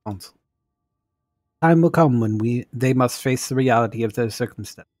counsel. Time will come when they must face the reality of their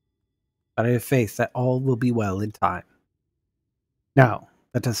circumstances, but I have faith that all will be well in time. Now,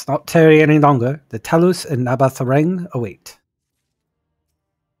 Let us not tarry any longer. The Talos and Nabatharang await.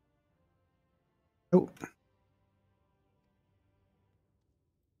 Oh.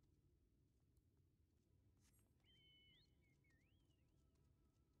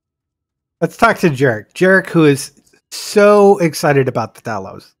 Let's talk to Jarek. Jarek, who is so excited about the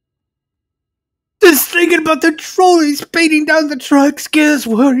Talos. Just thinking about the trolleys beating down the trucks, guess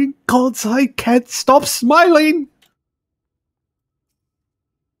what? In God's I can't stop smiling.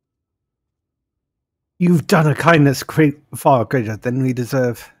 You've done a kindness far greater than we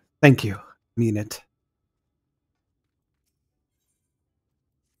deserve. Thank you. Mean it.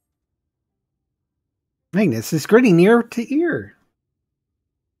 Magnus is grinning ear to ear.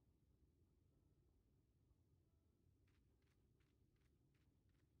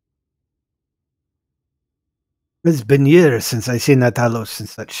 It's been years since I seen that Talos in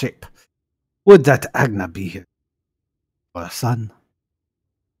such shape. Would that Agna be here? Or a son?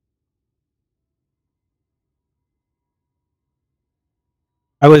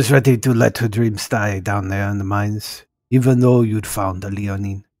 I was ready to let her dreams die down there in the mines, even though you'd found a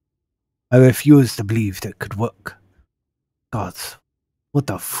Leonine. I refused to believe that could work. Gods, what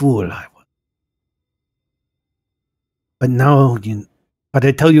a fool I was. But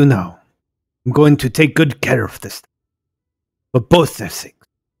I tell you now, I'm going to take good care of this. For both their sakes.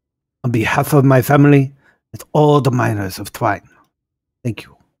 On behalf of my family and all the miners of Twine. Thank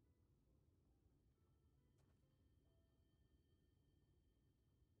you.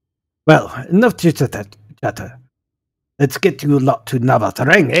 Well, enough chatter. Let's get you lot to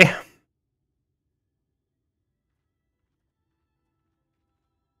Navatharang, eh?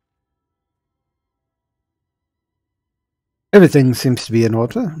 Everything seems to be in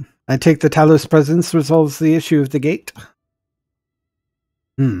order. I take the Talos presence resolves the issue of the gate.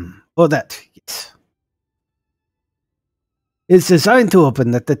 Or that, yes. It's designed to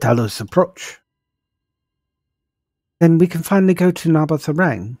open at the Talos approach. Then we can finally go to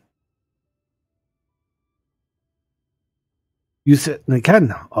Navatharang. You certainly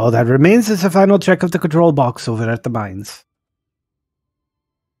can. All that remains is a final check of the control box over at the mines.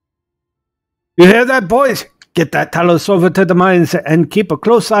 You hear that, boys? Get that Talos over to the mines and keep a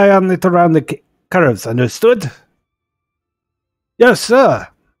close eye on it around the curves, understood? Yes, sir.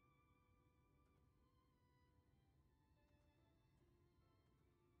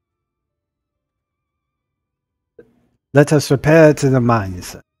 Let us repair to the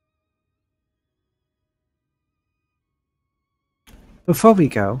mines. Before we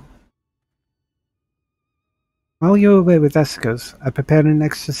go, while you're away with Escos, I prepared an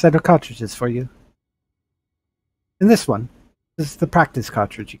extra set of cartridges for you. And this one. This is the practice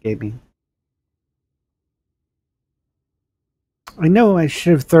cartridge you gave me. I know I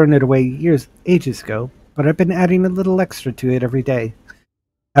should have thrown it away ages ago, but I've been adding a little extra to it every day.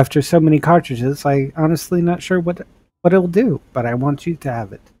 After so many cartridges, I'm honestly not sure what it'll do, but I want you to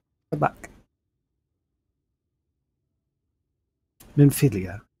have it. Good luck.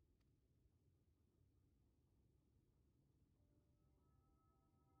 Nymphilia.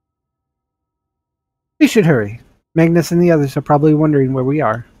 We should hurry. Magnus and the others are probably wondering where we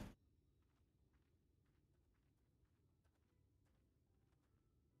are.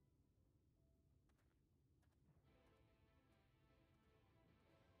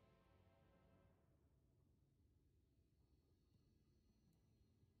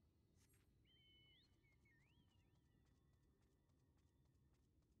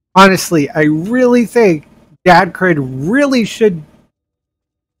 Honestly, I really think Dad really should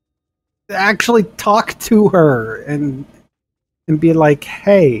actually talk to her and be like,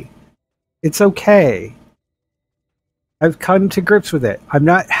 hey, it's okay. I've come to grips with it. I'm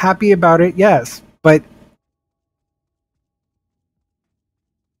not happy about it, yes, but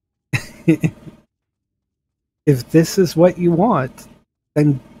if this is what you want,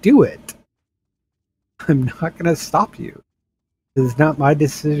 then do it. I'm not going to stop you. This is not my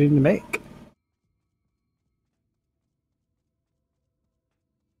decision to make.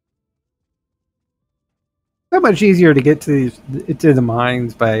 So much easier to get to the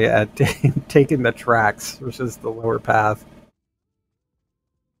mines by taking the tracks versus the lower path.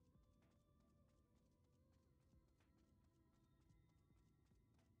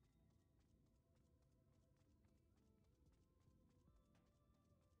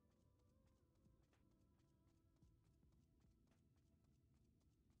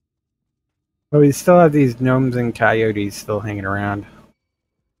 But we still have these gnomes and coyotes still hanging around.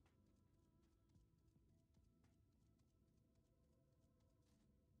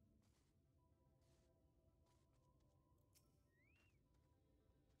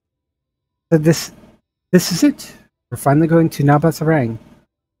 So this is it. We're finally going to Nabatharang.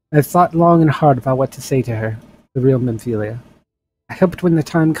 I've thought long and hard about what to say to her, the real Memphilia. I hoped when the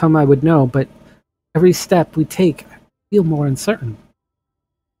time come I would know, but every step we take, I feel more uncertain.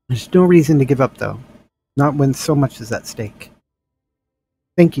 There's no reason to give up, though. Not when so much is at stake.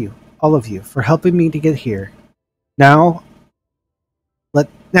 Thank you, all of you, for helping me to get here. Now,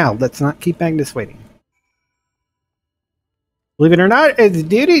 let's not keep Magnus waiting. Believe it or not, it's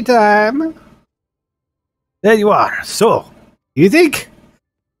duty time! There you are. So, you think?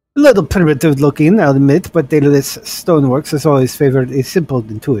 A little primitive looking, I'll admit, but Daedalus Stoneworks has always favored a simple,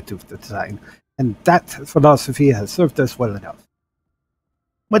 intuitive design, and that philosophy has served us well enough.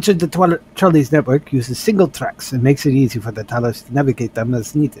 Much of the trolley's network uses single tracks and makes it easy for the Talos to navigate them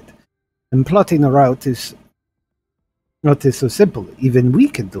as needed. And plotting a route is not so simple, even we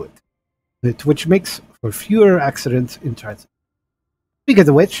can do it, which makes for fewer accidents in transit. Speaking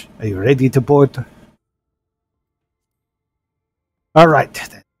of which, are you ready to board? Alright,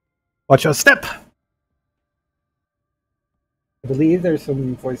 then. Watch your step! I believe there's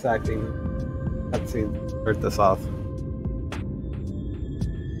some voice acting cutscene to start this off.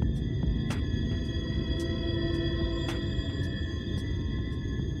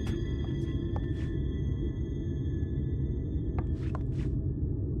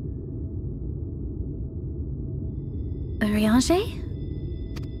 Urianger?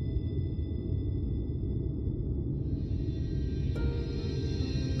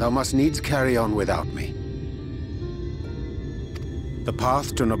 Thou must needs carry on without me. The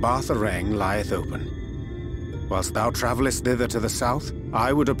path to Nabath Areng lieth open. Whilst thou travellest thither to the south,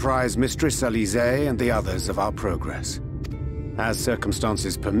 I would apprise Mistress Alize and the others of our progress. As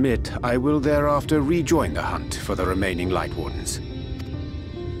circumstances permit, I will thereafter rejoin the hunt for the remaining Light Wardens.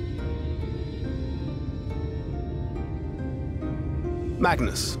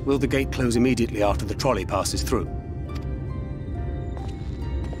 Magnus, will the gate close immediately after the trolley passes through?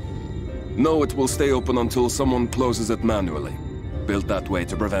 No, it will stay open until someone closes it manually. Built that way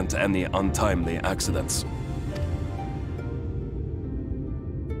to prevent any untimely accidents.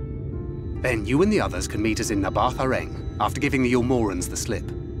 Then you and the others can meet us in Nabath Areng, after giving the Ilmorans the slip.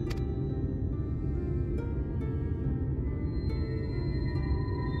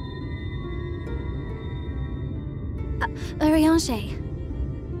 Urianger.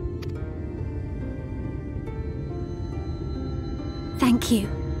 Thank you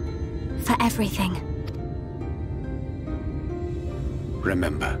for everything.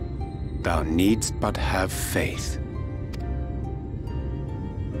 Remember, thou needst but have faith.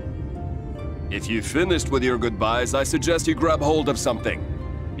 If you've finished with your goodbyes, I suggest you grab hold of something.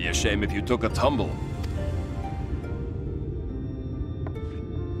 Be a shame if you took a tumble.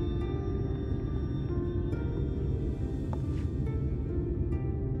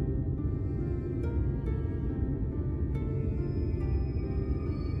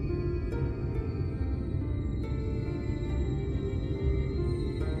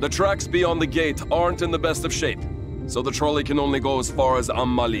 The tracks beyond the gate aren't in the best of shape, so the trolley can only go as far as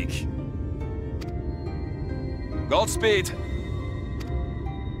Malik. Godspeed!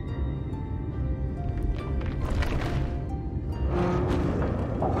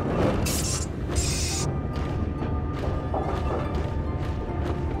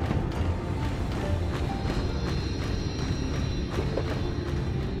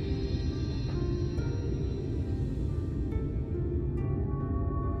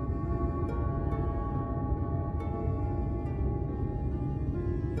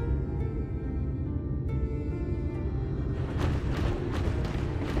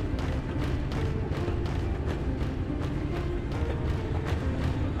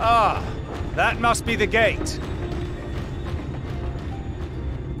 Ah, that must be the gate.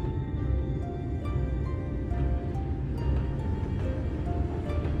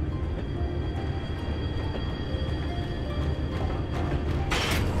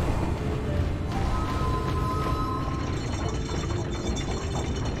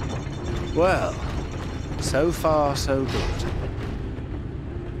 Well, so far so good.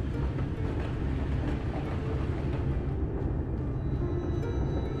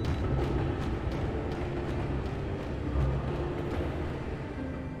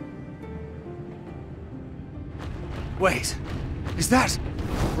 Wait, is that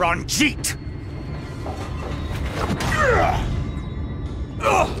Ranjit?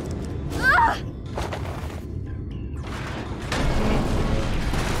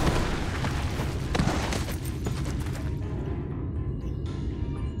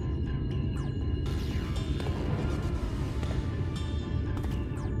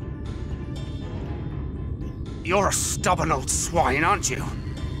 You're a stubborn old swine, aren't you?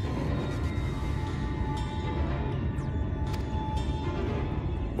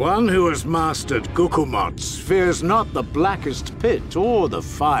 One who has mastered Gukumots fears not the blackest pit or the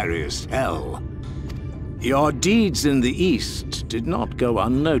fieriest hell. Your deeds in the east did not go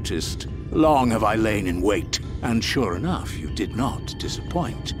unnoticed. Long have I lain in wait, and sure enough, you did not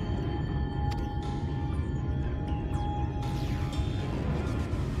disappoint.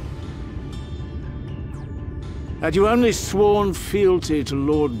 Had you only sworn fealty to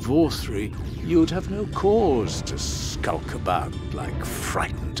Lord Vorthry, you'd have no cause to skulk about like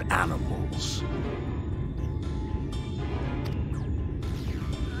frightened animals.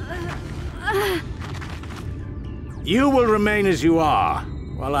 You will remain as you are,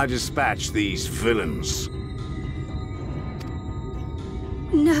 while I dispatch these villains.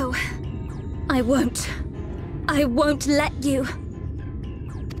 No, I won't. I won't let you.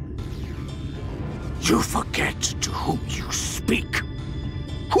 You forget to whom you speak.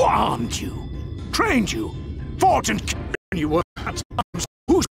 Who armed you, trained you, fought and killed you were at arms?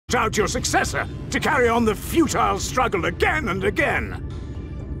 Who sought out your successor to carry on the futile struggle again and again?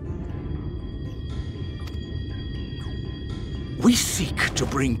 We seek to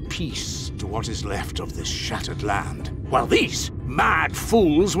bring peace to what is left of this shattered land, while these mad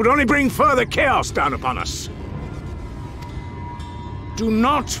fools would only bring further chaos down upon us. Do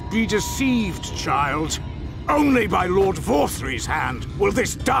not be deceived, child. Only by Lord Vorthry's hand will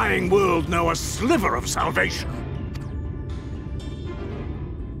this dying world know a sliver of salvation.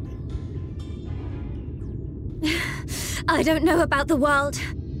 I don't know about the world,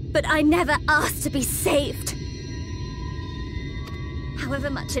 but I never asked to be saved.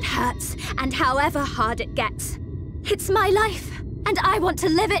 However much it hurts, and however hard it gets. It's my life, and I want to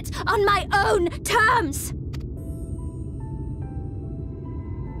live it on my own terms!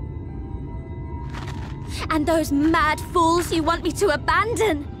 And those mad fools you want me to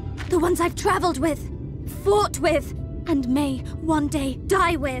abandon, the ones I've traveled with, fought with, and may one day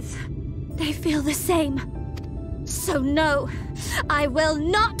die with, they feel the same. So no, I will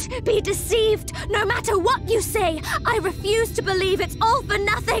not be deceived, no matter what you say. I refuse to believe it's all for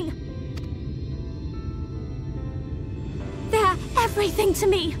nothing. They're everything to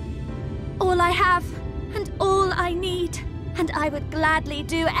me. All I have, and all I need. And I would gladly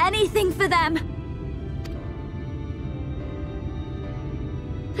do anything for them.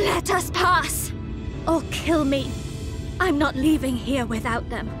 Let us pass, or kill me. I'm not leaving here without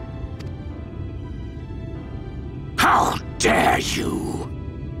them. How dare you!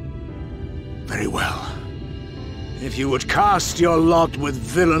 Very well. If you would cast your lot with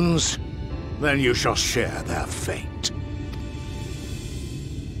villains, then you shall share their fate.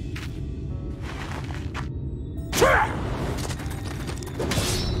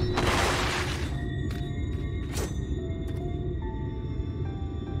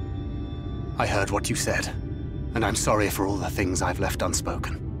 I heard what you said, and I'm sorry for all the things I've left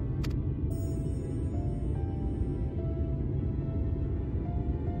unspoken.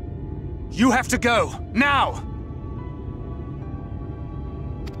 You have to go, now!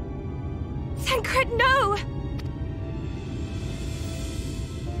 Thancred, no!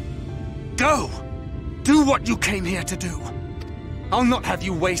 Go! Do what you came here to do. I'll not have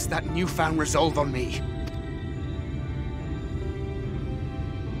you waste that newfound resolve on me.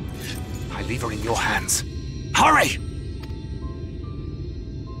 I leave her in your hands. Hurry!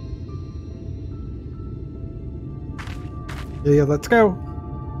 Yeah, let's go.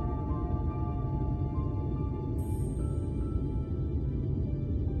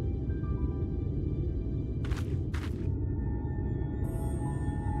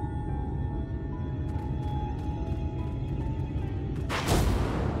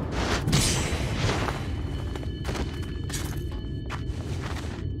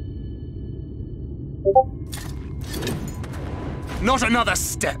 Not another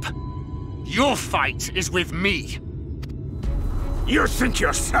step. Your fight is with me. You think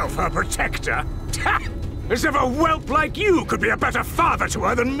yourself her protector? Ha! As if a whelp like you could be a better father to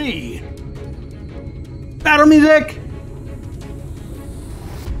her than me! Battle music!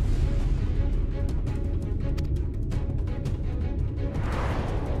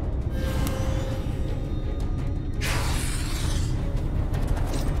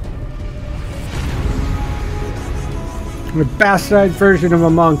 A bastardized version of a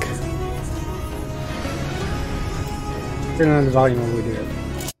monk. Turn on the volume when we do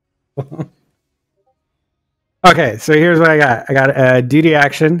it. Okay, so here's what I got. I got a duty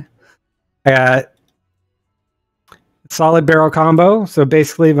action. I got solid barrel combo. So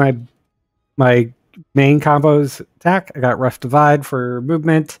basically my main combos attack. I got rough divide for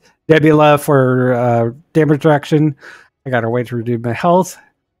movement. Nebula for damage reduction. I got a way to reduce my health.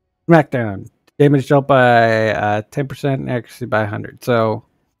 Smackdown. Damage dealt by 10%, accuracy by 100. So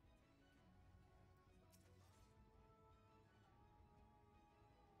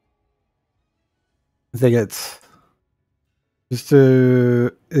I think it's just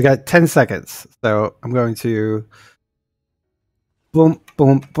to. We got 10 seconds, so I'm going to boom,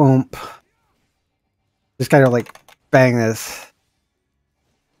 boom, boom. Just kind of like bang this.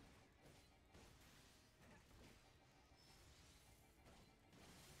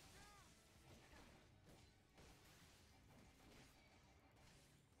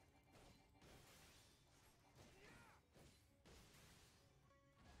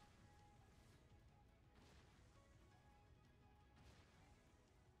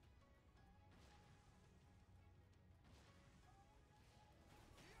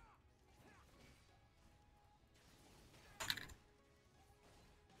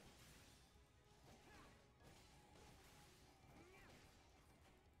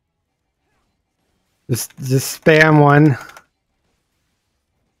 Just spam one.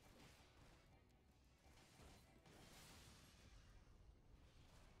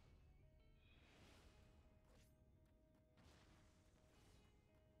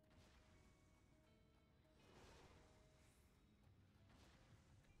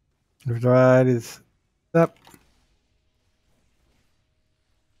 Right is up.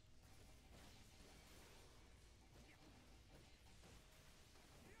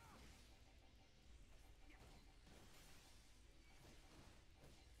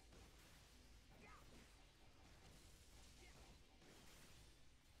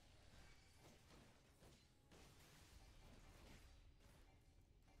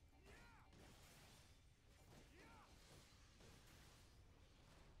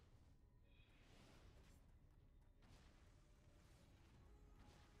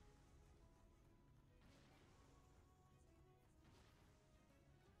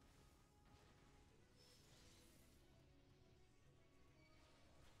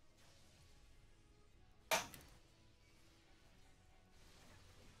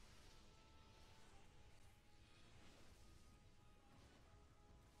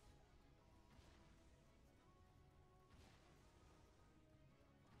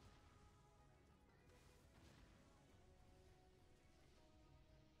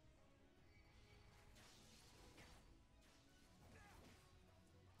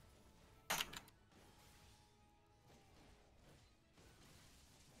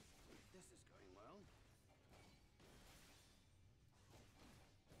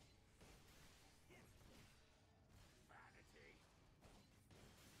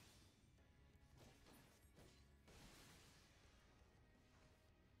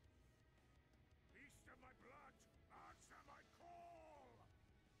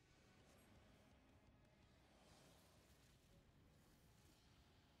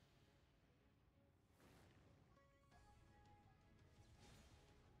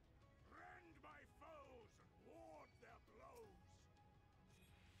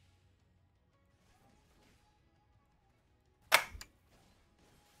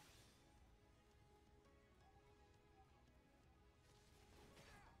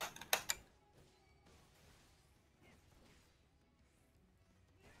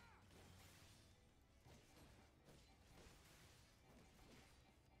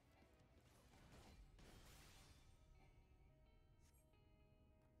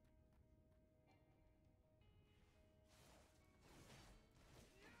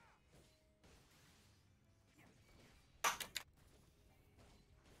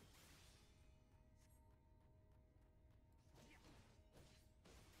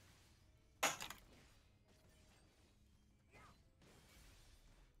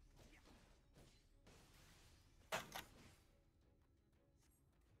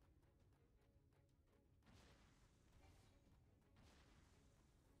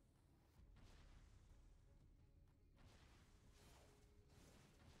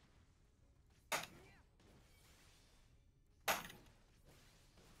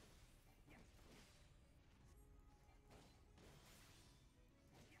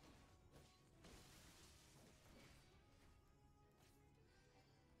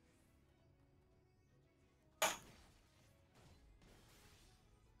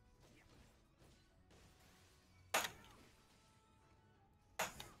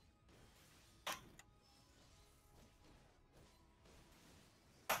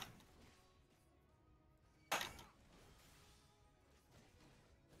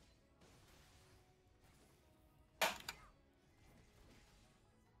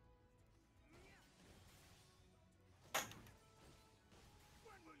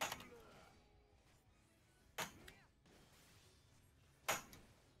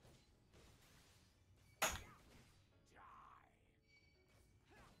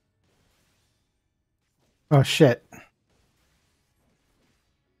 Oh shit.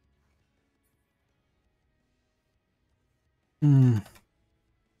 Hmm.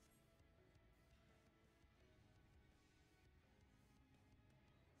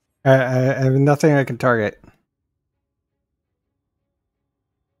 I have nothing I can target.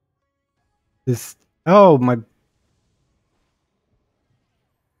 This. Oh, my.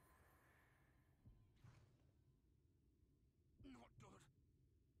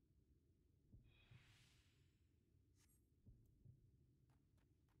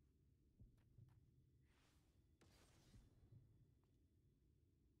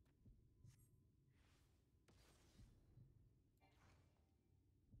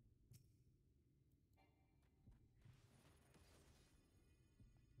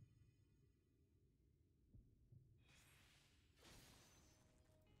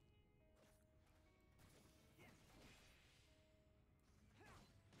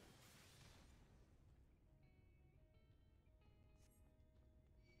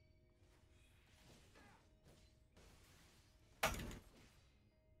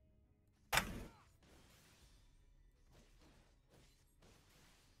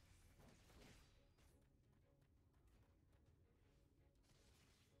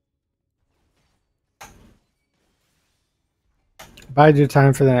 Bide your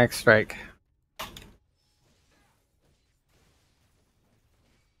time for the next strike.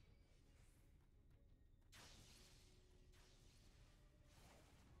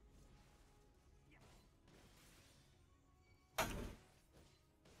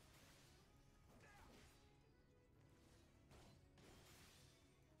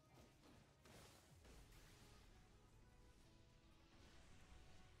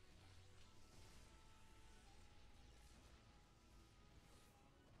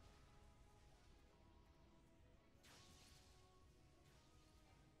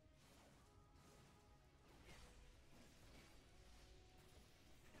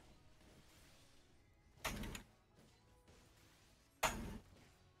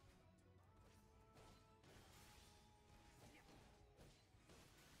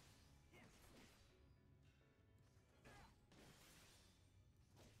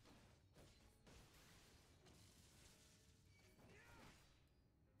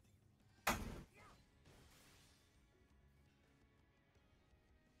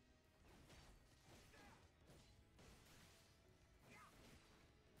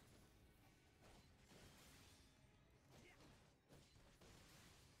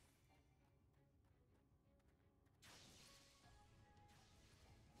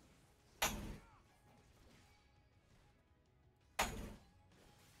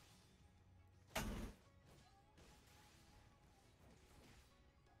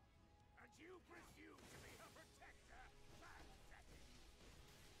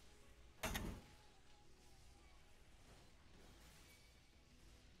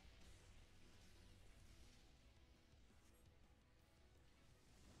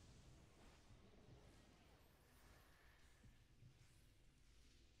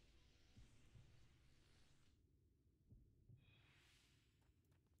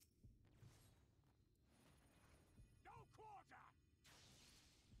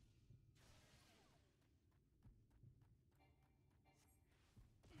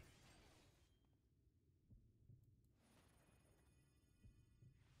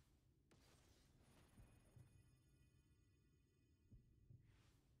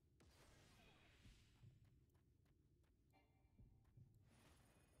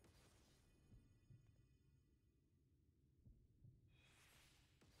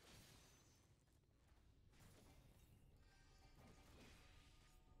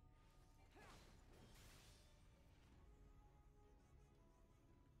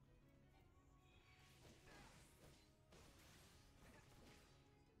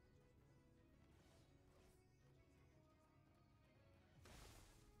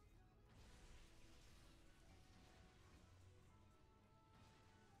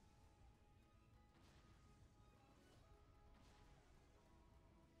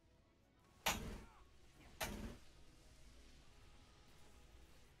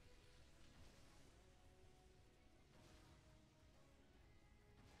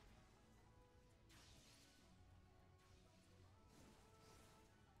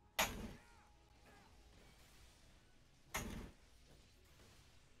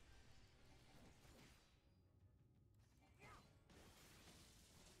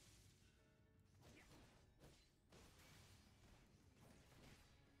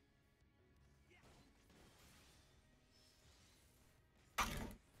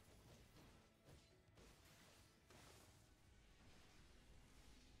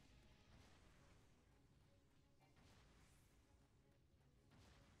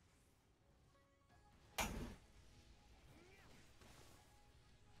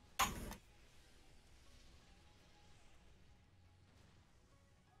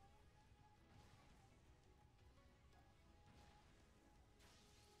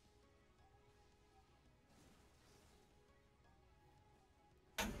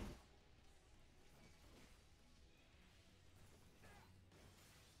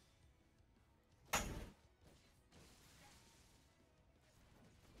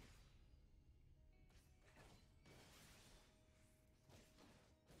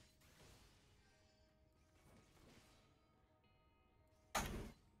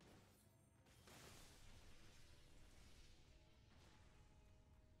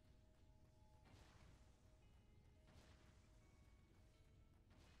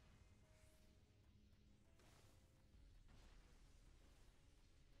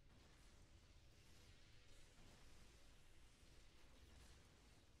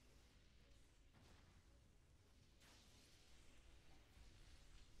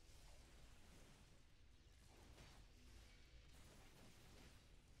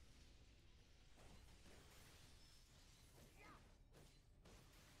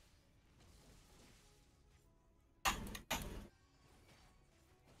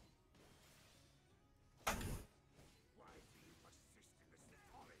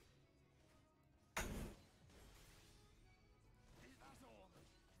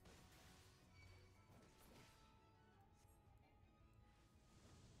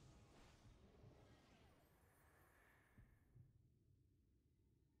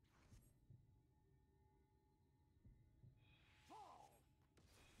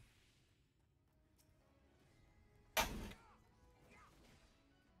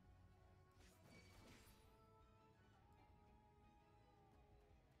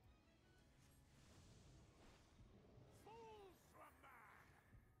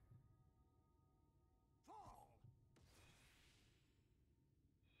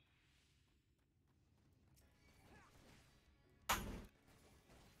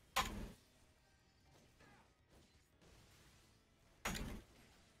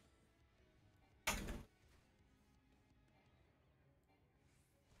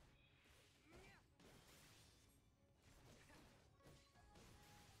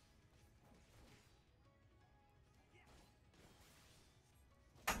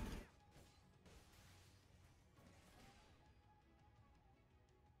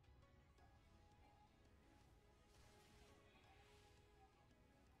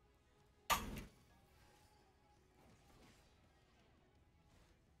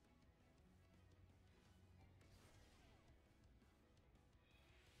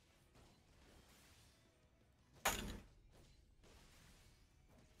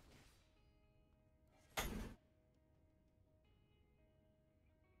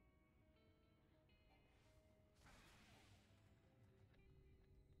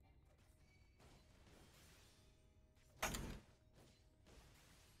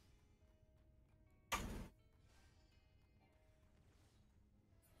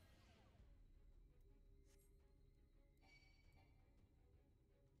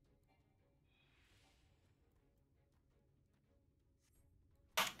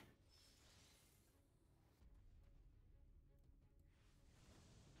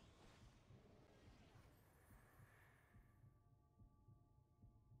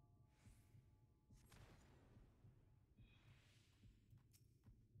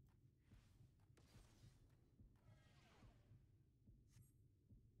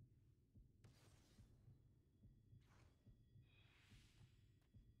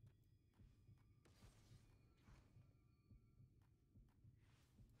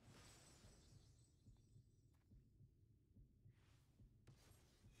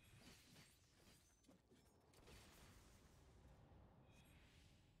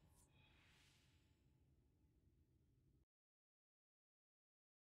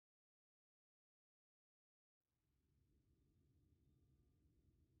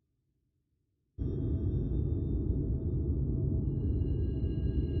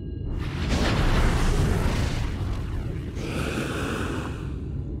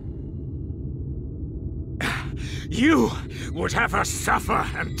 You would have her suffer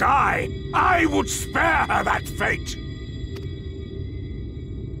and die. I would spare her that fate.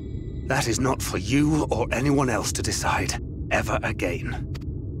 That is not for you or anyone else to decide ever again.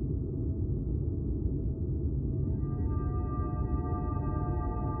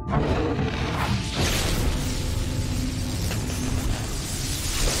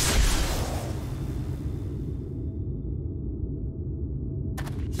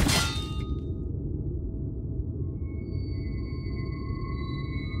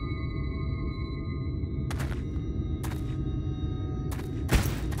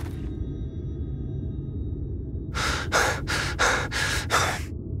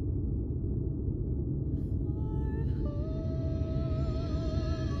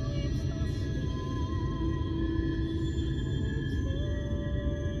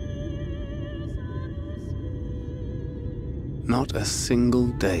 Not a single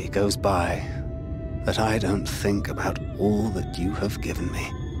day goes by that I don't think about all that you have given me.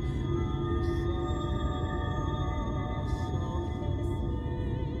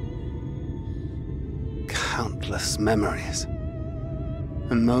 Countless memories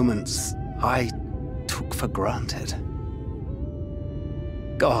and moments I took for granted.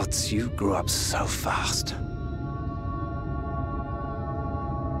 Gods, you grew up so fast.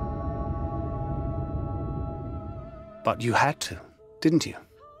 But you had to, didn't you?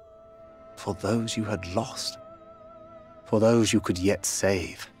 For those you had lost. For those you could yet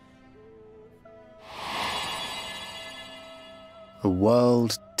save. A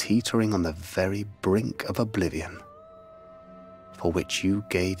world teetering on the very brink of oblivion, for which you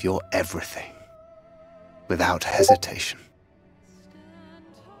gave your everything, without hesitation.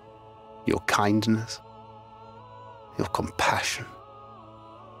 Your kindness, your compassion,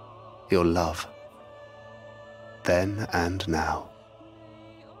 your love. Then and now.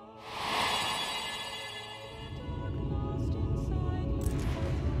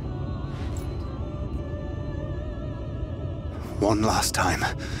 One last time,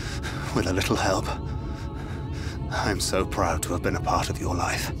 with a little help. I'm so proud to have been a part of your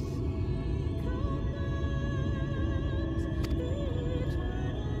life.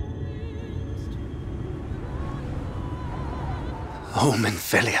 Oh,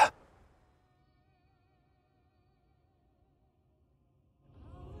 Minfilia.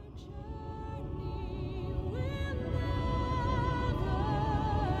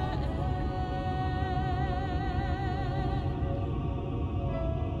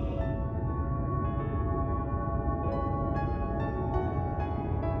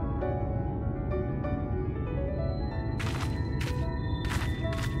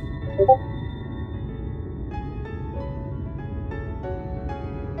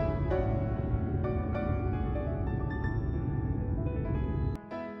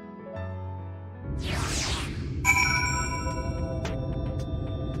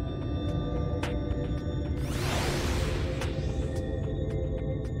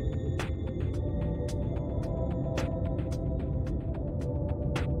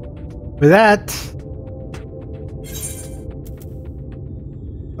 With that,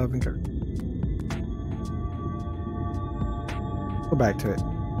 go back to it.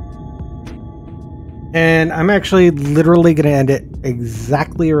 And I'm actually literally going to end it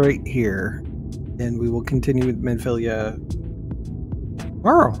exactly right here. And we will continue with Minfilia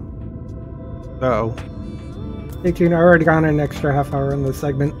tomorrow. So, stay tuned. I already gone an extra half hour in this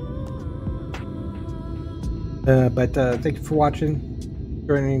segment. But thank you for watching,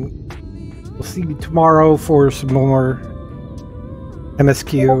 joining. We'll see you tomorrow for some more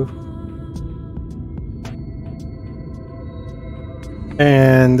MSQ.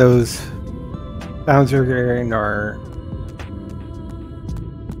 And those sounds you're hearing are,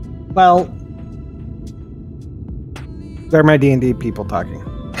 well, they're my D&D people talking.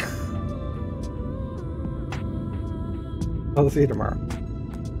 I'll see you tomorrow.